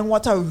 but then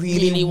what I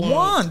really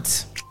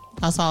want.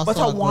 That's also but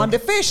I want the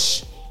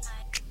fish.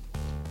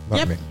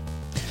 Not me.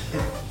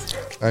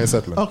 I ain't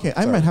settling. Okay,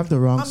 I might have the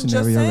wrong I'm just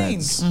scenario, saying.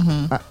 Reds.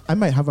 Mm-hmm. I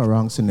might have a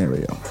wrong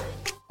scenario.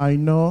 I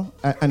know,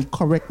 and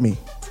correct me.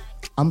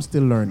 I'm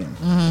still learning.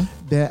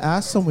 Mm-hmm. There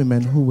are some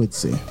women who would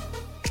say,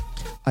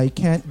 I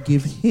can't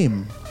give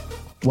him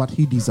what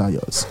he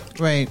desires.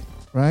 Right.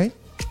 Right?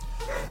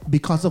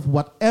 Because of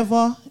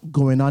whatever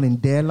going on in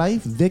their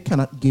life, they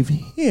cannot give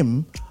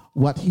him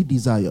what he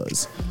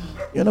desires.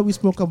 You know, we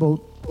spoke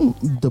about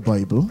the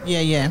Bible.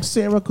 Yeah.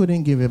 Sarah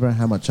couldn't give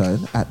Abraham a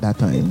child at that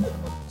time.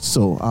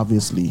 So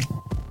obviously,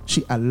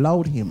 she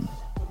allowed him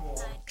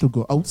to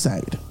go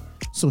outside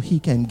so he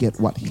can get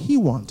what he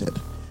wanted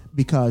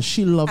because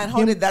she loved him. And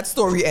how did that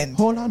story end?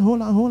 Hold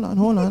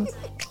on.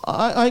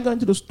 I got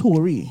into the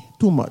story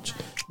too much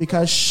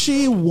because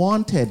she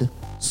wanted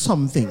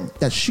something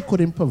that she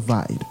couldn't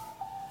provide.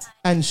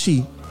 And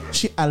she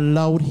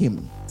allowed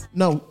him.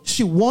 Now,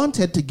 she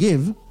wanted to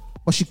give,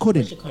 but she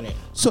couldn't.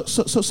 So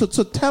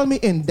tell me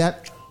in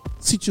that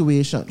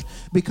situation,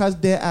 because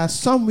there are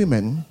some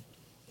women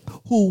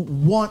who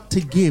want to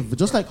give,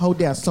 just like how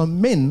there are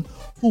some men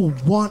who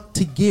want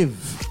to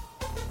give.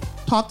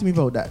 Talk to me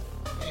about that.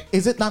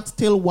 Is it not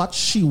still what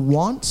she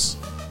wants?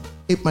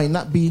 It might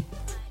not be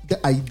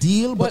the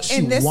ideal, but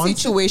she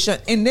wants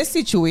it. In this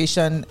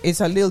situation,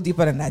 it's a little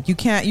deeper than that. You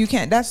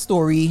can't. That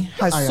story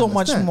has so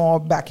much more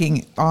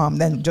backing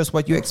than just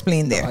what you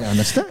explained there. I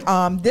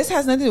understand. This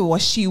has nothing to do with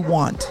what she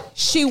want.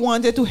 She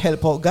wanted to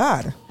help out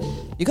God.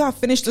 You gotta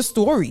finish the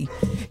story.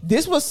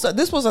 This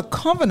was a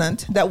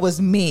covenant that was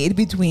made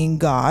between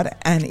God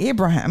and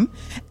Abraham,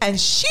 and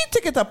she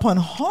took it upon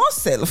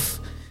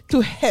herself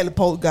to help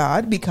out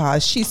God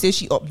because she says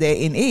she up there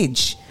in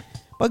age,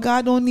 but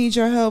God don't need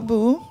your help,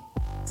 boo.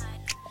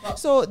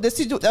 So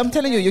I'm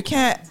telling you, you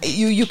can't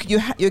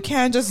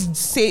just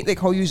say it like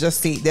how you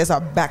just say it. There's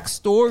a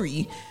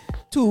backstory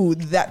to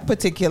that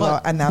particular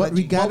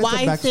analogy. But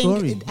why I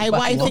think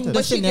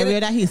the scenario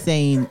that he's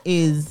saying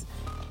is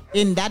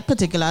in that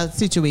particular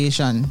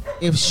situation,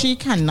 if she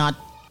cannot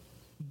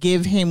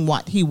give him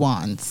what he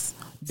wants,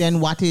 then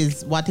what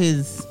is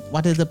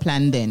the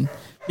plan then?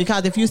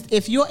 Because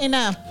if you are in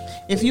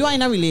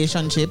a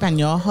relationship and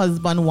your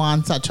husband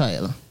wants a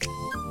child,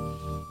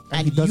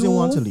 and he doesn't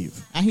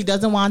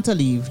want to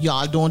leave.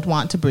 Y'all don't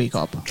want to break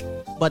up.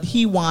 But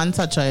he wants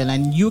a child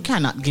and you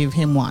cannot give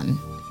him one.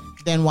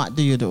 Then what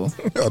do you do?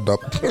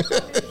 Adopt.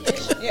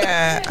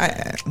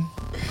 Yeah.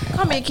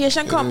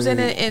 Communication comes in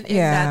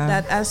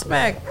that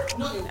aspect.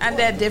 And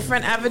there are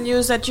different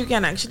avenues that you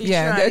can actually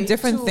try. There are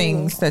different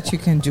things that you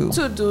can do.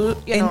 To do,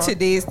 in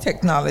today's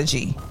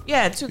technology.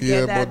 Yeah, to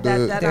get that.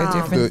 There are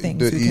different things.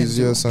 The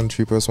easiest and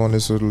cheapest one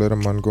is to let a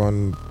man go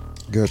and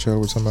get a child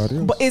with somebody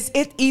else. But is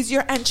it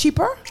easier and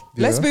cheaper?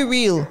 Yeah. Let's be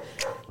real.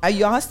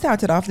 Y'all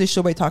started off this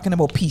show by talking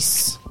about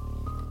peace.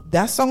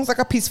 That sounds like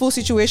a peaceful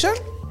situation.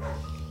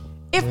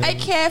 If I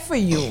care for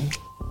you,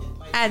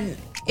 and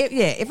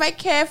if I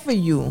care for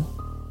you,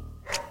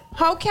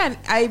 how can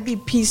I be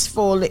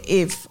peaceful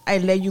if I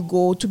let you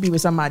go to be with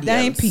somebody else?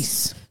 That ain't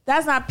peace.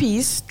 That's not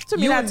peace. To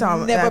me, that's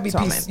never be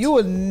peace. You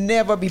will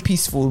never be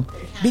peaceful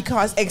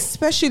because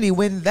especially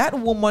when that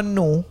woman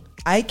know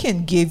I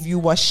can give you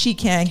what she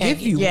can't give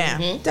you. Yeah.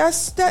 Mm-hmm.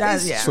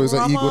 So it's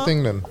an ego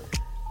thing then.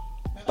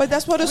 But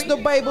that's what the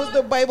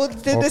Bible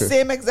did the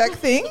same exact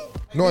thing.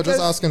 No, I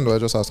just asking.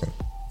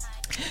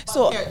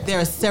 So there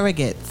are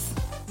surrogates.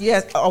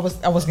 Yes, I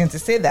was going to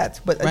say that,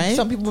 but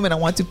some people women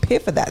want to pay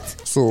for that.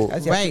 So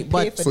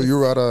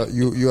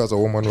you as a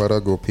woman rather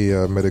go pay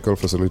a medical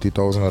facility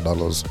 $1,000 of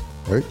dollars,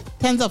 right?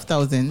 Tens of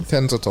thousands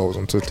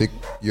to take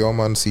your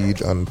man's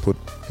seed and put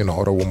in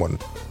another woman.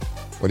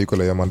 When you could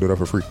let your man do that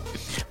for free.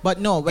 But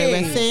no,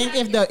 we're saying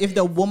if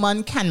the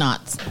woman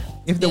cannot,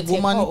 if your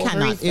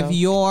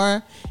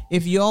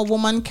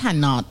woman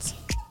cannot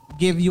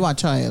give you a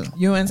child,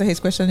 you answer his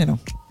question. You know,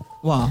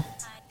 wow.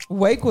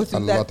 Why go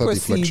through that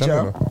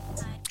procedure?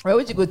 Why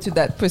would you go to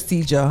that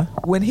procedure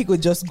when he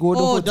could just go to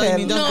hotel?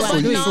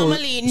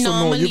 Normally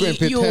you're going to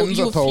pay tens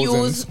of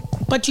thousands.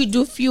 But you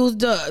do fuse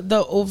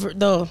the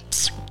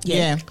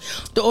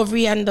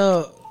ovary and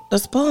the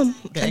sperm,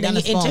 and then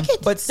you inject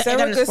it. But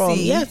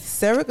surrogacy,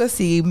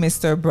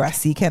 Mr.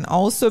 Brassy, can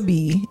also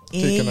be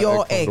in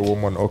your egg. The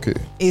woman, okay,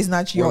 it's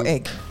not your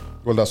egg.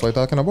 Well, that's what I'm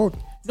talking about.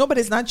 No, but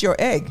it's not your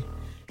egg.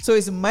 So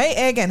it's my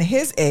egg and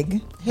his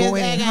egg.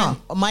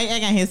 My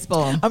egg and his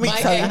sperm. I mean,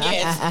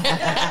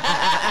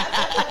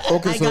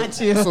 okay,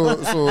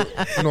 so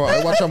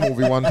I watched a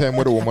movie one time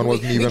where the woman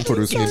wasn't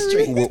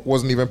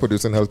even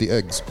producing healthy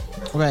eggs.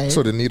 Right.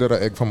 So they needed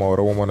an egg from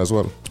our woman as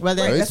well. Well,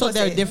 then, so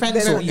there are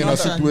different. So in a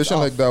situation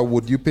like that,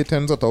 would you pay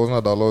tens of thousands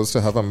of dollars to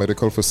have a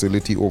medical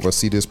facility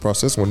oversee this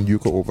process when you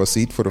could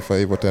oversee it for the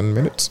 5 or 10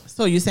 minutes?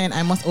 So you're saying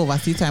I must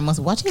oversee it, I must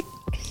watch it?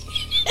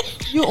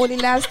 You only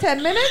last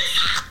 10 minutes?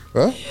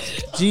 Huh?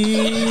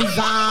 Jesus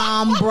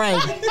bread.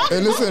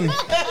 Hey, listen.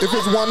 If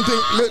it's one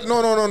thing,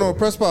 no.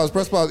 Press pause.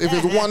 If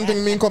it's one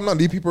thing, me come now,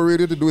 these people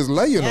ready to do is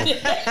lie, you know.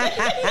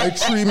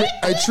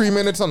 I 3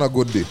 minutes on a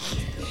good day.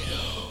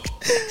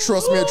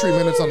 Trust me, 3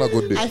 minutes on a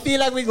good day. I feel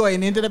like we're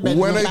going into the bedroom.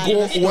 When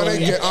I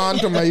get on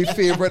to my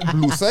favorite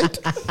blue site,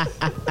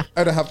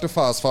 I'd have to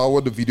fast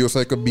forward the video so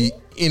I could be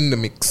in the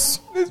mix.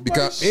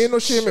 Because ain't no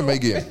shame in my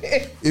game.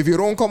 If you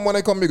don't come when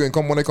I come, you're going to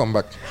come when I come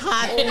back.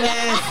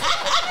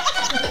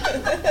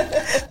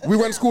 We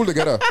went school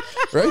together,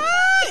 right?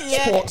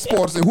 Yeah.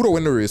 Sports, who don't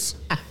win the race?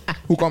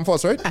 Who come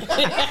first, right?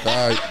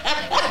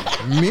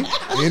 Me,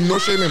 ain't no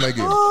shame in my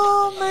game.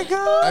 Oh my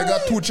God. I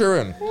got 2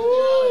 children.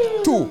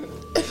 2.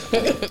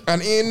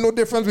 And ain't no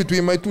difference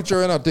between my 2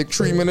 children that take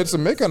 3 minutes to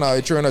make and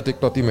I children that take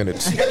 30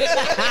 minutes.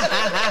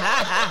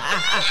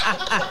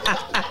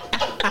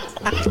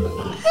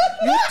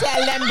 You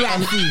tell them,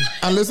 Brandy.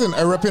 And listen,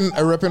 I rep in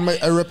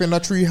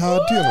that tree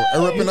hard too, you know. I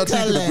rep in that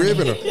tree to the grave,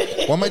 you know.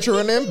 What my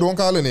children name? Don't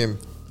call a name.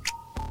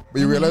 But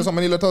you realize how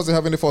many letters they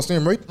have in the first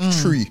name, right?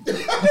 3.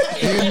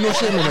 Ain't no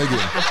shame in my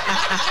game.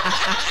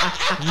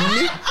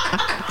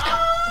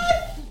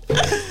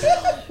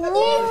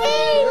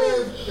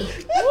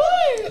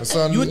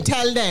 Son, you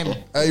tell them.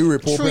 I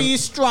rip open 3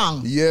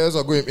 strong. Years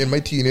ago, in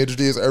my teenage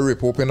days, I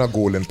rip open a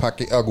golden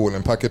packet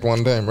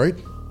one time, right?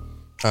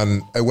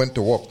 And I went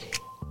to work.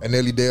 I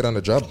nearly died on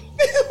the job.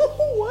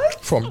 What?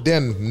 From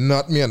then,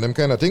 not me and them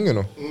kind of thing, you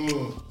know.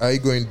 I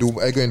going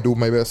to do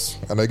my best,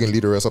 and I can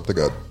lead the rest up to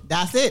God.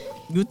 That's it.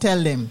 You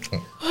tell them.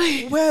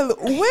 Well,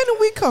 when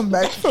we come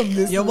back from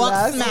this, you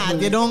work smart.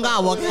 You don't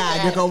gotta work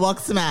hard. You can work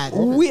smart.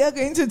 We are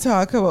going to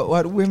talk about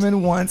what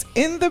women want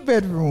in the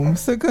bedroom.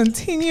 So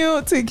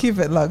continue to keep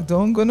it locked.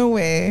 Don't go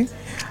away.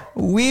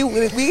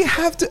 We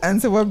have to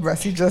answer what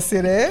Brassy just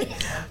said.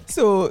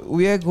 So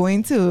we are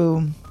going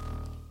to.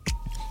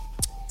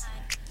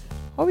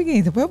 What are we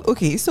going to?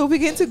 Okay, so we're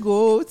going to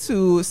go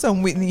to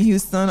some Whitney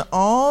Houston.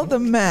 All the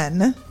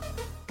men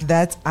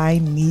that I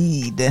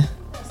need.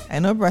 I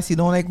know Brassy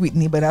don't like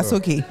Whitney, but that's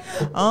okay.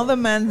 All the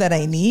men that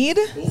I need.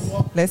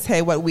 Let's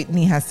hear what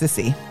Whitney has to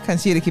say.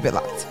 Continue to keep it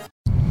locked.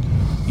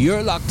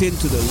 You're locked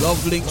into the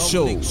Love Link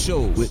Show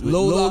with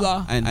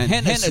Lola and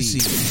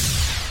Hennessy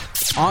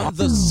on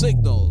the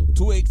Signal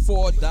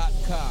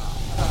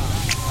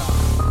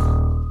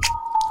 284.com.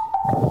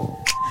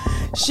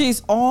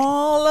 She's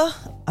all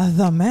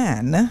the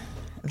man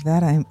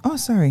that I'm. Oh,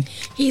 sorry.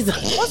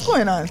 What's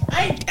going on?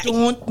 I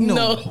don't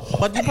know.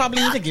 But you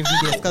probably need to give me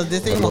this because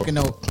this ain't working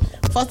out.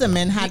 First, the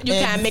men had You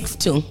eggs. can't mix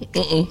 2.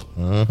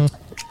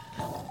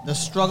 The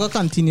struggle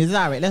continues.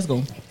 All right, let's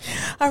go.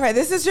 All right,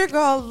 this is your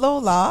girl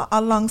Lola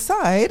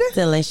alongside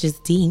Delicious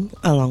D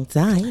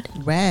alongside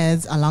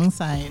Rez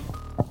alongside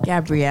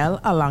Gabrielle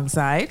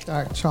alongside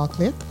Dark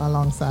Chocolate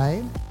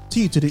alongside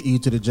T to the E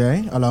to the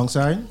J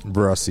alongside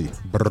Brassy.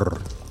 Brr.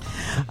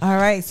 All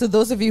right, so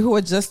those of you who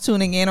are just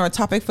tuning in, our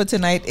topic for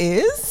tonight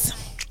is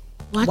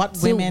what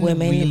do women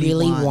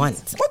really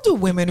want? What do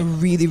women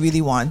really,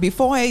 really want?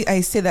 Before I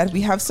say that,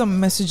 we have some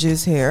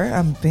messages here.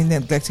 I've been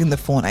neglecting the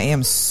phone. I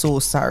am so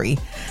sorry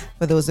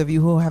for those of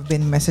you who have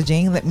been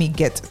messaging. Let me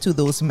get to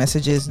those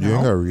messages now. You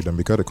ain't gotta read them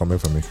because they come in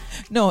for me.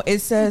 No, it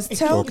says,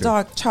 tell Okay.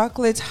 Dark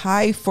Chocolate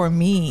hi for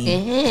me.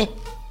 Mm-hmm.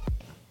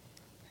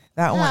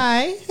 That one.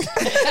 Hi.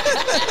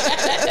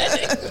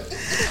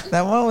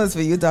 That one was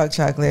for you, Dark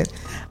Chocolate.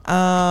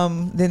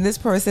 Then this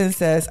person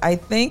says, I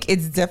think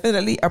it's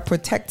definitely a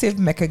protective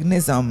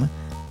mechanism.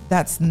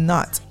 That's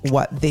not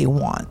what they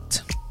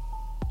want.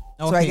 So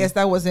I Okay. guess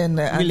that was in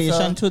the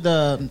relation answer.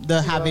 to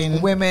the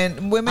having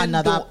women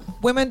another.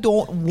 women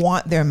don't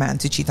want their man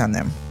to cheat on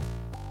them.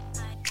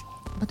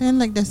 But then,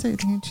 like they say,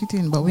 they're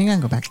cheating. But we can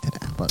go back to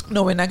that. But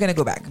No, we're not going to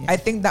go back. I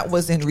think that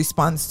was in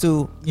response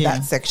to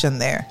that section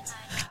there.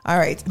 All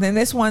right. Then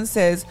this one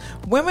says,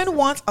 women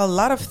want a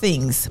lot of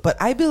things, but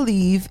I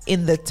believe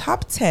in the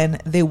top 10,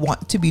 they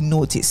want to be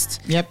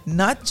noticed. Yep.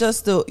 Not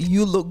just the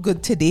you look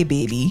good today,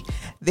 baby.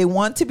 They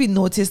want to be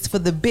noticed for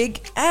the big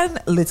and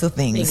little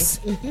things.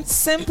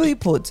 Simply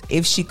put,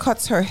 if she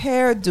cuts her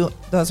hair,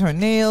 does her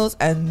nails,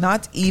 and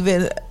not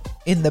even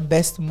in the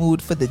best mood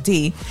for the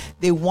day,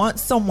 they want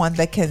someone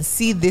that can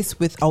see this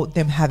without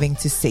them having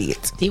to say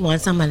it. They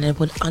want someone that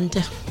would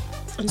understand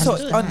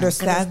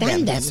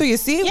them. So you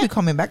see, we're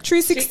coming back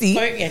 360.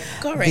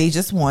 Correct. They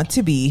just want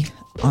to be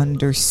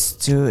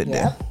understood.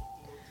 Yep.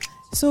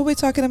 So we're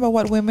talking about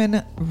what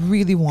women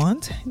really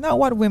want, not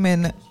what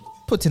women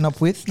putting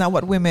up with, not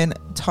what women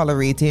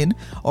tolerating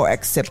or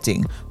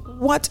accepting.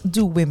 What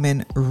do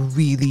women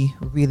really,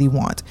 really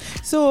want?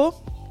 So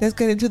let's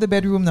get into the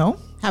bedroom now.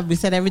 have we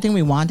said everything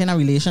we want in a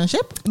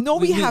relationship? No,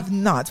 we have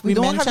not. We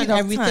don't have mentioned enough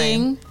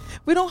everything. time.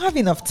 We don't have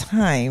enough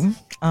time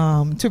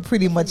to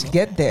pretty much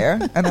get there.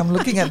 And I'm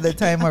looking at the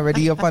time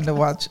already up on the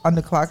watch on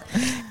the clock,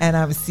 and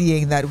I'm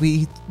seeing that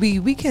we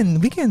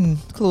can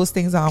close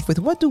things off with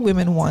what do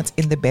women want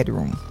in the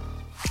bedroom?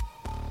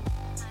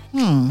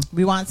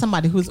 We want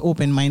somebody who's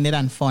open-minded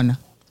and fun.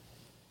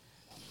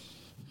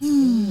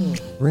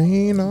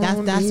 Rain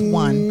on That's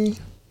one.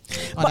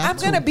 But I'm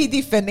gonna be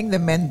defending the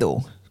men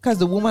though, because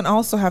the women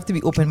also have to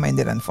be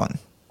open-minded and fun.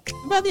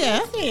 But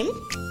yeah,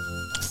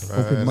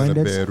 Open-minded.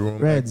 in the bedroom,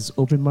 Reds,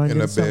 open-minded. in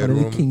the somebody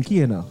bedroom.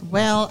 kinky enough.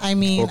 well, I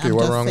mean, Okay, I'm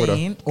what just wrong with that?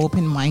 saying,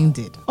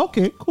 open-minded.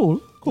 Okay,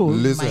 cool.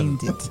 Listen,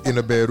 in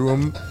the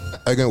bedroom,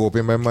 I can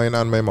open my mind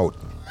and my mouth.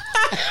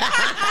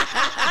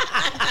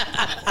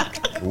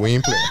 We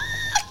ain't playing.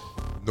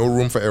 No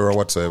room for error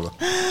whatsoever.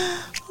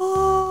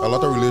 A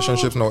lot of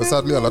relationships now,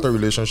 sadly, a lot of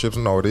relationships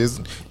nowadays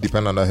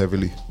depend on that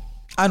heavily.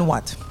 On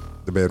what?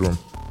 The bedroom.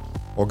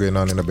 Or going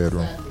on in the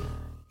bedroom.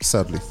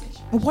 Sadly.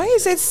 Why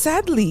is it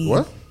sadly?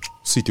 What?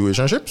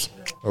 Situationships?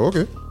 Oh,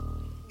 okay.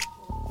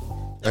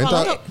 There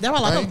were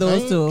a lot of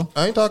those too.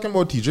 I ain't talking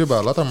about TJ,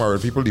 but a lot of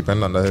married people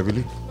depend on that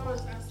heavily.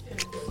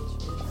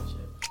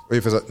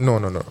 If it's no.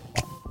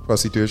 For a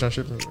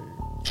situationship.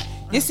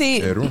 You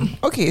see,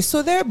 okay,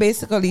 so they're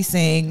basically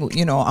saying,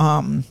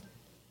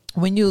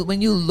 when you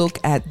look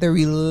at the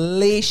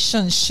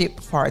relationship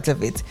part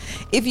of it,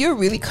 if you're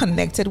really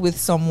connected with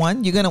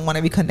someone, you're gonna want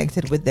to be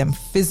connected with them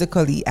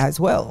physically as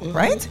well,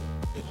 right?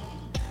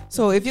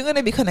 So if you're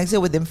gonna be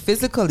connected with them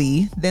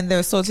physically, then there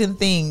are certain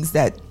things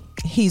that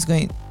he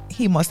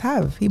must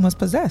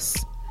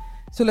possess.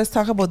 So let's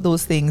talk about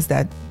those things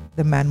that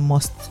the man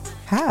must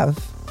have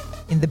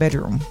in the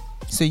bedroom.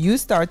 So you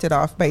started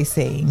off by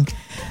saying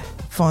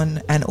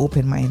fun and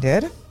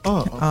open-minded.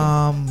 Oh,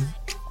 okay.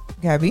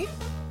 Gabby,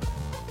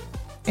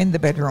 in the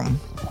bedroom.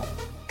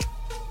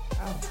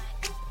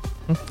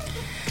 I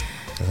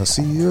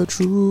see your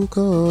true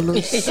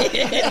colors.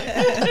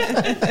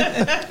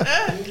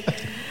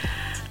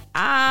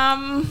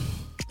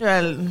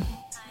 Well,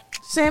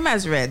 same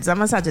as Reds.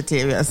 I'm a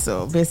Sagittarius,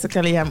 so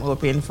basically I'm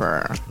open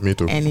for Me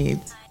too. any.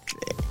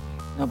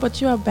 No,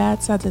 but you're a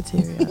bad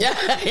Sagittarius.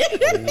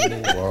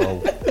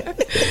 Wow.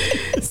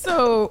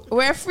 So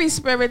we're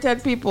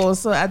free-spirited people.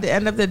 So at the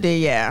end of the day,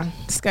 yeah,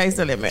 sky's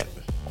the limit.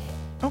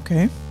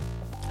 Okay.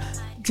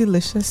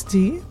 Delicious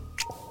tea.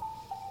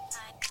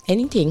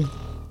 Anything.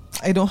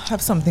 I don't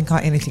have something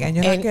called anything, and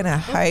you're not gonna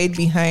hide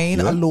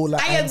behind a Lola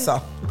answer.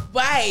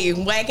 Why?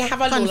 Why I can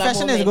have a Lola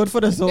Confession moment? is good for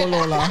the soul,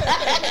 Lola.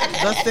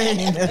 Just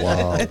saying.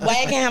 Wow.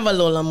 Why I can have a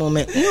Lola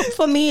moment? No,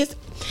 for me, it's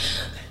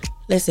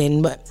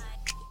listen. But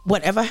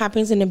whatever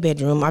happens in the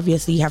bedroom,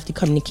 obviously you have to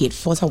communicate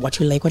first on what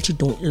you like, what you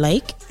don't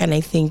like, and I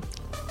think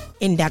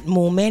in that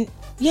moment,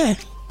 yeah.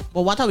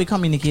 But what are we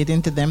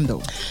communicating to them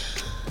though?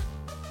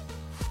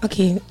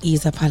 Okay,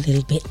 ease up a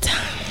little bit.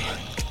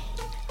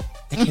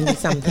 That can be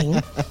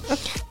something.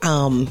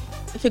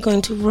 If you're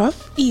going too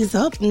rough, ease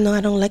up. No,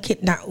 I don't like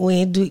it that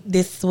way. Do it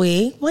this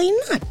way. Why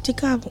not?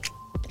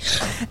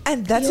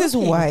 And that is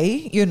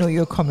why,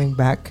 you're coming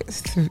back,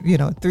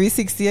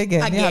 360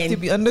 again. You have to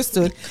be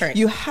understood. Correct.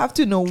 You have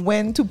to know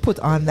when to put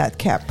on that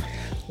cap.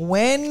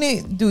 When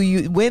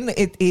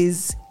it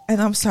is,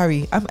 and I'm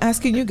sorry, I'm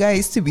asking you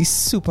guys to be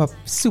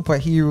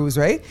superheroes,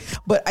 right?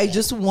 But I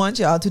just want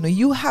y'all to know,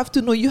 you have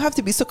to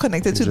be so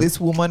connected to this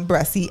woman,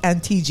 Brassy and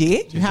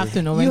TJ. You have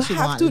to know when she wants love.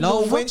 You have to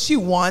know when she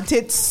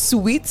wanted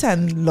sweet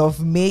and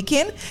love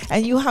making,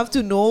 and you have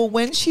to know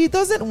when she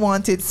doesn't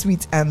want it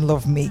sweet and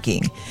love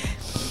making.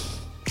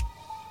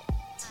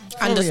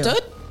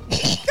 Understood?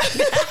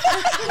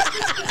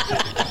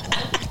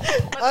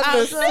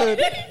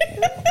 Understood.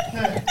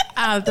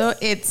 Although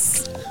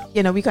it's,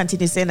 we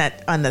continue saying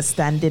that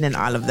understanding and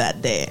all of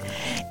that there,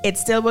 it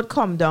still would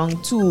come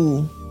down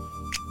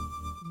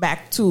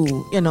back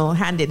to,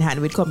 hand in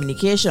hand with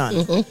communication.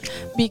 Mm-hmm.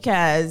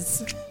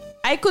 Because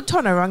I could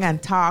turn around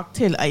and talk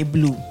till I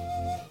blew.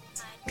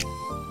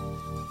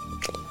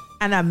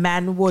 And a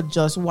man would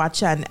just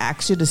watch and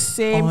ask you the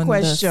same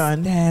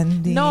question.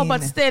 No,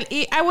 but still,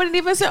 I wouldn't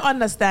even say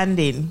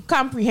understanding.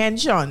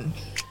 Comprehension.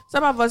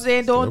 Some of us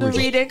say don't do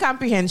reading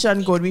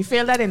comprehension good. We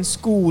failed that in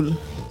school.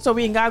 So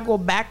we gotta go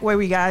back where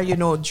we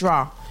gotta,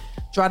 draw.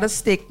 Draw the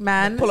stick,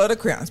 man. Pull out the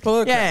crayons.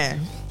 Draw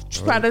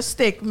the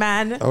stick,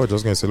 man. I was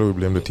just gonna say we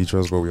blame the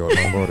teachers, but we all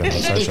know about them.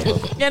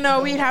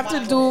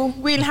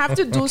 We'll have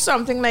to do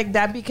something like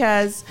that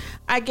because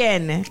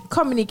again,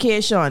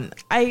 communication.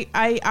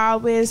 I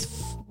always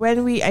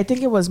I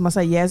think it was must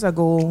years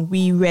ago,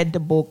 we read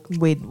the book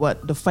with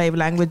the 5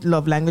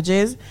 love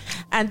languages.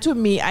 And to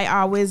me,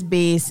 I always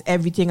base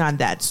everything on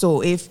that.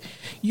 So if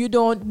you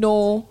don't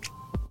know,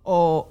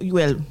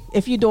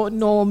 if you don't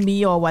know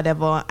me or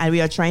whatever, and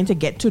we are trying to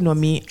get to know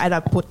me,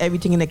 I'd put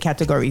everything in a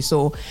category.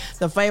 So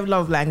the 5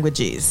 love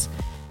languages.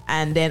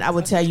 And then I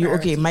would tell you,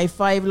 okay, my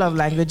 5 love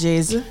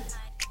languages.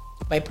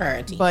 By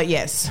priority. But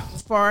yes,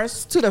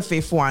 first to the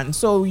 5th one.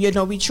 So,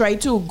 we try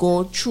to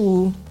go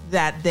through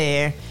that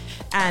there.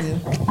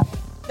 And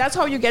that's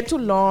how you get to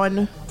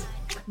learn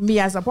me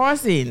as a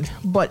person.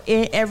 But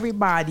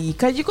everybody,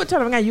 because you could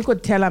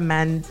tell a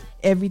man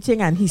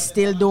everything and he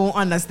still don't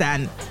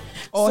understand.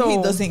 Or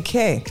he doesn't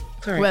care.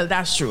 Correct. Well,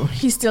 that's true.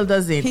 He still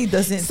doesn't. He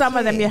doesn't. Some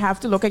of them you have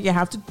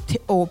to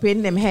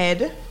open them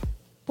head,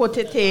 put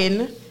it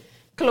in,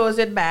 close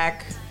it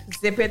back,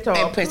 zip it up.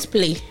 And press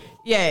play.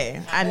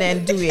 Yeah, and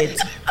then do it.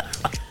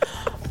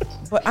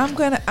 But I'm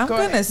gonna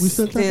we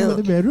still talking about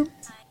the bedroom?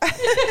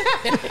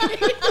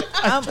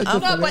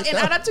 But in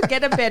order to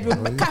get a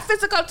bedroom,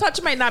 physical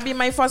touch might not be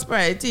my first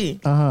priority.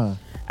 Uh-huh.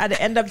 At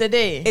the end of the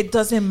day, it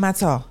doesn't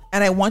matter.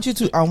 And I want you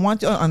to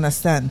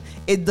understand,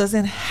 it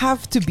doesn't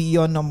have to be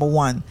your number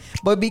one.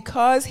 But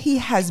because he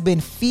has been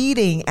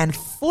feeding and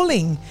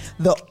fulling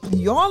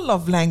your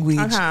love language,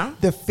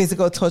 the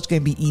physical touch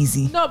can be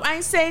easy. No, I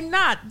ain't saying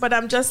not, but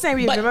I'm just saying,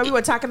 remember we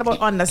were talking about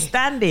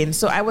understanding.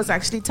 So I was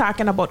actually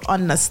talking about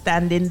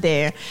understanding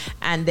there.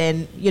 And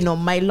then,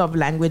 my love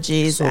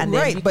languages. So, and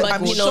right, then but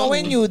I'm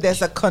showing you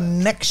there's a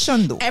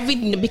connection though.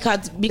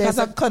 Because there's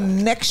a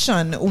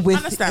connection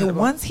with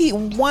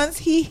once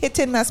he hit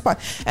in that spot.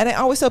 And I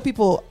always tell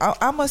people,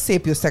 I'm a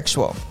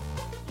sapiosexual.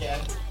 Yeah.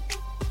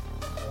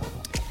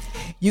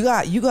 You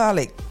got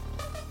like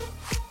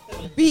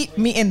beat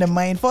me in the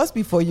mind first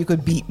before you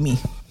could beat me.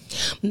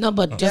 No,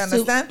 but just you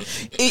understand?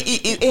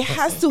 It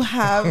has to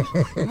have.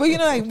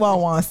 Well, I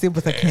want to say,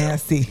 but I can't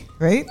say,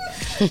 right?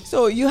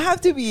 So you have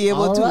to be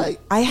able to. Right.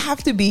 I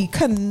have to be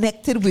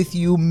connected with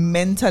you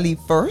mentally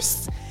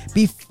first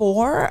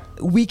before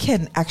we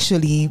can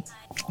actually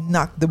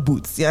knock the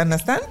boots. You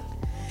understand?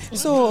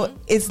 So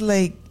it's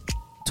like,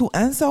 to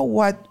answer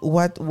what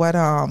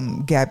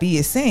Gabby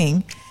is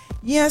saying,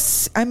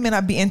 yes, I may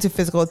not be into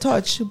physical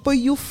touch, but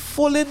you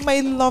full in my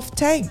love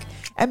tank.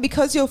 And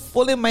because you're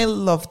full in my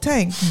love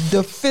tank,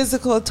 the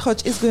physical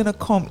touch is going to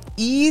come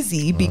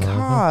easy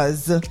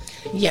because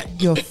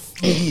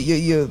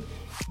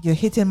you're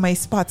hitting my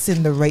spots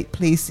in the right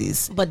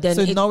places. But then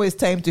so now it's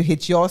time to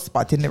hit your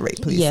spot in the right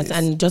places. Yes,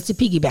 and just to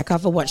piggyback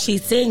off of what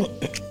she's saying,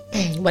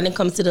 when it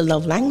comes to the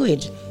love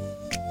language,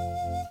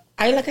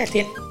 I look at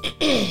it,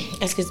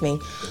 excuse me,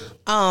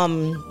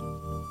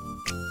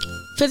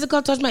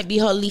 physical touch might be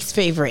her least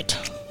favorite,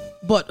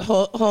 but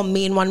her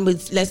main one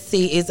was, let's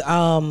say, is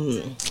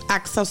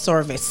acts of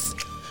service.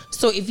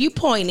 So if you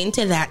point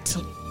into that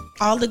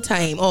all the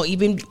time, or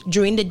even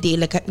during the day,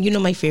 like,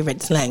 my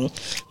favorite slang,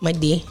 my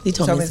day, they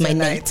told me it's my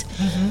night.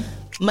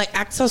 Mm-hmm. My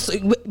acts of,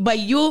 by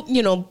you,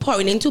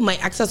 pouring into my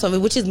acts of service,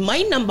 which is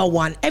my number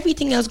one,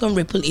 everything else gonna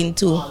ripple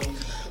into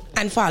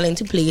and fall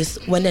into place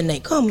when the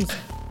night comes.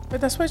 But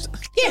that's what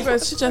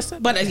she just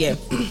said. But yeah.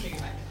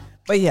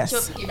 But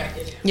yes.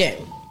 Yeah.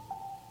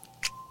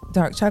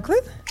 Dark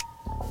chocolate?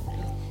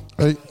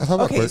 I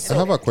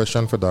have a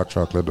question for dark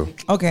chocolate though.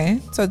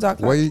 Okay. So dark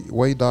chocolate. What's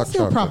Why dark chocolate?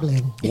 your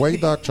problem? Why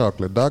dark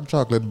chocolate? Dark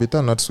chocolate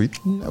bitter, not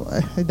sweet? No,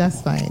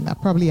 that's fine. I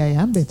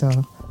am bitter.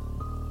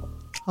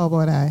 How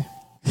about I?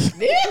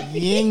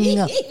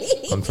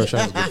 Confession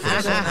is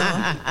good.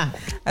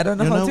 I don't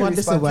know how to respond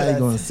this is what I'm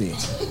going to say.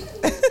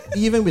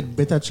 Even with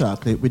bitter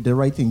chocolate, with the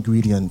right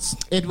ingredients,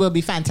 it will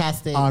be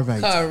fantastic. All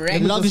right.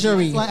 Correct.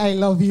 Luxury. That's why I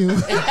love you.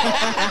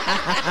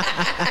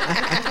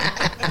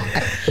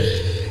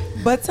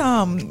 But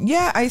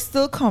I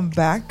still come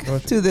back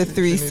to the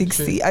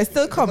 360. I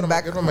still come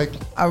back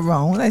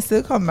around.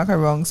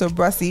 So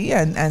Brassy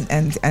and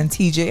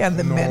TJ and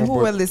the men who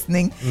were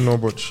listening. No,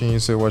 but she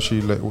didn't say what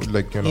she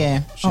like.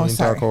 Yeah. She didn't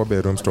talk our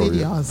bedroom story. What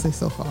did y'all say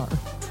so far?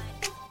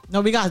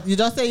 No, you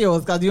just say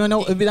yours because you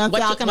know if you don't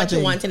what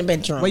you want in the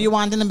bedroom. What you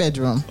want in the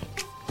bedroom?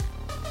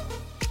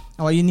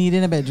 Or what you need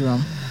in the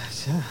bedroom?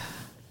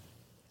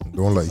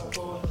 Don't lie.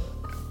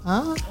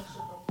 Huh?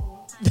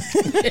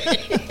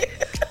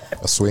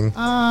 A swing.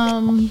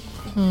 Don't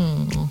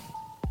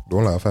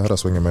laugh. I had a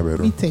swing in my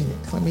bedroom.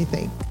 Let me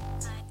think.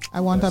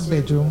 I want a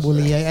bedroom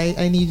bully.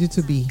 I need you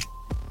to be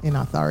in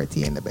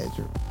authority in the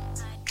bedroom.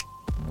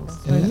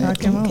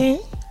 Okay.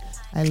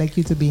 I like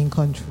you to be in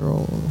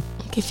control.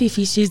 Okay,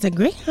 Fifi, she's a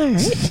great. All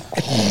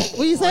right.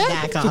 What you say?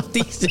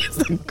 She's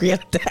a great.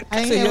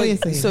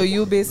 So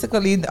you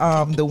basically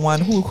the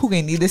one who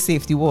gonna need the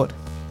safety word.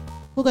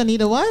 Who gonna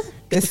need a what?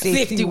 The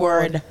safety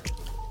word.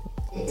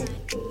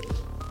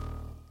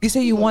 You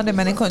say you want the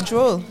man in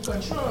control.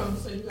 Control,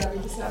 so you gotta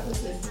be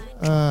discipled.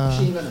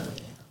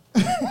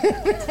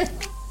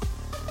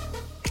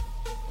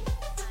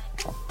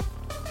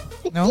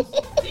 No?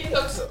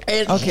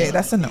 Okay,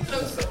 that's a no.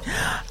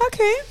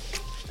 Okay.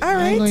 All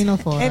right.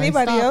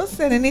 Anybody else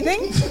said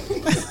anything?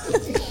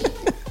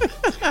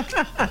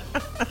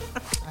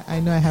 I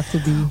know I have to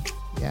be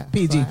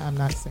PG. So I'm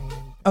not saying.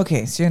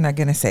 Okay, so you're not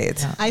gonna say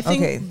it. I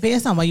think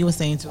based on what you were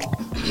saying too,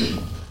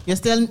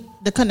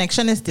 the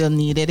connection is still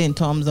needed in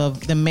terms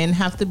of the men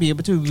have to be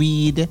able to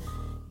read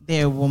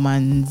their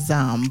woman's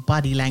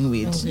body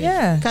language. Okay.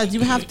 Yeah, because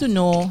you have to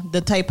know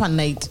the type of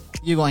night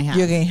you're going to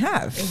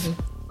have. Mm-hmm.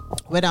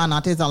 Whether or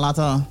not it's a lot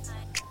of,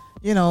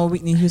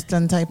 Whitney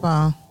Houston type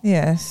of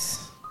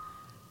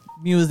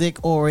music,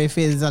 or if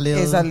it's a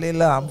little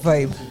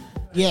vibe.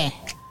 Yeah.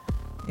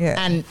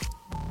 And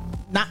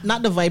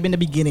not the vibe in the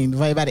beginning, the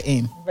vibe at the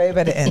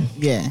end.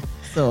 Yeah.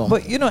 So,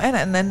 but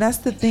and that's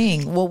the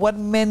thing. Well, what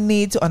men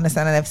need to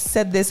understand, and I've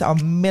said this a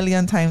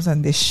million times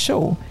on this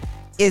show,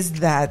 is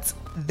that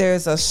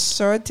there's a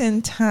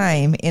certain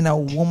time in a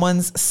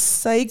woman's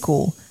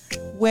cycle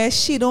where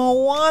she don't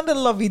want the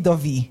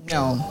lovey-dovey.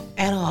 No,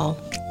 at all.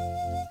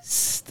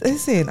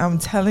 Listen, I'm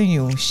telling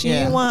you, she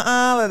want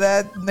all of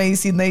that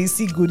nicey,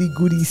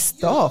 goody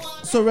stuff.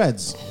 So,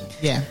 Reds.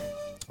 Yeah.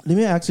 Let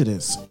me ask you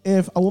this: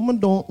 if a woman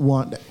don't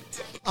want that,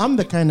 I'm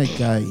the kind of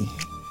guy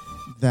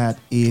that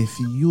if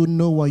you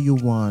know what you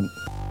want,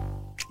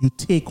 you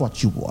take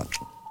what you want.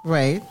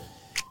 Right.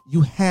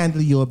 You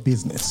handle your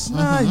business.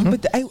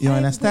 But You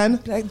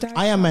understand?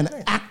 I am an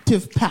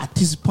active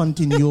participant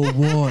in your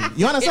world.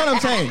 You understand what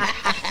I'm saying?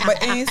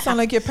 But it ain't sound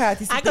like you're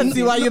participating. I can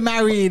see why you're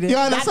married. You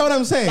understand what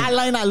I'm saying? That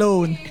line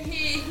alone.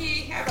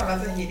 He had a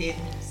lot of hidden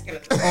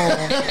skeleton.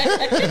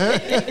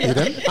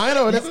 I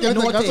know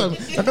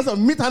that's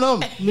some meat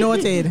and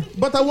Noted.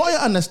 But I want you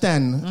to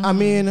understand. I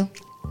mean,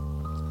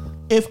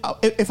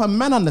 if a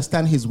man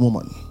understand his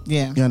woman,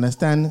 Yeah. you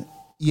understand.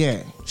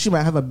 Yeah, she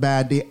might have a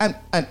bad day,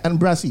 and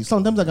Brassy.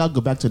 Sometimes I gotta go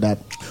back to that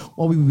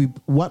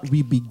what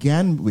we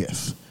began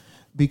with,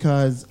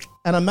 because,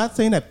 and I'm not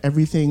saying that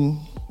everything.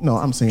 No,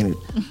 I'm saying it.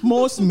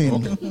 Most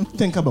men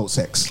think about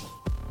sex.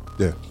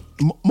 Yeah.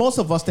 Most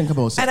of us think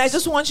about sex. And I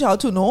just want y'all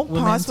to know,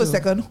 pause for a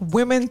second,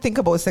 women think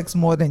about sex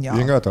more than y'all. You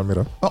ain't gotta tell me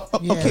that.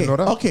 Okay, You know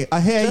that? okay,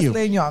 I hear Just you.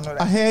 letting y'all know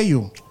that. I hear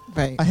you.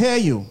 Right. I hear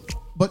you.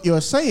 But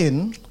you're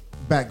saying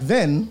back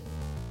then,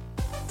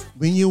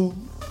 when you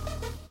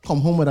come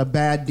home with a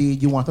bad day,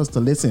 you want us to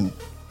listen.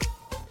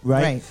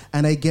 Right?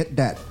 And I get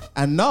that.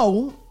 And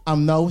now,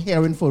 I'm now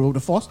hearing for the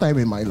first time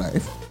in my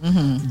life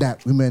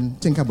that women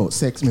think about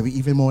sex maybe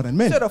even more than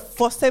men. So the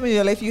first time in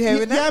your life you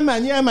hearing that? Yeah,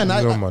 man.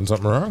 No, man,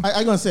 something wrong.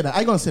 I gonna say that.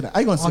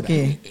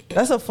 Okay.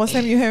 That's the first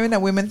time you hearing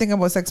that women think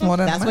about sex more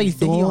than That's men? what you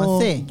think you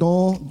want to say.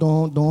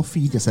 Don't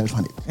feed yourself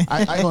on it.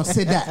 I gonna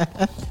say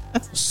that.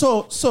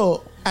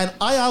 So, and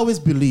I always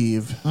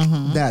believe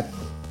that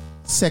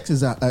sex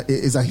is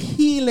a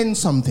healing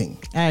something.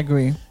 I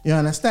agree. You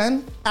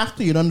understand?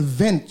 After you don't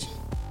vent,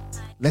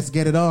 let's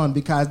get it on,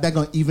 because they're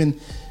gonna even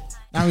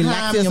relax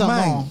calm your yourself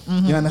mind.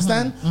 more. You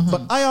understand?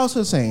 But I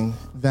also saying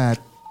that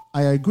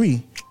I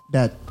agree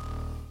that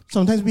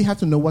sometimes we have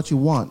to know what you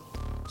want.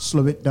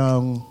 Slow it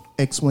down.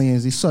 X, Y,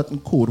 and Z. Certain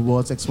code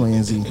words X, Y,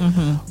 and Z.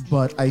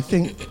 But I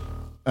think,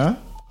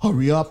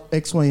 hurry up,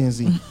 X, Y, and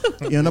Z.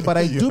 You know, but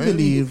I do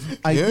believe,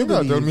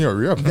 tell me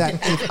hurry up. that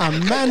if a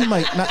man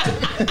might not,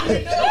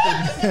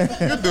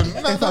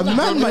 if a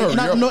man might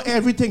not know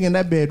everything in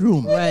that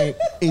bedroom, Right.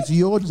 it's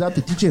your job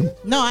to teach him.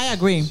 No, I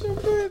agree. You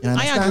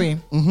I understand?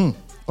 agree.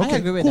 Okay, I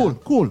agree with cool,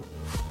 that. cool.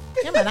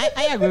 Yeah, man,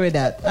 I agree with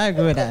that. I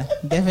agree with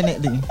that.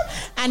 Definitely.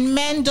 And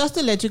men, just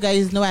to let you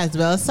guys know as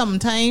well,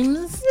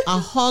 sometimes a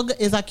hug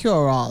is a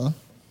cure-all.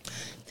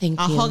 Thank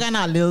A you. hug and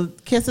a little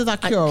kiss is a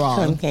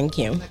cure-all. Thank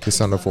you.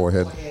 Kiss on the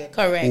forehead.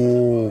 Correct.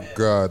 Oh,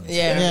 God.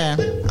 Yeah.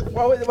 Yeah.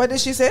 What did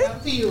she say?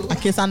 A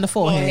kiss on the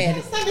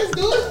forehead.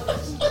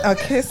 A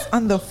kiss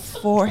on the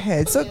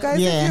forehead. So guys,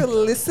 Yeah. if you're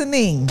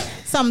listening,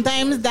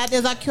 Sometimes that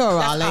is a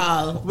cure-all. That's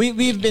all. Like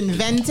we've been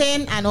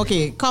venting and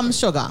okay, come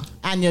sugar.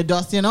 And you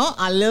just, a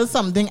little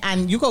something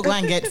and you could go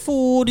and get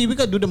food. We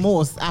could do the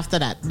most after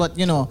that. But,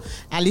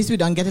 at least we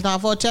don't get it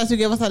off our chest. You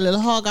give us a little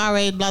hug, all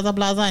right, blah, blah,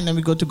 blah, and then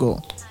we go to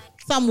go.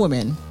 Some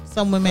women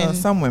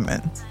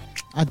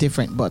are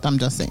different, but I'm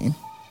just saying.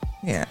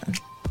 yeah,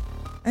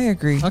 I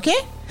agree. Okay?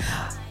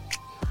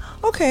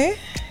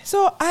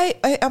 So I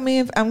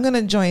mean, if I'm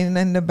gonna join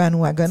in the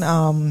bandwagon.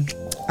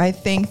 I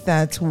think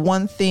that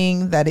one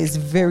thing that is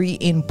very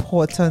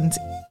important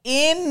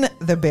in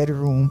the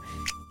bedroom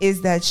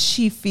is that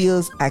she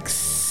feels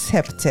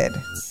accepted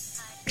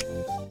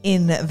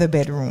in the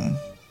bedroom.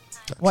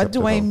 What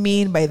do I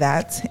mean by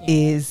that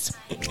is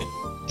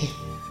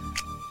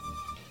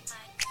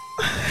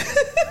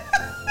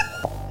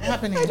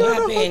Happening. I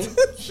don't know what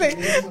to say.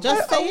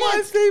 Just say I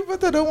want to say it,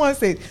 but I don't want to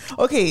say it.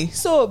 Okay,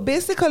 so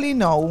basically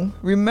now,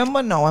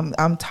 remember now,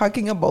 I'm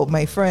talking about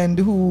my friend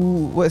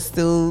who was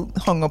still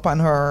hung up on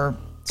her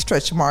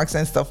stretch marks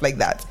and stuff like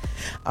that.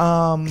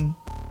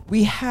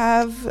 We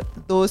have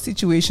those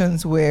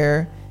situations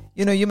where,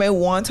 you may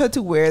want her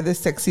to wear the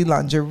sexy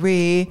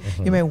lingerie.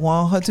 You may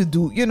want her to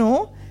do,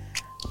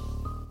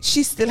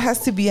 she still has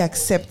to be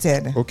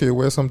accepted. Okay,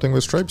 wear something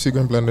with stripes, you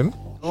can blend in.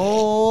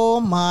 Oh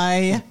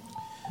my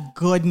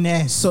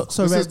goodness. So This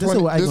Red, is, this is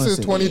what I this gonna is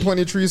say.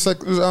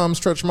 2023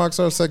 stretch marks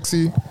are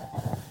sexy.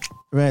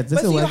 Red, this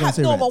But is see, what you I gonna have,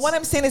 say. no, Red. but what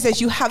I'm saying is that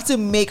you have to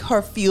make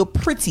her feel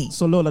pretty.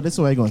 So Lola, this is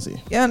what I gonna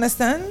say. You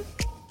understand?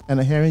 And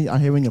I'm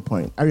hearing your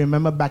point. I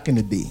remember back in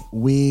the day,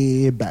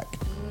 way back.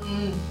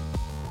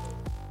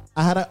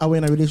 I was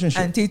in a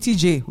relationship. And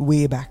TTJ,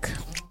 way back.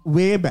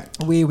 Way back.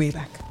 Way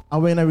back. I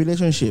was in a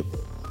relationship.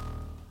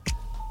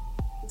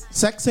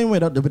 Sexing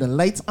with the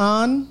lights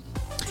on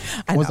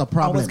was a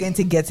problem. I was going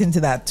to get into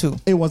that too.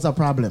 It was a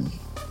problem.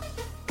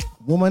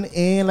 Woman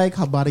ain't like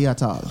her body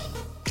at all.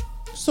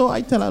 So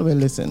I tell her, well,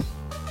 listen,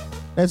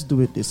 let's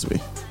do it this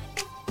way.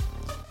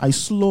 I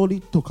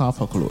slowly took off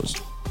her clothes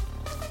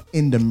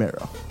in the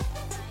mirror.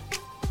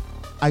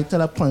 I tell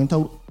her, point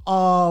out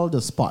all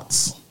the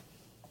spots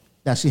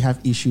that she have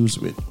issues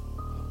with.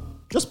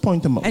 Just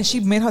point them out. And she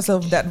made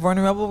herself that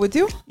vulnerable with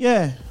you?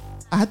 Yeah.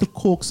 I had to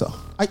coax her.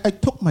 I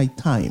took my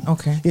time.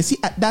 Okay. You see,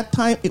 at that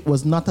time, it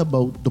was not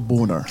about the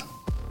boner.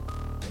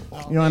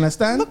 You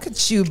understand? Look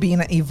at you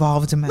being an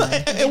evolved man. No,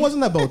 it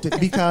wasn't about it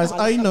because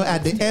I know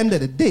at the end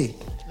of the day,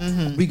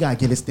 we got to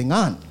get this thing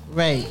on.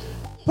 Right.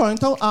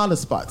 Point out all the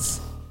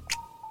spots.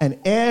 And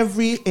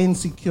every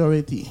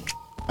insecurity,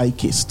 I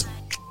kissed.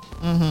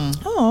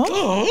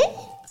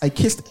 Oh. I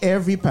kissed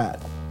every part.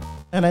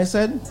 And I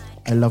said,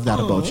 I love that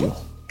about you.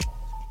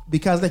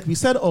 Because like we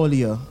said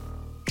earlier,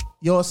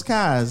 your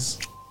scars,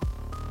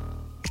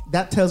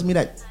 that tells me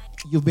that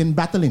you've been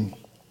battling.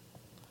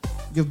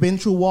 You've been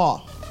through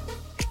war.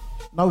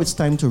 Now it's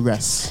time to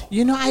rest.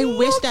 You know, I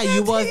wish that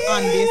you was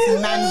on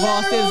this man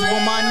versus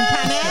woman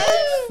panel.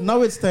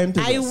 Now it's time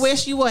to I rest.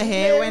 wish you were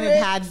here when it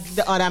had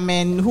the other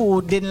men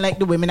who didn't like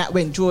the women that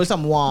went through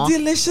some war.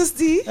 Delicious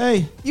D.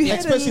 Hey, You had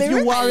especially a if you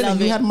lyric? warring and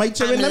you had my I'm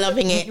children.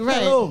 loving it. Right.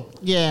 Hello.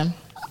 Yeah.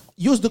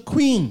 Use the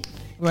queen.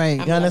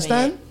 Right. You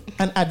understand?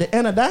 And at the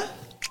end of that,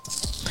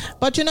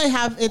 But you know,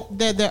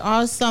 there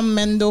are some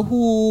men though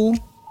who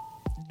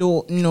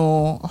don't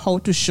know how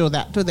to show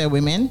that to their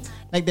women.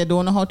 Like they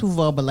don't know how to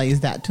verbalize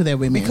that to their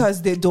women.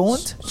 Because they don't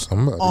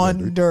Somebody gotta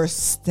do it.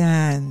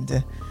 understand.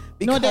 No,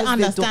 Because they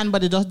understand,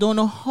 but they just don't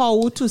know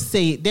how to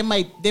say it.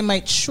 They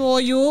might show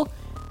you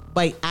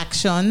by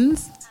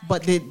actions,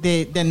 but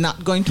they're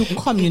not going to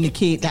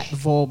communicate that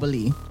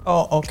verbally.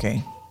 Oh,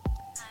 okay.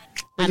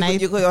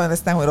 And You could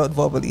understand without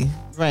verbally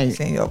Right.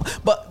 saying it.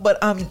 But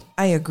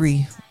I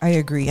agree.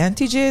 And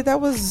TJ, that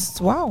was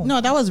wow. No,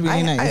 that was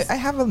really nice. I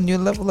have a new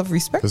level of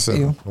respect for Listen,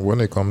 you. when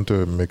it comes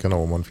to making a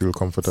woman feel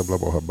comfortable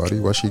about her body,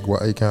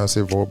 what I can't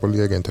say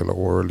verbally, I can tell her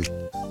orally.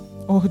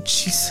 Oh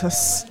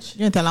Jesus.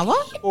 You tell her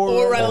what?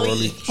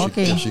 Orally.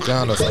 Okay. If she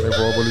can't understand it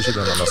verbally, she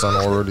can understand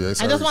orally.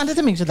 I just wanted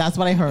to make sure that's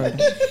what I heard.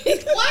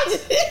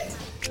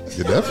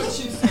 You deaf?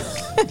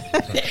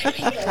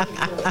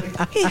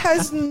 He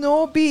has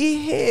no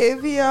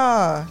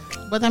behavior.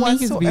 But I mean,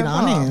 he's being whatsoever.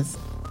 honest.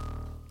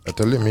 I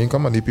tell you, me and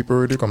come and the people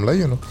already come lie,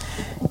 you know.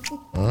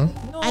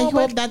 I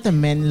hope that the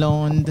men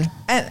learned.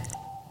 And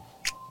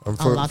And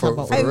A for lot the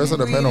about rest of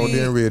the men out really-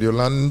 there in Radio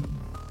Land,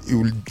 you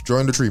will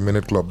join the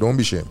 3-minute club. Don't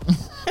be ashamed.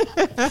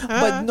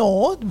 but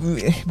no,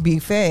 be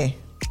fair.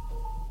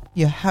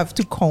 You have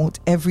to count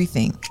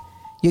everything.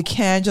 You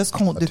can't just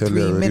count I the tell 3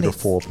 you already, minutes.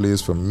 the 4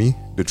 plays for me,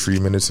 the 3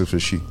 minutes is for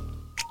she.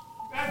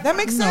 That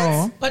makes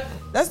sense. But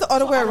That's the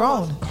other way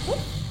around.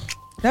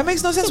 That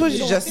makes no sense what you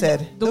just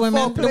said. The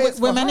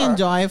women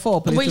enjoy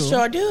foreplay we too.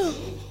 sure do.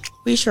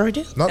 We sure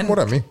do. Not what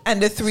I mean.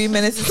 And the 3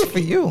 minutes is for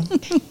you.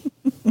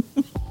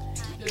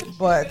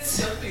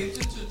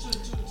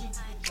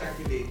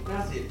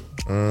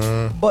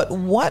 But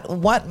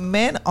what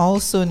men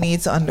also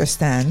need to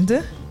understand,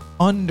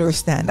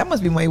 that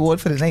must be my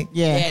word for the night.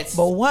 Yeah. Yes.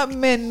 But what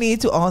men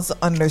need to also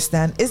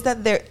understand is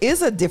that there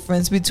is a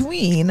difference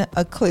between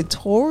a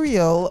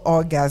clitoral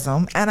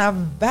orgasm and a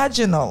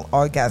vaginal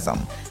orgasm.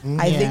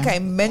 I think I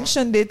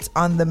mentioned it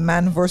on the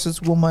man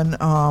versus woman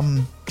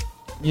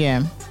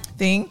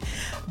thing,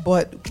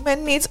 but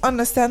men need to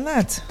understand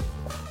that.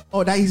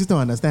 oh, that's easy to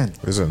understand.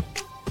 Listen.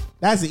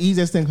 That's the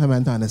easiest thing for a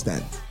man to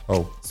understand.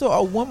 Oh. So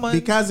a woman,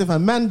 Because if a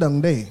man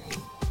down there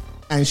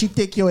and she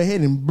take your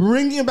head and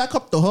bring you back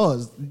up to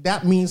hers,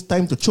 that means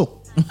time to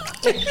choke.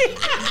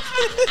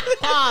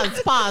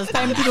 Pause.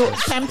 Time to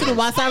do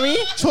wasabi.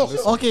 Choke.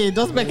 Okay,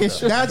 just make it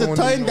sure. That's the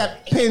time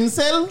that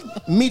pencil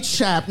meets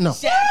sharp. No.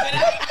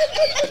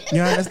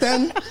 You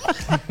understand?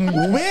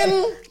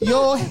 When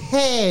your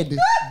head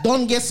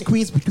don't get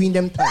squeezed between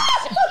them toes.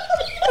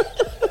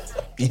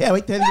 Yeah, I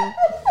tell you.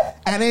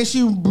 And then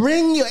she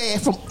bring your hair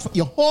from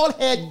your whole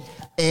head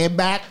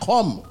back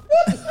home.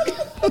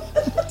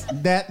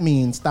 That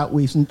means stop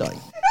wasting time.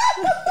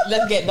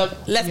 Let's get on to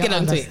it.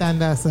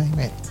 Understand the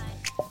assignment.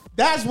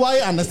 That's why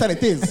I understand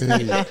it is. So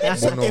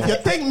if you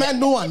think men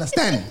don't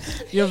understand,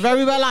 You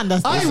very well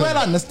understand. I well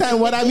understand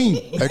what I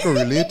mean. I can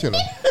relate, you know.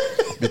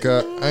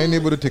 Because I ain't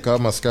able to take off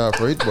my scarf,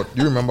 right? But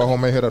you remember how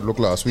my hair had looked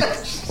last week?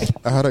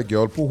 I had a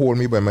girl who hold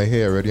me by my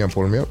hair already and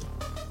pull me up.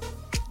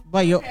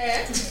 But you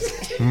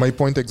My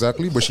point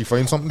exactly, but she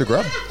finds something to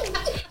grab.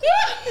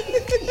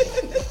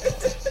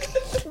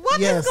 what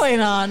is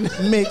going on?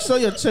 Make sure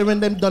you're cheering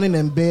them down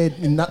in bed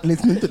and not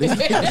listening to this.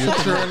 You're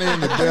turning in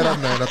the bed at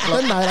 9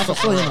 o'clock. Then I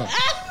so, you know.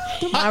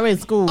 Tomorrow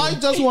is school. I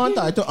just want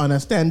her to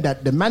understand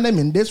that the man them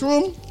in this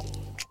room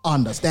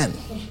understand.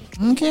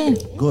 Okay.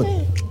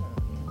 Good.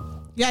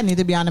 Yeah, I need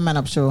to be on the Man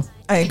Up show.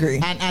 I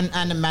agree.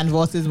 And the man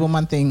versus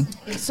woman thing.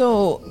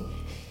 So,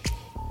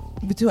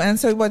 to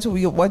answer what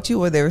you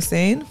were there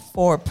saying,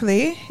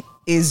 foreplay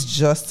is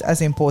just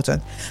as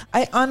important.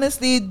 I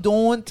honestly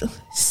don't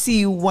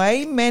see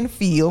why men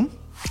feel,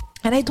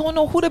 and I don't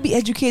know who to be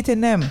educating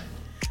them,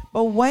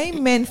 but why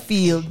men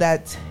feel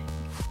that,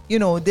 you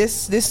know,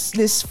 this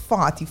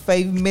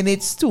 45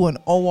 minutes to an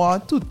hour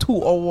to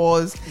 2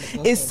 hours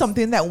is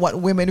something that what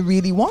women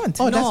really want.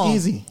 Oh, No. that's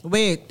easy.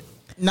 Wait.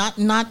 Not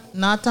in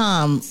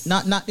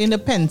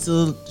the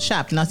pencil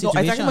sharpener No, situation.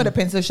 I'm talking about the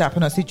pencil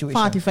sharpener situation.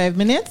 45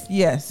 minutes?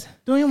 Yes.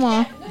 Doing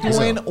what?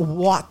 Doing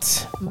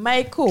what?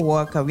 My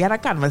co-worker, we had a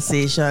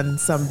conversation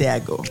some day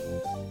ago.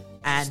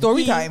 And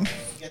Story time.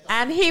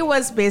 And he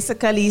was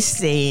basically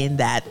saying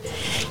that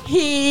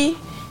he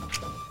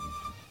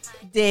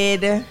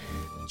did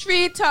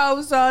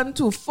 3,000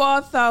 to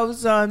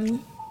 4,000.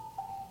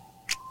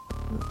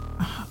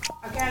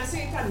 I can't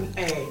say it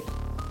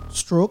on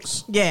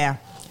Strokes. yeah.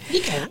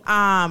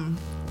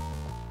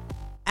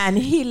 And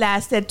he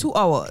lasted 2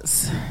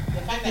 hours.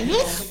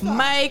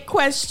 My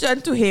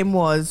question to him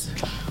was,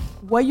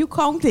 were you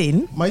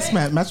counting? My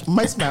smart,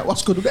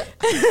 what's good with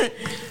that?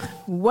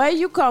 Were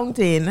you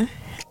counting?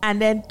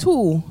 And then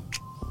 2,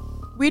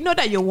 we know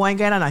that you're one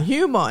guy and a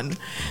human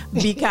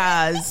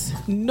because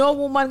no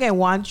woman can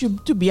want you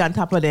to be on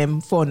top of them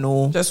for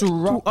no Just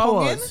 2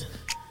 hours.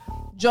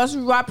 Just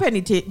raw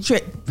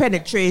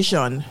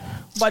penetration.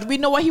 But we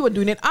know what he was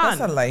doing it on.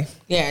 That's a lie.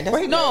 Yeah, that's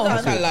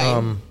that's a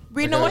lie.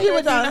 We know what he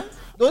was doing.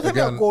 Don't have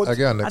your goat.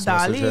 Again, next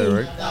message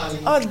here, right?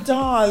 A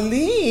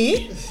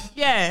dolly?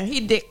 Yeah, he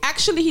did.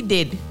 Actually, he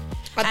did.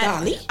 A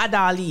dolly? A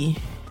dolly.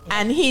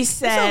 And he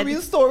said... It's a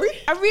real story?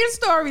 A real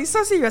story.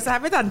 So serious. I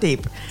have it on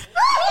tape.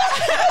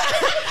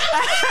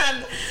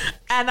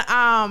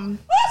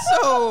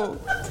 So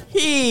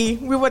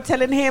we were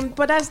telling him,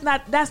 but that's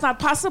not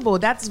possible.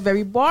 That's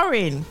very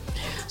boring.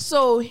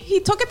 So he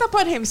took it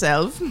upon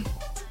himself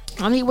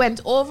and he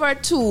went over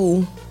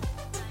to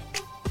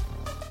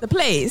the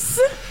place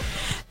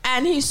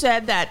and he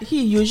said that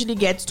he usually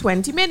gets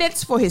 20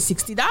 minutes for his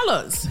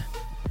 $60.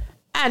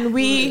 And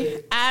we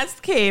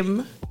asked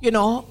him,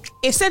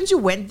 since you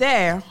went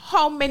there,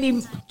 how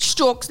many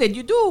strokes did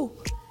you do?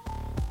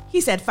 He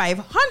said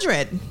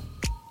 500. And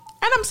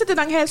I'm sitting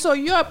down here, so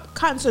you're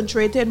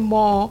concentrating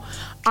more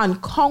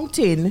on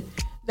counting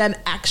than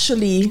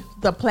actually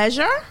the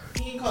pleasure?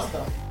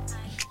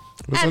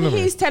 And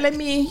he's telling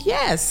me,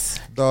 yes.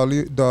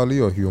 Dolly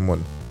or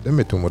human, they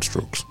make too much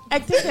strokes. I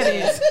think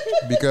it is.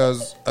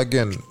 Because,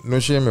 again, no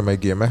shame in my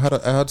game. I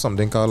had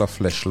something called a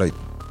flashlight.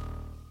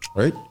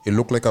 Right? It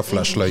looked like a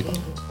flashlight,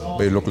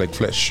 but it looked like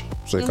flesh.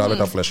 So they call it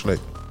a flashlight.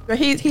 But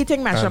he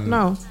think mash up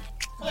now.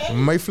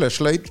 My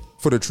flashlight,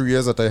 for the 3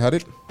 years that I had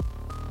it,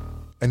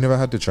 I never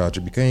had to charge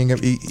it because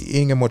it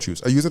ain't get much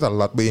use. I use it a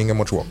lot, but it ain't get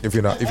much work, if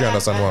you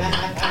understand what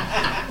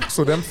I mean.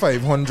 So them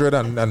 500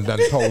 and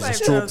 1,000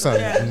 strokes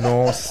and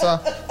no, sir.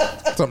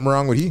 Something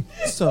wrong with he.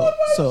 So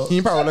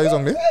he paralyzed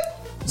on there?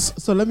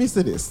 So let me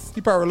say this. He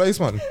paralyzed,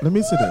 man. Let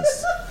me say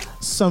this.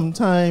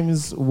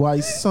 Sometimes why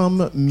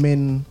some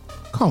men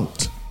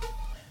count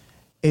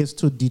is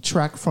to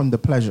detract from the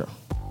pleasure.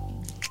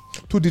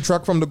 To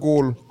detract from the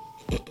goal.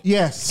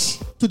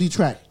 Yes, to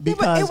detract.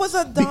 Because but it was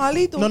a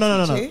dolly,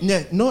 No.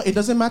 Yeah, no, it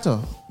doesn't matter.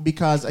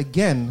 Because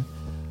again,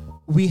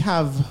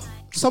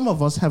 some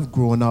of us have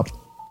grown up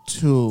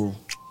to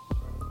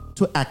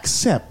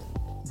accept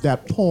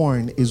that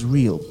porn is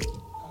real.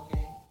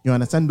 You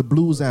understand? The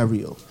blues are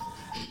real.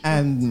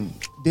 And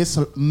this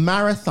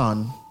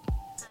marathon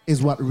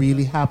is what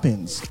really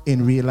happens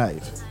in real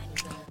life.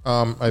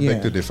 I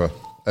beg to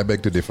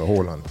differ.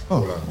 Hold on.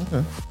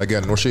 Okay.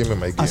 Again, no shame in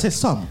my game. I said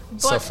some.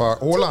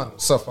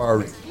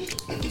 Safari.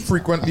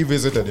 Frequently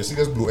visited. You see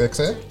this blue X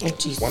here?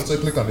 Once I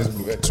click on this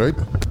blue X, right?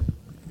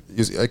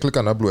 You see, I click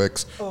on that blue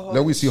X.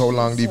 Let me see how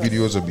long the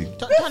videos will be.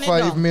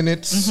 5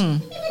 minutes,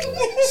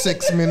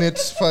 6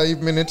 minutes,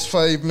 5 minutes,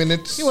 5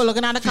 minutes. You were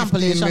looking at the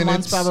compilation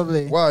ones,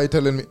 probably. Why are you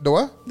telling me? The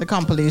what? The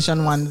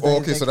compilation ones. Oh,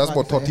 okay, so that's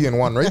about 30 and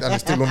 1, right? And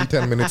it's still only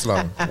 10 minutes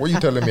long. What are you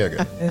telling me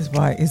again? This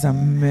boy is a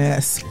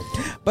mess.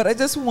 But I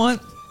just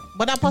want...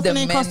 But that person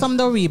ain't custom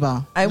the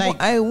Reba.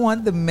 I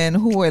want the men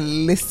who are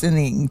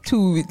listening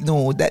to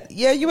know that,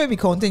 yeah, you may be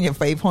counting your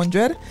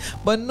 500,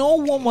 but no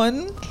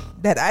woman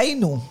that I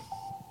know,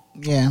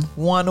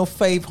 one of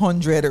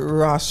 500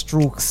 raw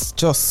strokes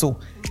just so.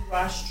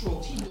 Raw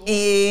strokes.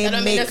 It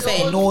makes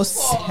no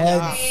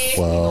sense.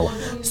 Wow.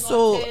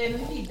 So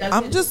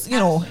I'm just,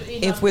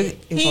 if we...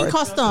 He ain't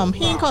custom.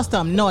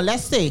 No,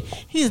 let's say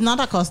he's not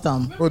a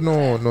custom. Oh,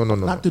 no.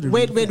 Not to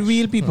with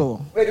real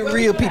people. With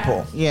real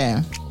people.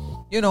 Yeah.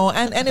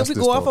 And if we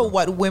go off of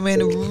what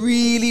women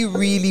really,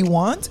 really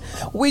want,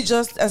 we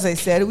just, as I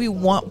said, we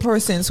want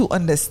persons who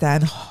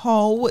understand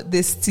how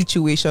this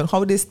situation,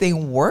 how this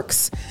thing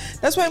works.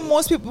 That's why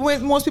most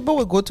people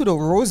will go to the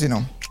rose,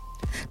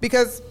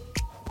 because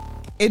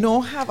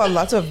have a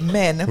lot of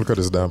men. Look at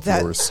this damn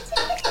flowers.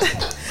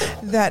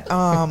 That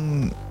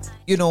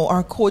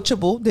are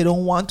coachable. They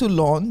don't want to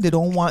learn. They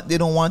don't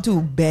want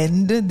to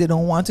bend. They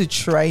don't want to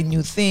try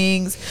new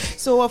things.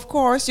 So of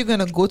course you're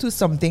gonna go to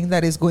something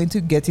that is going to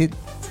get it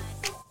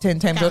 10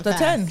 times out of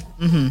 10.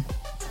 Mm-hmm.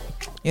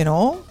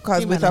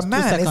 Because with a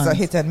man it's a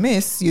hit and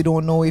miss. You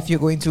don't know if you're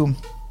going to.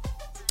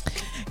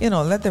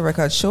 Let the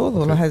record show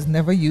Lola has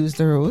never used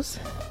the rose.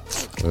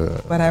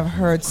 But I've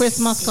heard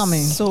Christmas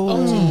coming. So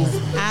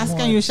ask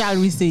and you shall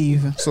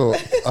receive. So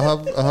I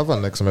have a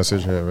next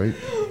message here, right?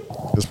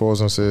 This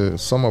person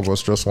says some of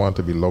us just want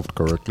to be loved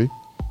correctly.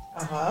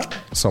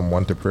 Some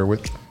want to pray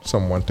with,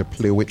 some want to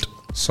play with,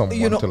 some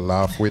want to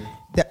laugh with.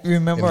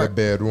 Remember in the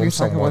bedroom,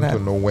 some want to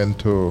know when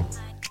to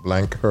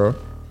blank her,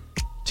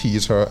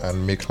 tease her,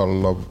 and make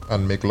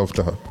love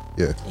to her.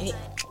 Yeah.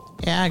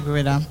 Yeah, I agree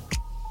with that.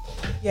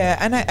 Yeah,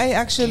 and I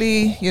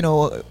actually,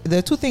 there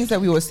are two things that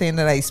we were saying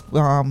that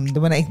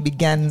when I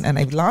began and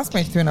I lost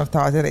my train of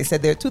thought, that I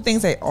said there are two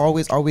things I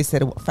always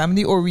said: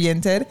 family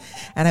oriented,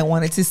 and I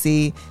wanted to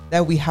say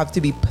that we have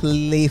to be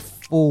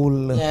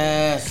playful.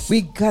 Yes,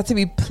 we got to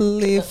be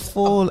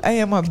playful. I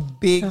am a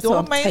big.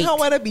 Don't mind how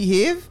I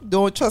behave.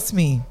 Don't trust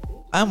me.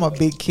 I'm a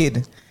big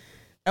kid.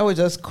 I would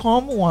just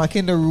come, walk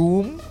in the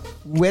room,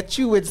 wet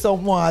you with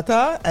some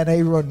water, and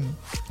I run.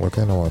 What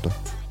kind of water?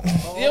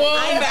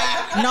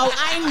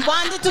 I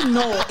wanted to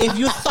know if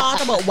you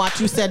thought about what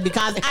you said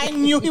because I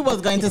knew he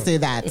was going to say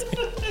that.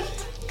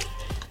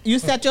 You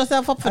set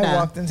yourself up for that. I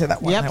walked into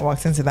that one. Yep. I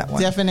walked into that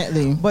one.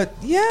 Definitely. But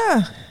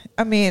yeah,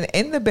 I mean,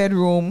 in the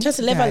bedroom, just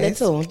live a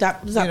little.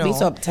 That be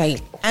so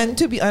uptight. And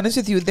to be honest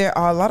with you, there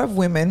are a lot of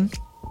women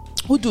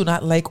who do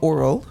not like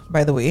oral.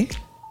 By the way,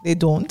 they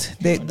don't.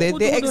 They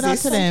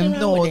exist.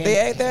 No,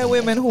 there are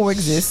women who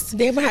exist.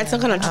 They've had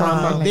some kind of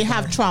trauma. They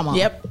have trauma.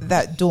 Yep,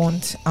 that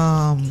don't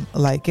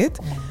like it.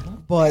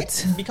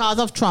 But because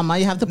of trauma,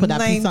 you have to put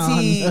that piece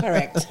on.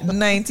 Correct.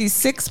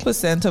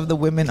 96% of the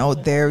women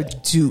out there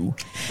do.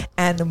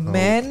 And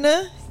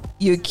men,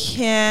 you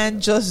can't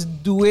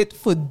just do it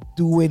for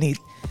doing it.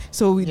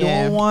 So we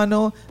don't want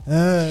to.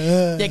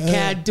 You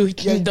can't do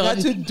it. You got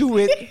to do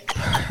it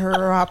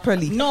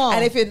properly. No.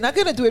 And if you're not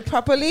going to do it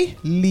properly,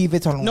 leave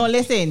it alone. No,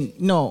 listen.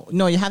 No,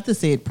 you have to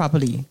say it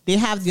properly.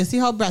 You see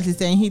how Bradley's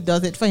saying he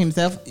does it for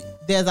himself?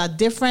 There's a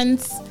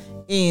difference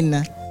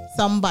in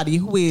somebody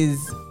who is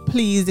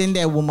pleasing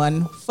their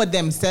woman for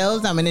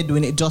themselves and when they're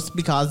doing it just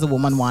because the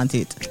woman wants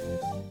it.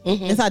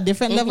 Mm-hmm. It's a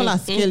different level of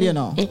skill, you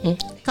know.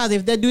 Because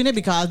if they're doing it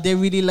because they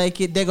really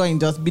like it, they're going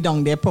to just be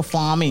down there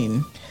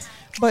performing.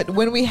 But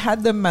when we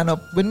had the man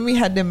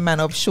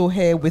up show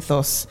hair with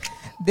us,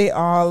 I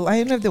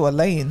don't know if they were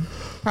lying.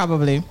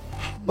 Probably.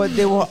 But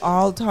they were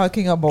all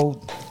talking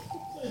about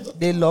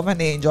they love and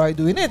they enjoy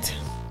doing it.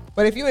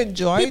 But if you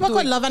enjoy people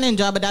could love and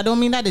enjoy, but that don't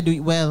mean that they do it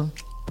well.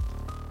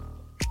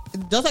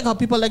 Just like how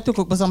people like to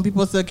cook, but some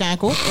people still can't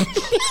cook.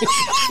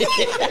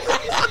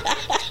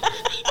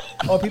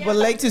 Or people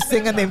like to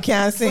sing and they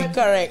can't sing.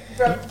 Correct.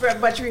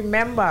 But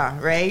remember,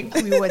 right?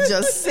 We were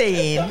just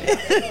saying.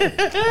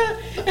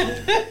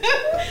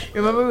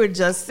 Remember, we were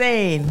just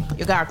saying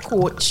you got to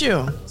coach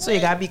you. So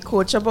you got to be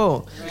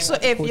coachable. So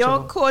if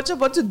you're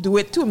coachable to do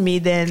it to me,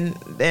 then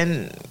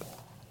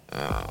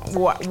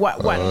what?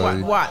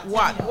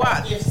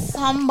 If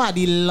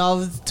somebody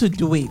loves to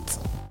do it,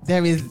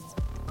 there is...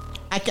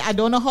 I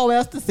don't know how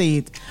else to say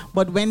it,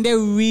 but when they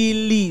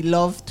really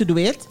love to do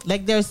it,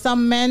 like there's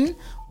some men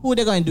who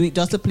they're going to do it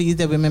just to please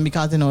their women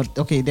because they know,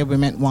 okay, their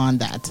women want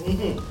that.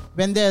 Mm-hmm.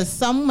 When there's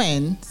some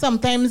men,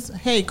 sometimes,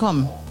 hey,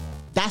 come,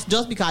 that's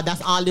just because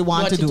that's all they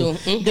want to do.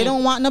 Mm-hmm. They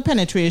don't want no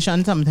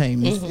penetration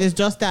sometimes. Mm-hmm. It's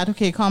just that,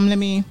 okay, come, let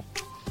me,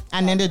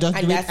 and then they just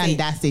do it, and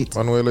that's it.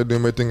 And while I do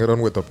my thing, I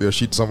don't wet up your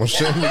sheet, someone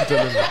telling me.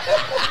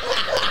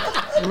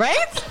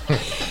 Right?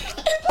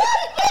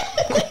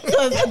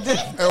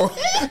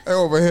 I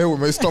over here with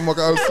my stomach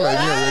all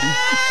sliding already.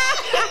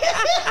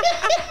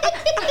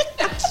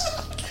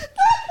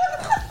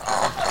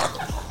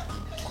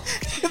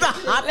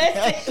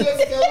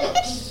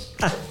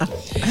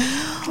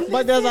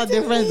 But there's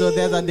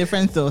a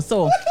difference though.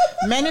 So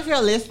men, if you're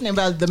listening,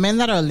 well, the men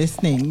that are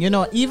listening, you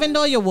know, even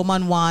though your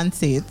woman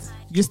wants it,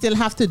 you still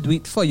have to do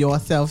it for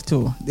yourself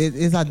too. There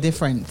is a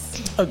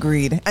difference.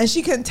 Agreed. And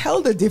she can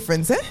tell the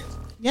difference, eh?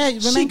 Yeah,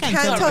 she can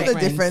tell the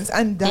difference,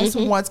 and that's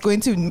what's going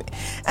to.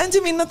 And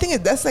to me,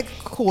 that's like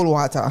cold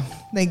water.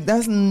 Like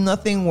that's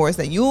nothing worse.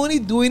 Like you're only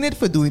doing it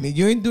for doing it.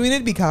 You ain't doing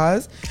it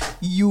because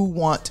you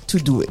want to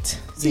do it.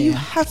 So you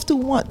have to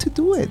want to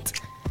do it.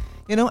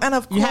 You know, and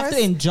of course you have to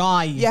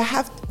enjoy. You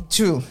have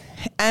to,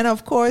 and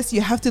of course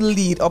you have to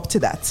lead up to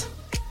that.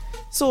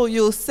 So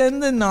you'll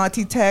send the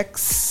naughty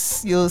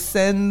texts. You'll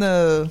send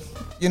the,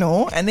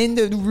 and then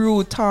the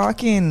rude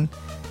talking.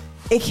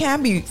 It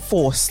can be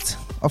forced.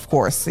 Of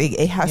course,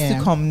 it has to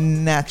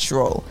come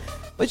natural.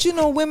 But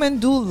women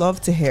do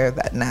love to hear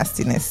that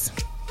nastiness.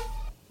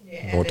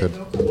 Noted.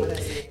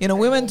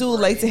 Women do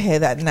like to hear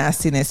that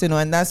nastiness,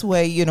 and that's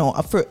why,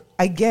 for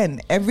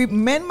again, every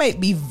men might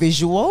be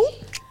visual.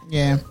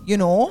 Yeah.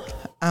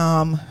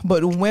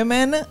 But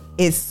women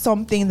is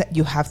something that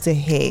you have to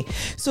hear.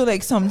 So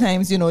like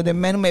sometimes, the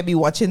men might be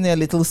watching their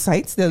little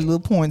sites, their little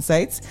porn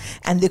sites,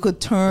 and they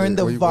could turn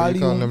the volume. Why you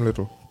call them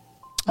little?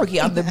 Okay,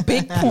 on the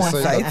big porn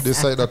sites. This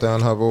site that I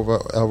have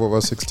over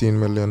 16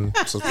 million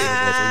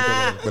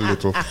subscribers. The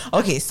little.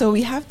 Okay, so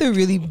we have the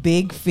really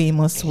big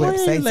famous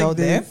websites out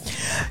there.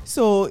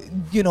 So,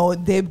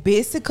 they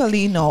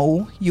basically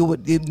know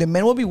the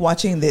men will be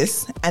watching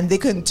this and they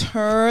can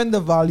turn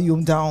the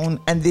volume down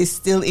and they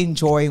still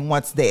enjoying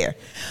what's there.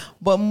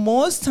 But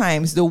most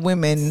times the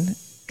women,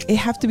 it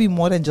have to be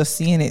more than just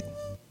seeing it.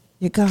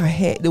 You gotta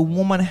hear, the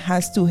woman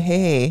has to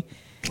hear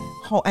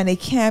and it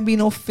can't be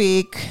no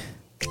fake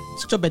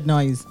stupid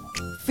noise.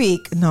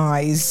 Fake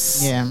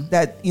noise. Yeah.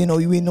 That,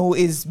 we know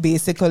is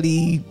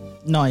basically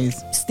noise.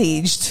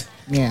 Staged.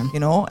 Yeah.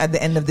 At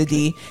the end of the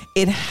day,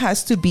 it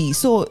has to be.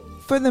 So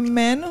for the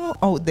men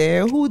out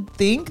there who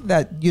think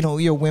that,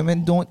 your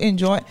women don't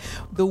enjoy,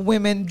 the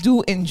women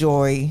do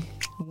enjoy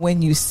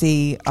when you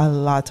say a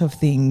lot of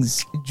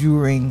things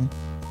during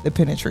the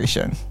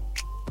penetration.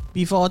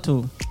 Before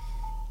too.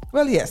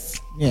 Well, yes.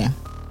 Yeah.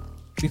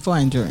 Before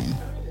and during.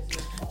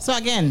 So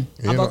again,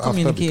 about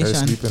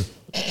communication.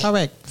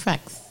 Correct.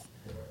 Facts.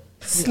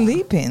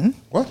 Sleeping?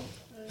 What?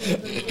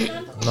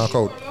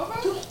 Knockout.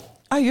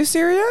 Are you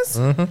serious?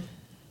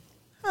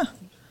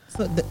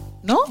 So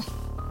no,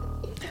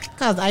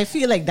 because I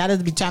feel like that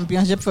is the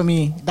championship for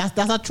me. That's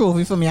a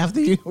trophy for me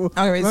after you.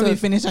 All right, when so we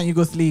finish and you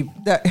go sleep.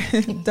 Dark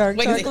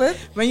chocolate.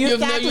 When you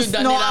start to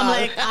snore, I'm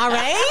like, all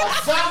right.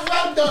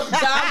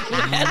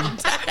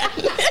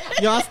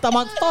 Your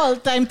stomach full.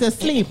 Time to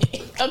sleep.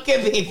 Okay,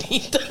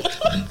 baby.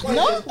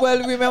 No, well,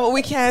 remember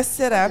we can't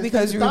say that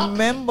because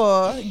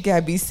remember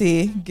Gabby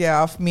say, "Get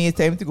off me, it's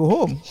time to go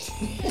home."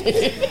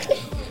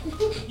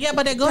 Yeah,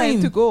 but they're going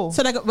Time to go.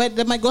 So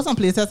they might go some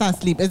places and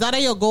sleep. Is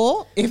that your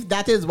goal? If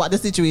that is what the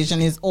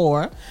situation is,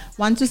 or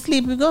once you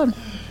sleep, we go.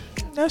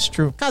 That's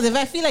true. Because if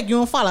I feel like you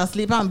won't fall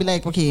asleep, I'll be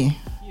like, okay.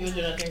 You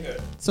do nothing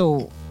good.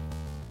 So,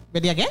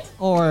 ready again?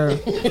 Or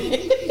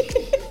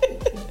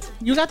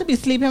you got to be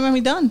sleeping when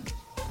we done.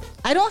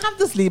 I don't have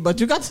to sleep, but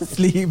you got to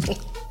sleep.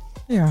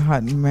 You're a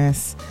hot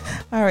mess.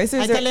 All right,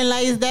 so I telling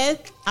lies there.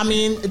 I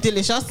mean,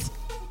 delicious.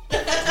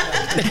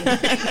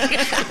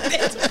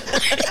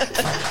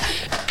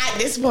 At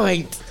this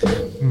point.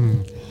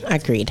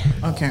 Agreed.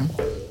 Okay.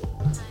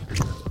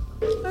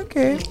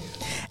 Okay.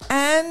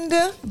 And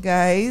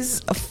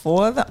guys,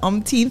 for the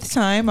umpteenth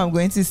time, I'm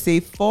going to say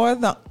for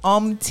the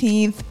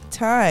umpteenth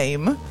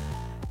time,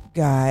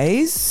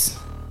 guys,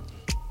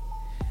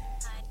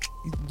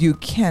 you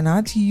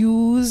cannot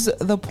use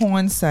the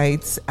porn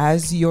sites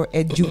as your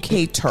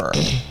educator.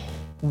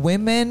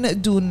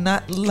 Women do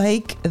not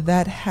like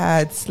that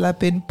hard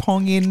slapping,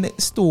 ponging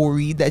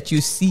story that you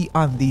see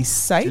on these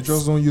sites. You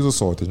just don't use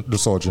the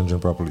search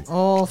engine properly.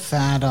 Oh,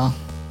 father.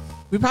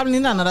 We probably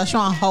need another show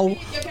on how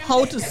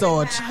to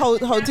search. How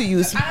to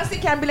use. Honestly,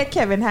 it can be like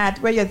Kevin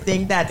Hart, where you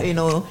think that,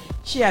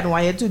 she had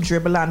wanted to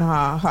dribble on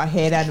her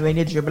head, and when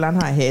you dribble on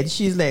her head,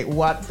 she's like,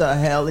 what the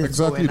hell is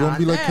Exactly. going Don't on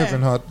be like there?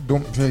 Kevin Hart.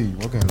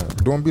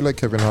 Don't be like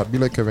Kevin Hart. Be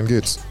like Kevin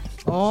Gates.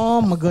 Oh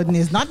my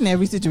goodness, not in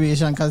every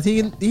situation, because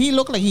he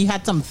looked like he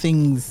had some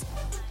things.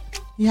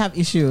 He have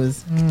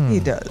issues. He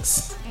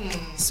does.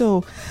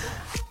 So,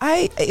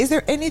 is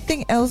there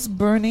anything else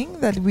burning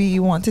that we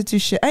wanted to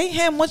share? I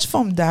hear much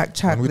from Dark When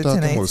Chocolate we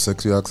talking tonight. about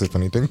sex, you ask if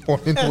anything.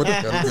 What the hell is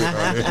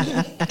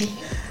it?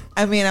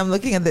 I mean, I'm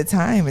looking at the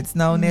time. It's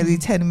now nearly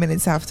 10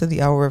 minutes after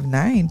the hour of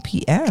 9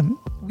 p.m.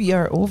 We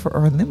are over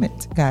our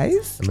limit,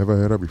 guys. I never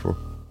heard that before.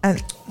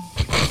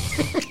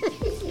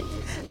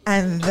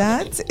 And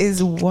that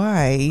is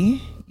why,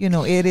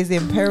 it is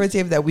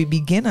imperative that we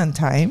begin on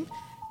time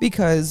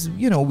because,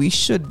 we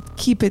should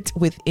keep it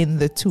within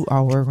the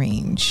 2-hour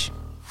range.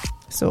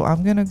 So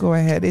I'm going to go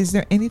ahead. Is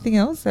there anything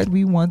else that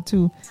we want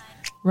to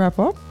wrap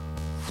up?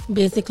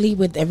 Basically,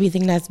 with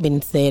everything that's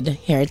been said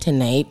here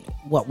tonight,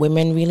 what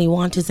women really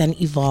want is an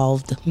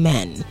evolved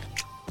man.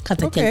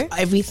 Because I think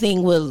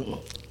everything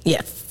will,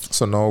 yes.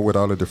 So now with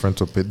all the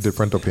different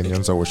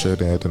opinions that were shared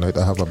here tonight,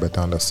 I have a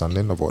better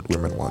understanding of what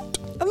women want.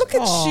 Look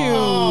at you.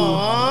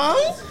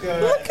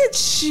 Look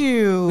at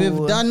you.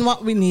 We've done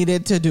what we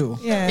needed to do.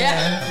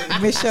 Yeah.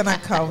 Mission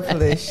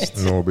accomplished.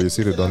 No, but you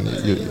see, they done.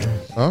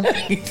 Huh?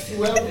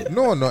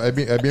 No, I've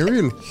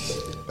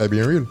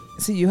been real.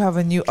 So you have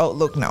a new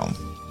outlook now.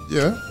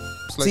 Yeah.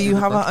 So you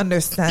have an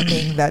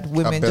understanding that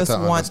women just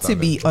want to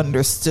be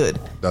understood.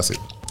 That's it.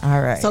 All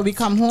right. So we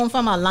come home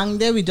from a long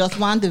day. We just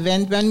want to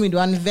vent. When we do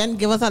an event,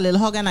 give us a little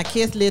hug and a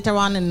kiss. Later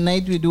on in the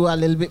night, we do a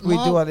little bit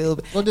more. Go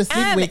to sleep,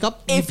 And wake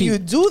up. If you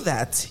do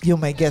that, you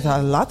might get a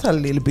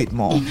little bit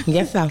more.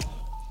 Yes, sir.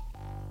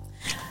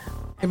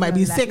 It might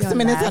be 6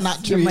 minutes and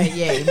not 3.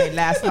 It might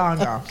last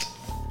longer.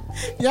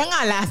 You're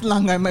gonna last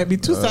longer. It might be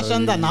 2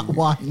 sessions and not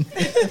 1.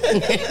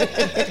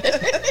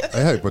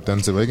 I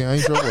hypertensive. I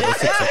ain't sure about the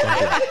 6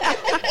 seconds.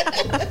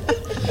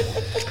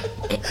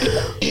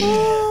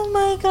 Oh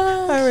my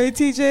God. All right,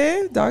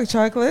 TJ, dark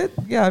chocolate,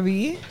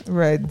 Gabby,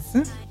 Reds.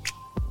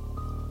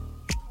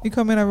 We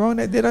coming around.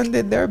 They done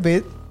did their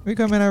bit. We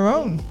coming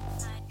around.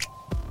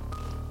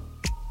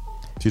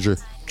 TJ,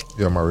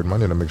 you're a married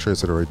man. You know, make sure you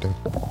say the right thing.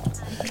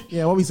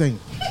 Yeah, what we saying?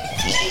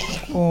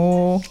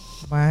 Oh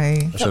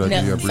my. Should I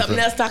give you a briefing? Something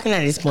else talking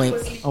at this point.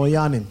 Oh,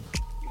 yarning.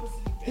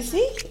 You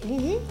see?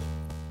 Mm-hmm.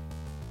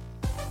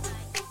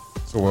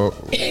 So,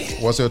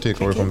 what's your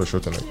takeaway from the show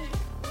tonight?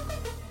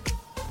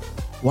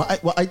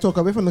 What I talk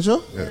away from the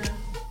show? Yeah.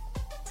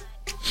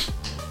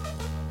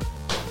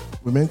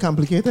 Women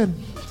complicated.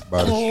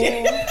 Bad.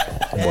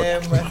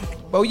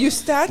 But you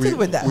started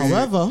with that.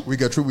 However, we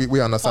get through.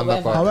 We understand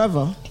that part.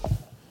 However,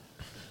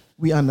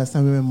 we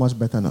understand women much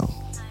better now.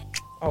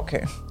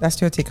 Okay,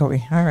 that's your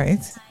takeaway. All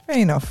right, fair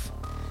enough.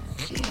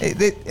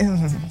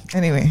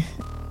 Anyway,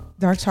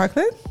 dark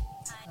chocolate.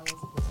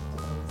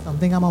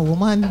 Something, I'm a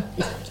woman.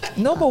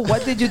 No, but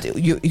what did you do?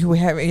 You're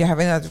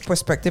having a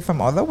perspective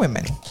from other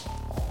women.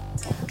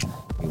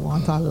 We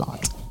want a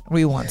lot.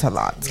 We want a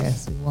lot.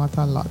 Yes, we want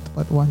a lot.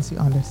 But once you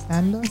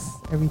understand us,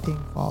 everything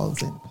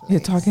falls in place. You're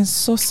talking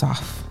so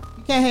soft.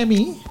 You can't hear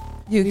me.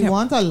 We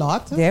want a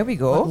lot. There we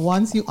go. But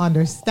once you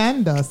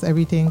understand us,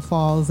 everything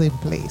falls in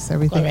place.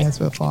 Everything else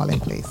will fall in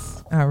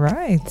place. All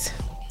right.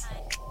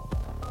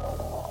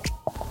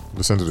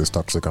 Listen to this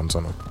toxic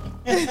answer now.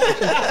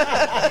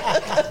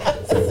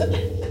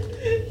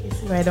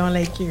 I don't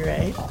like you,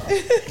 right?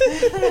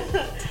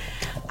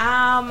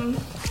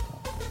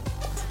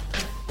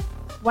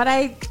 What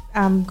I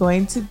am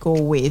going to go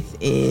with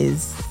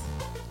is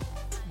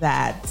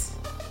that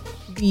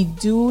we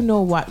do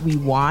know what we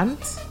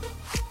want,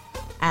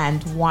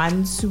 and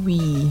once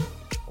we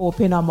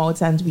open our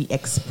mouths and we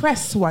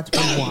express what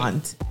we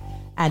want,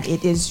 and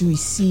it is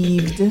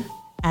received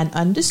and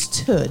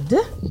understood,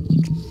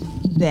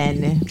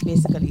 then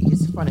basically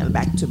it's funneled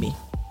back to me.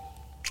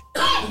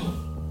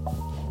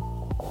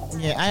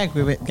 Yeah, I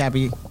agree with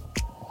Gabby.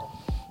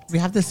 We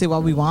have to say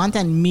what we want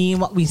and mean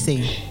what we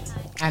say,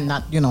 and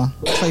not,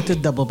 try to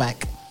double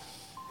back.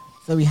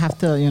 So we have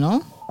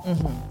to,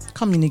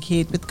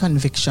 communicate with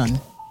conviction.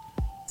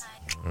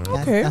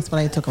 Okay. That's what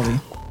I took away.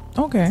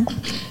 Okay.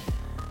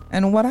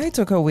 And what I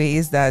took away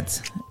is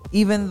that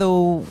even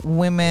though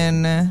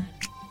women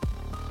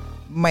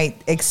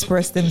might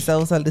express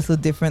themselves a little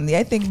differently,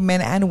 I think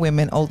men and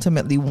women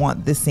ultimately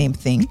want the same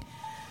thing.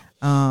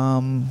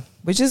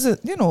 Which is,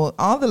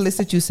 all the list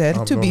that you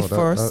said to be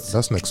first.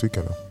 That's next week,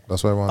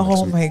 That's why I want.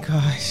 Oh my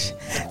gosh!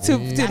 To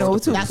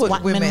that's put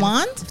what women men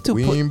want.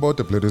 We ain't about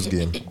to play this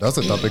game. That's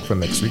the topic for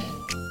next week.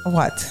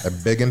 What? I'm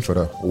begging for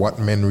that. What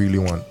men really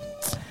want.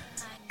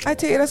 I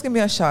tell you, that's gonna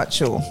be a short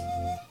show.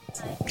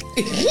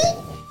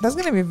 That's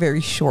gonna be a very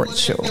short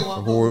show. The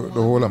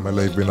whole of my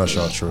life been a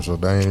short show, so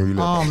that ain't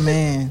really. Oh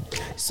man!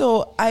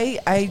 So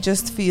I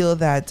just feel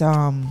that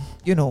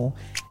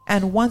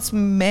and once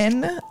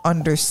men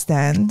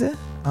understand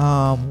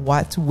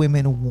what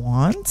women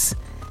want,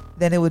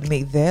 then it would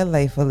make their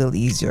life a little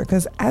easier.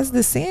 Because as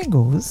the saying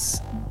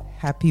goes,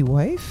 happy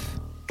wife,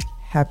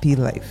 happy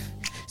life.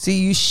 So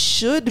you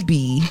should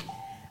be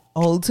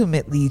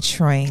ultimately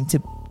trying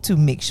to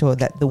make sure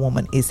that the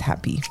woman is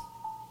happy.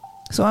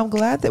 So I'm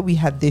glad that we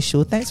had this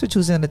show. Thanks for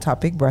choosing the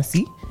topic,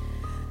 Brassy.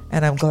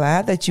 And I'm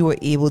glad that you were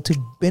able to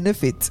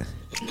benefit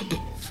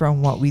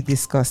from what we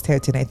discussed here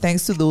tonight.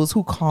 Thanks to those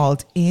who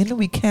called in.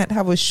 We can't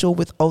have a show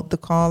without the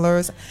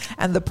callers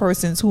and the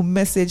persons who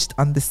messaged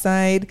on the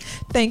side.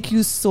 Thank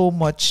you so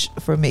much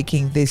for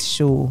making this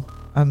show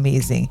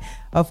amazing.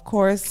 Of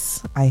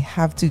course, I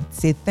have to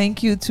say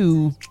thank you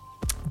to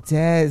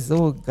Des.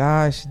 Oh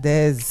gosh,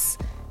 Des.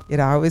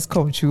 It always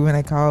comes true when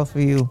I call for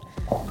you.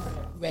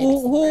 Reds.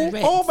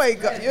 Oh my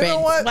God. You know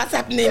what? What's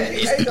happening?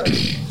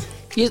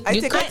 You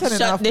can't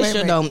shut this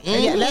show down.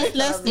 Yeah,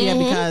 let's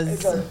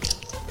because...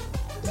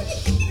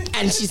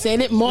 And she said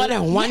it more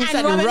than once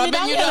and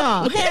rubbing you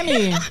down.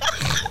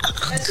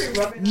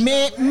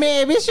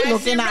 Maybe she's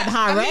looking at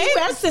her, right?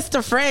 We're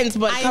sister friends,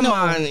 but come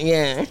on,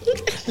 yeah.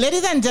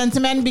 Ladies and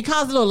gentlemen,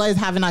 because Lola is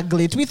having a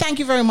glitch, we thank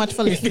you very much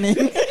for listening.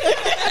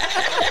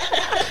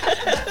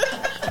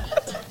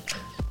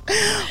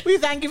 We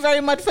thank you very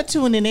much for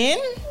tuning in.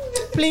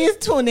 Please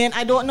tune in.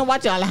 I don't know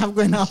what y'all have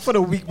going on for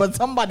the week, but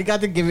somebody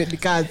got to give it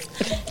because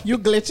you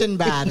glitching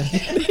bad.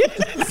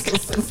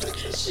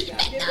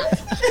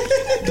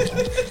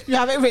 You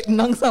have it written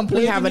on some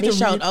place. We have any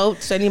shout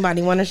outs?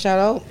 Anybody want to shout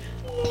out?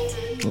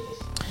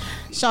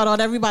 Shout out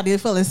everybody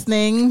for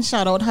listening.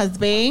 Shout out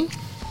Husband.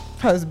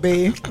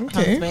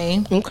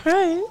 Okay.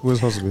 Okay. Who's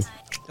husband?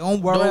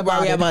 Don't worry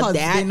about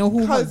that. Know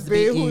who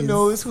husband who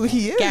knows who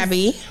he is.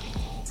 Gabby.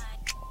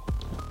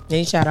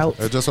 Any shout out?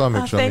 I just want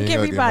to make sure. Thank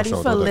everybody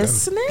for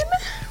listening.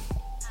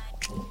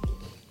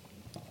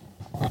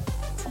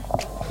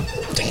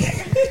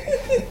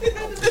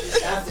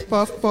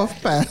 Puff,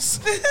 puff, pass.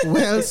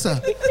 Well,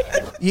 sir.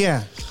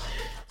 Yeah.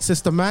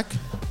 Sister Mac,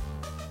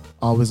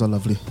 always a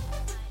lovely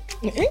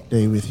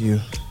day with you.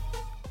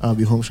 I'll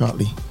be home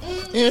shortly.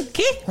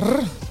 Okay.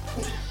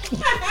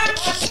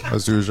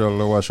 As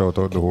usual, I shout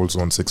out the whole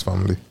Zone 6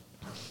 family.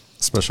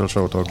 Special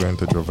shout out going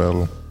to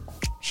Jovel,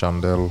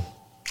 Chandel,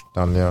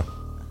 Tanya,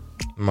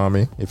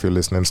 Mommy, if you're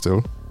listening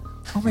still.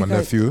 Oh my God.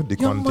 Nephew,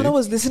 Your mother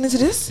was listening to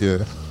this?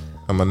 Yeah.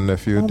 And my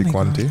nephew,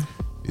 DeQuanti.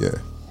 Yeah.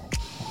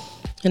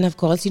 And of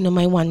course,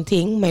 my one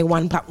thing, my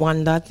one part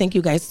wonder. Thank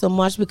you guys so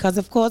much because,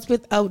 of course,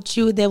 without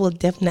you, there will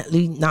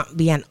definitely not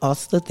be an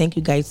us. So thank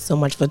you guys so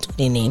much for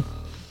tuning in.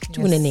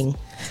 Yes.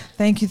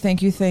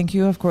 Thank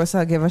you. Of course,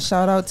 I'll give a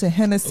shout out to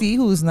Hennessy,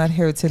 who's not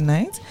here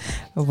tonight,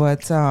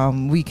 but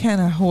we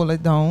kind of hold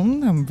it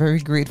down. I'm very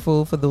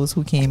grateful for those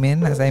who came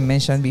in, as I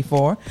mentioned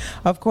before.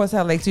 Of course,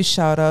 I'd like to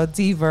shout out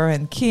Diva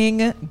and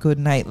King. Good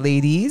night,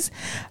 ladies.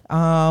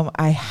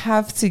 I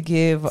have to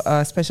give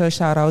a special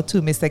shout out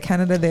to Mr.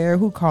 Canada there,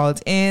 who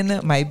called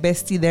in, my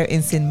bestie there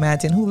in St.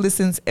 Martin, who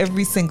listens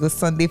every single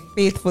Sunday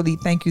faithfully.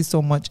 Thank you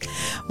so much.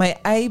 My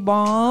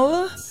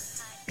eyeball,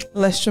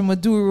 Lestra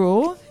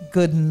Maduro,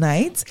 good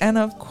night. And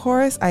of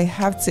course, I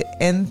have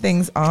to end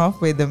things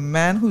off with the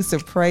man who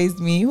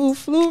surprised me, who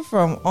flew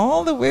from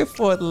all the way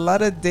Fort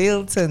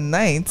Lauderdale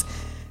tonight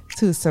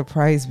to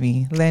surprise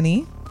me.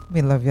 Lenny,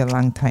 we love you a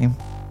long time.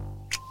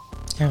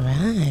 All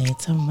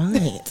right.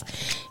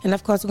 And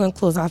of course, we're going to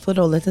close off with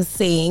a little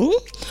saying.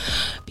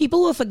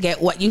 People will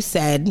forget what you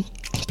said.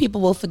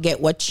 People will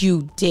forget what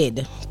you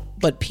did.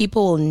 But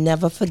people will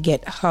never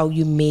forget how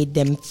you made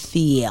them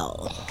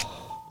feel.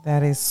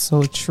 That is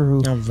so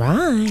true. All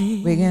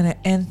right. We're going to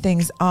end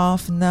things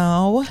off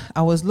now.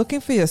 I was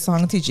looking for your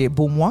song, TJ,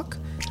 Boomwalk.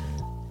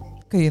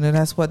 Because,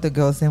 that's what the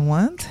girls didn't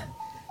want.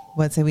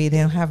 But we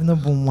didn't have no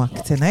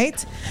Boomwalk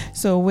tonight.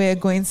 So we're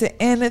going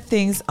to end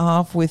things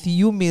off with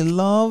You Me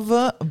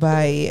Love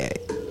by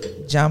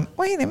Jam.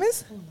 What your name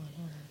is?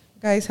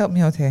 Guys, help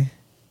me out here.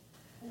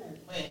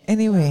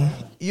 Anyway,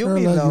 You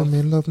Me Love. You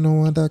Me Love, no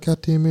one that can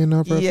team in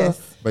a brother.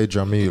 Yes. By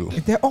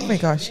Jamil. Oh my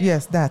gosh,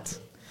 yes, that.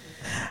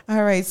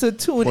 All right, so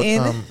tune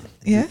in.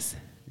 Yes?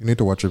 You need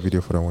to watch a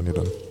video for that when you're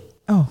done.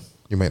 Oh.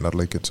 You might not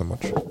like it so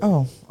much.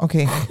 Oh,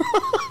 okay.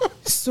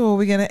 So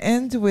we're going to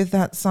end with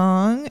that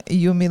song,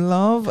 You Me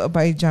Love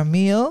by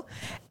Jamil.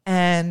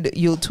 And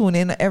you'll tune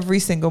in every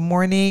single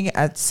morning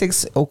at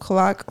 6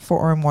 o'clock for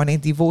our morning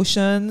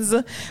devotions.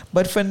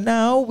 But for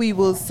now, we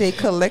will say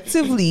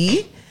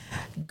collectively,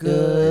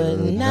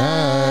 good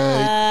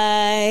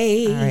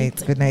night. All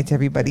right, good night,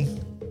 everybody.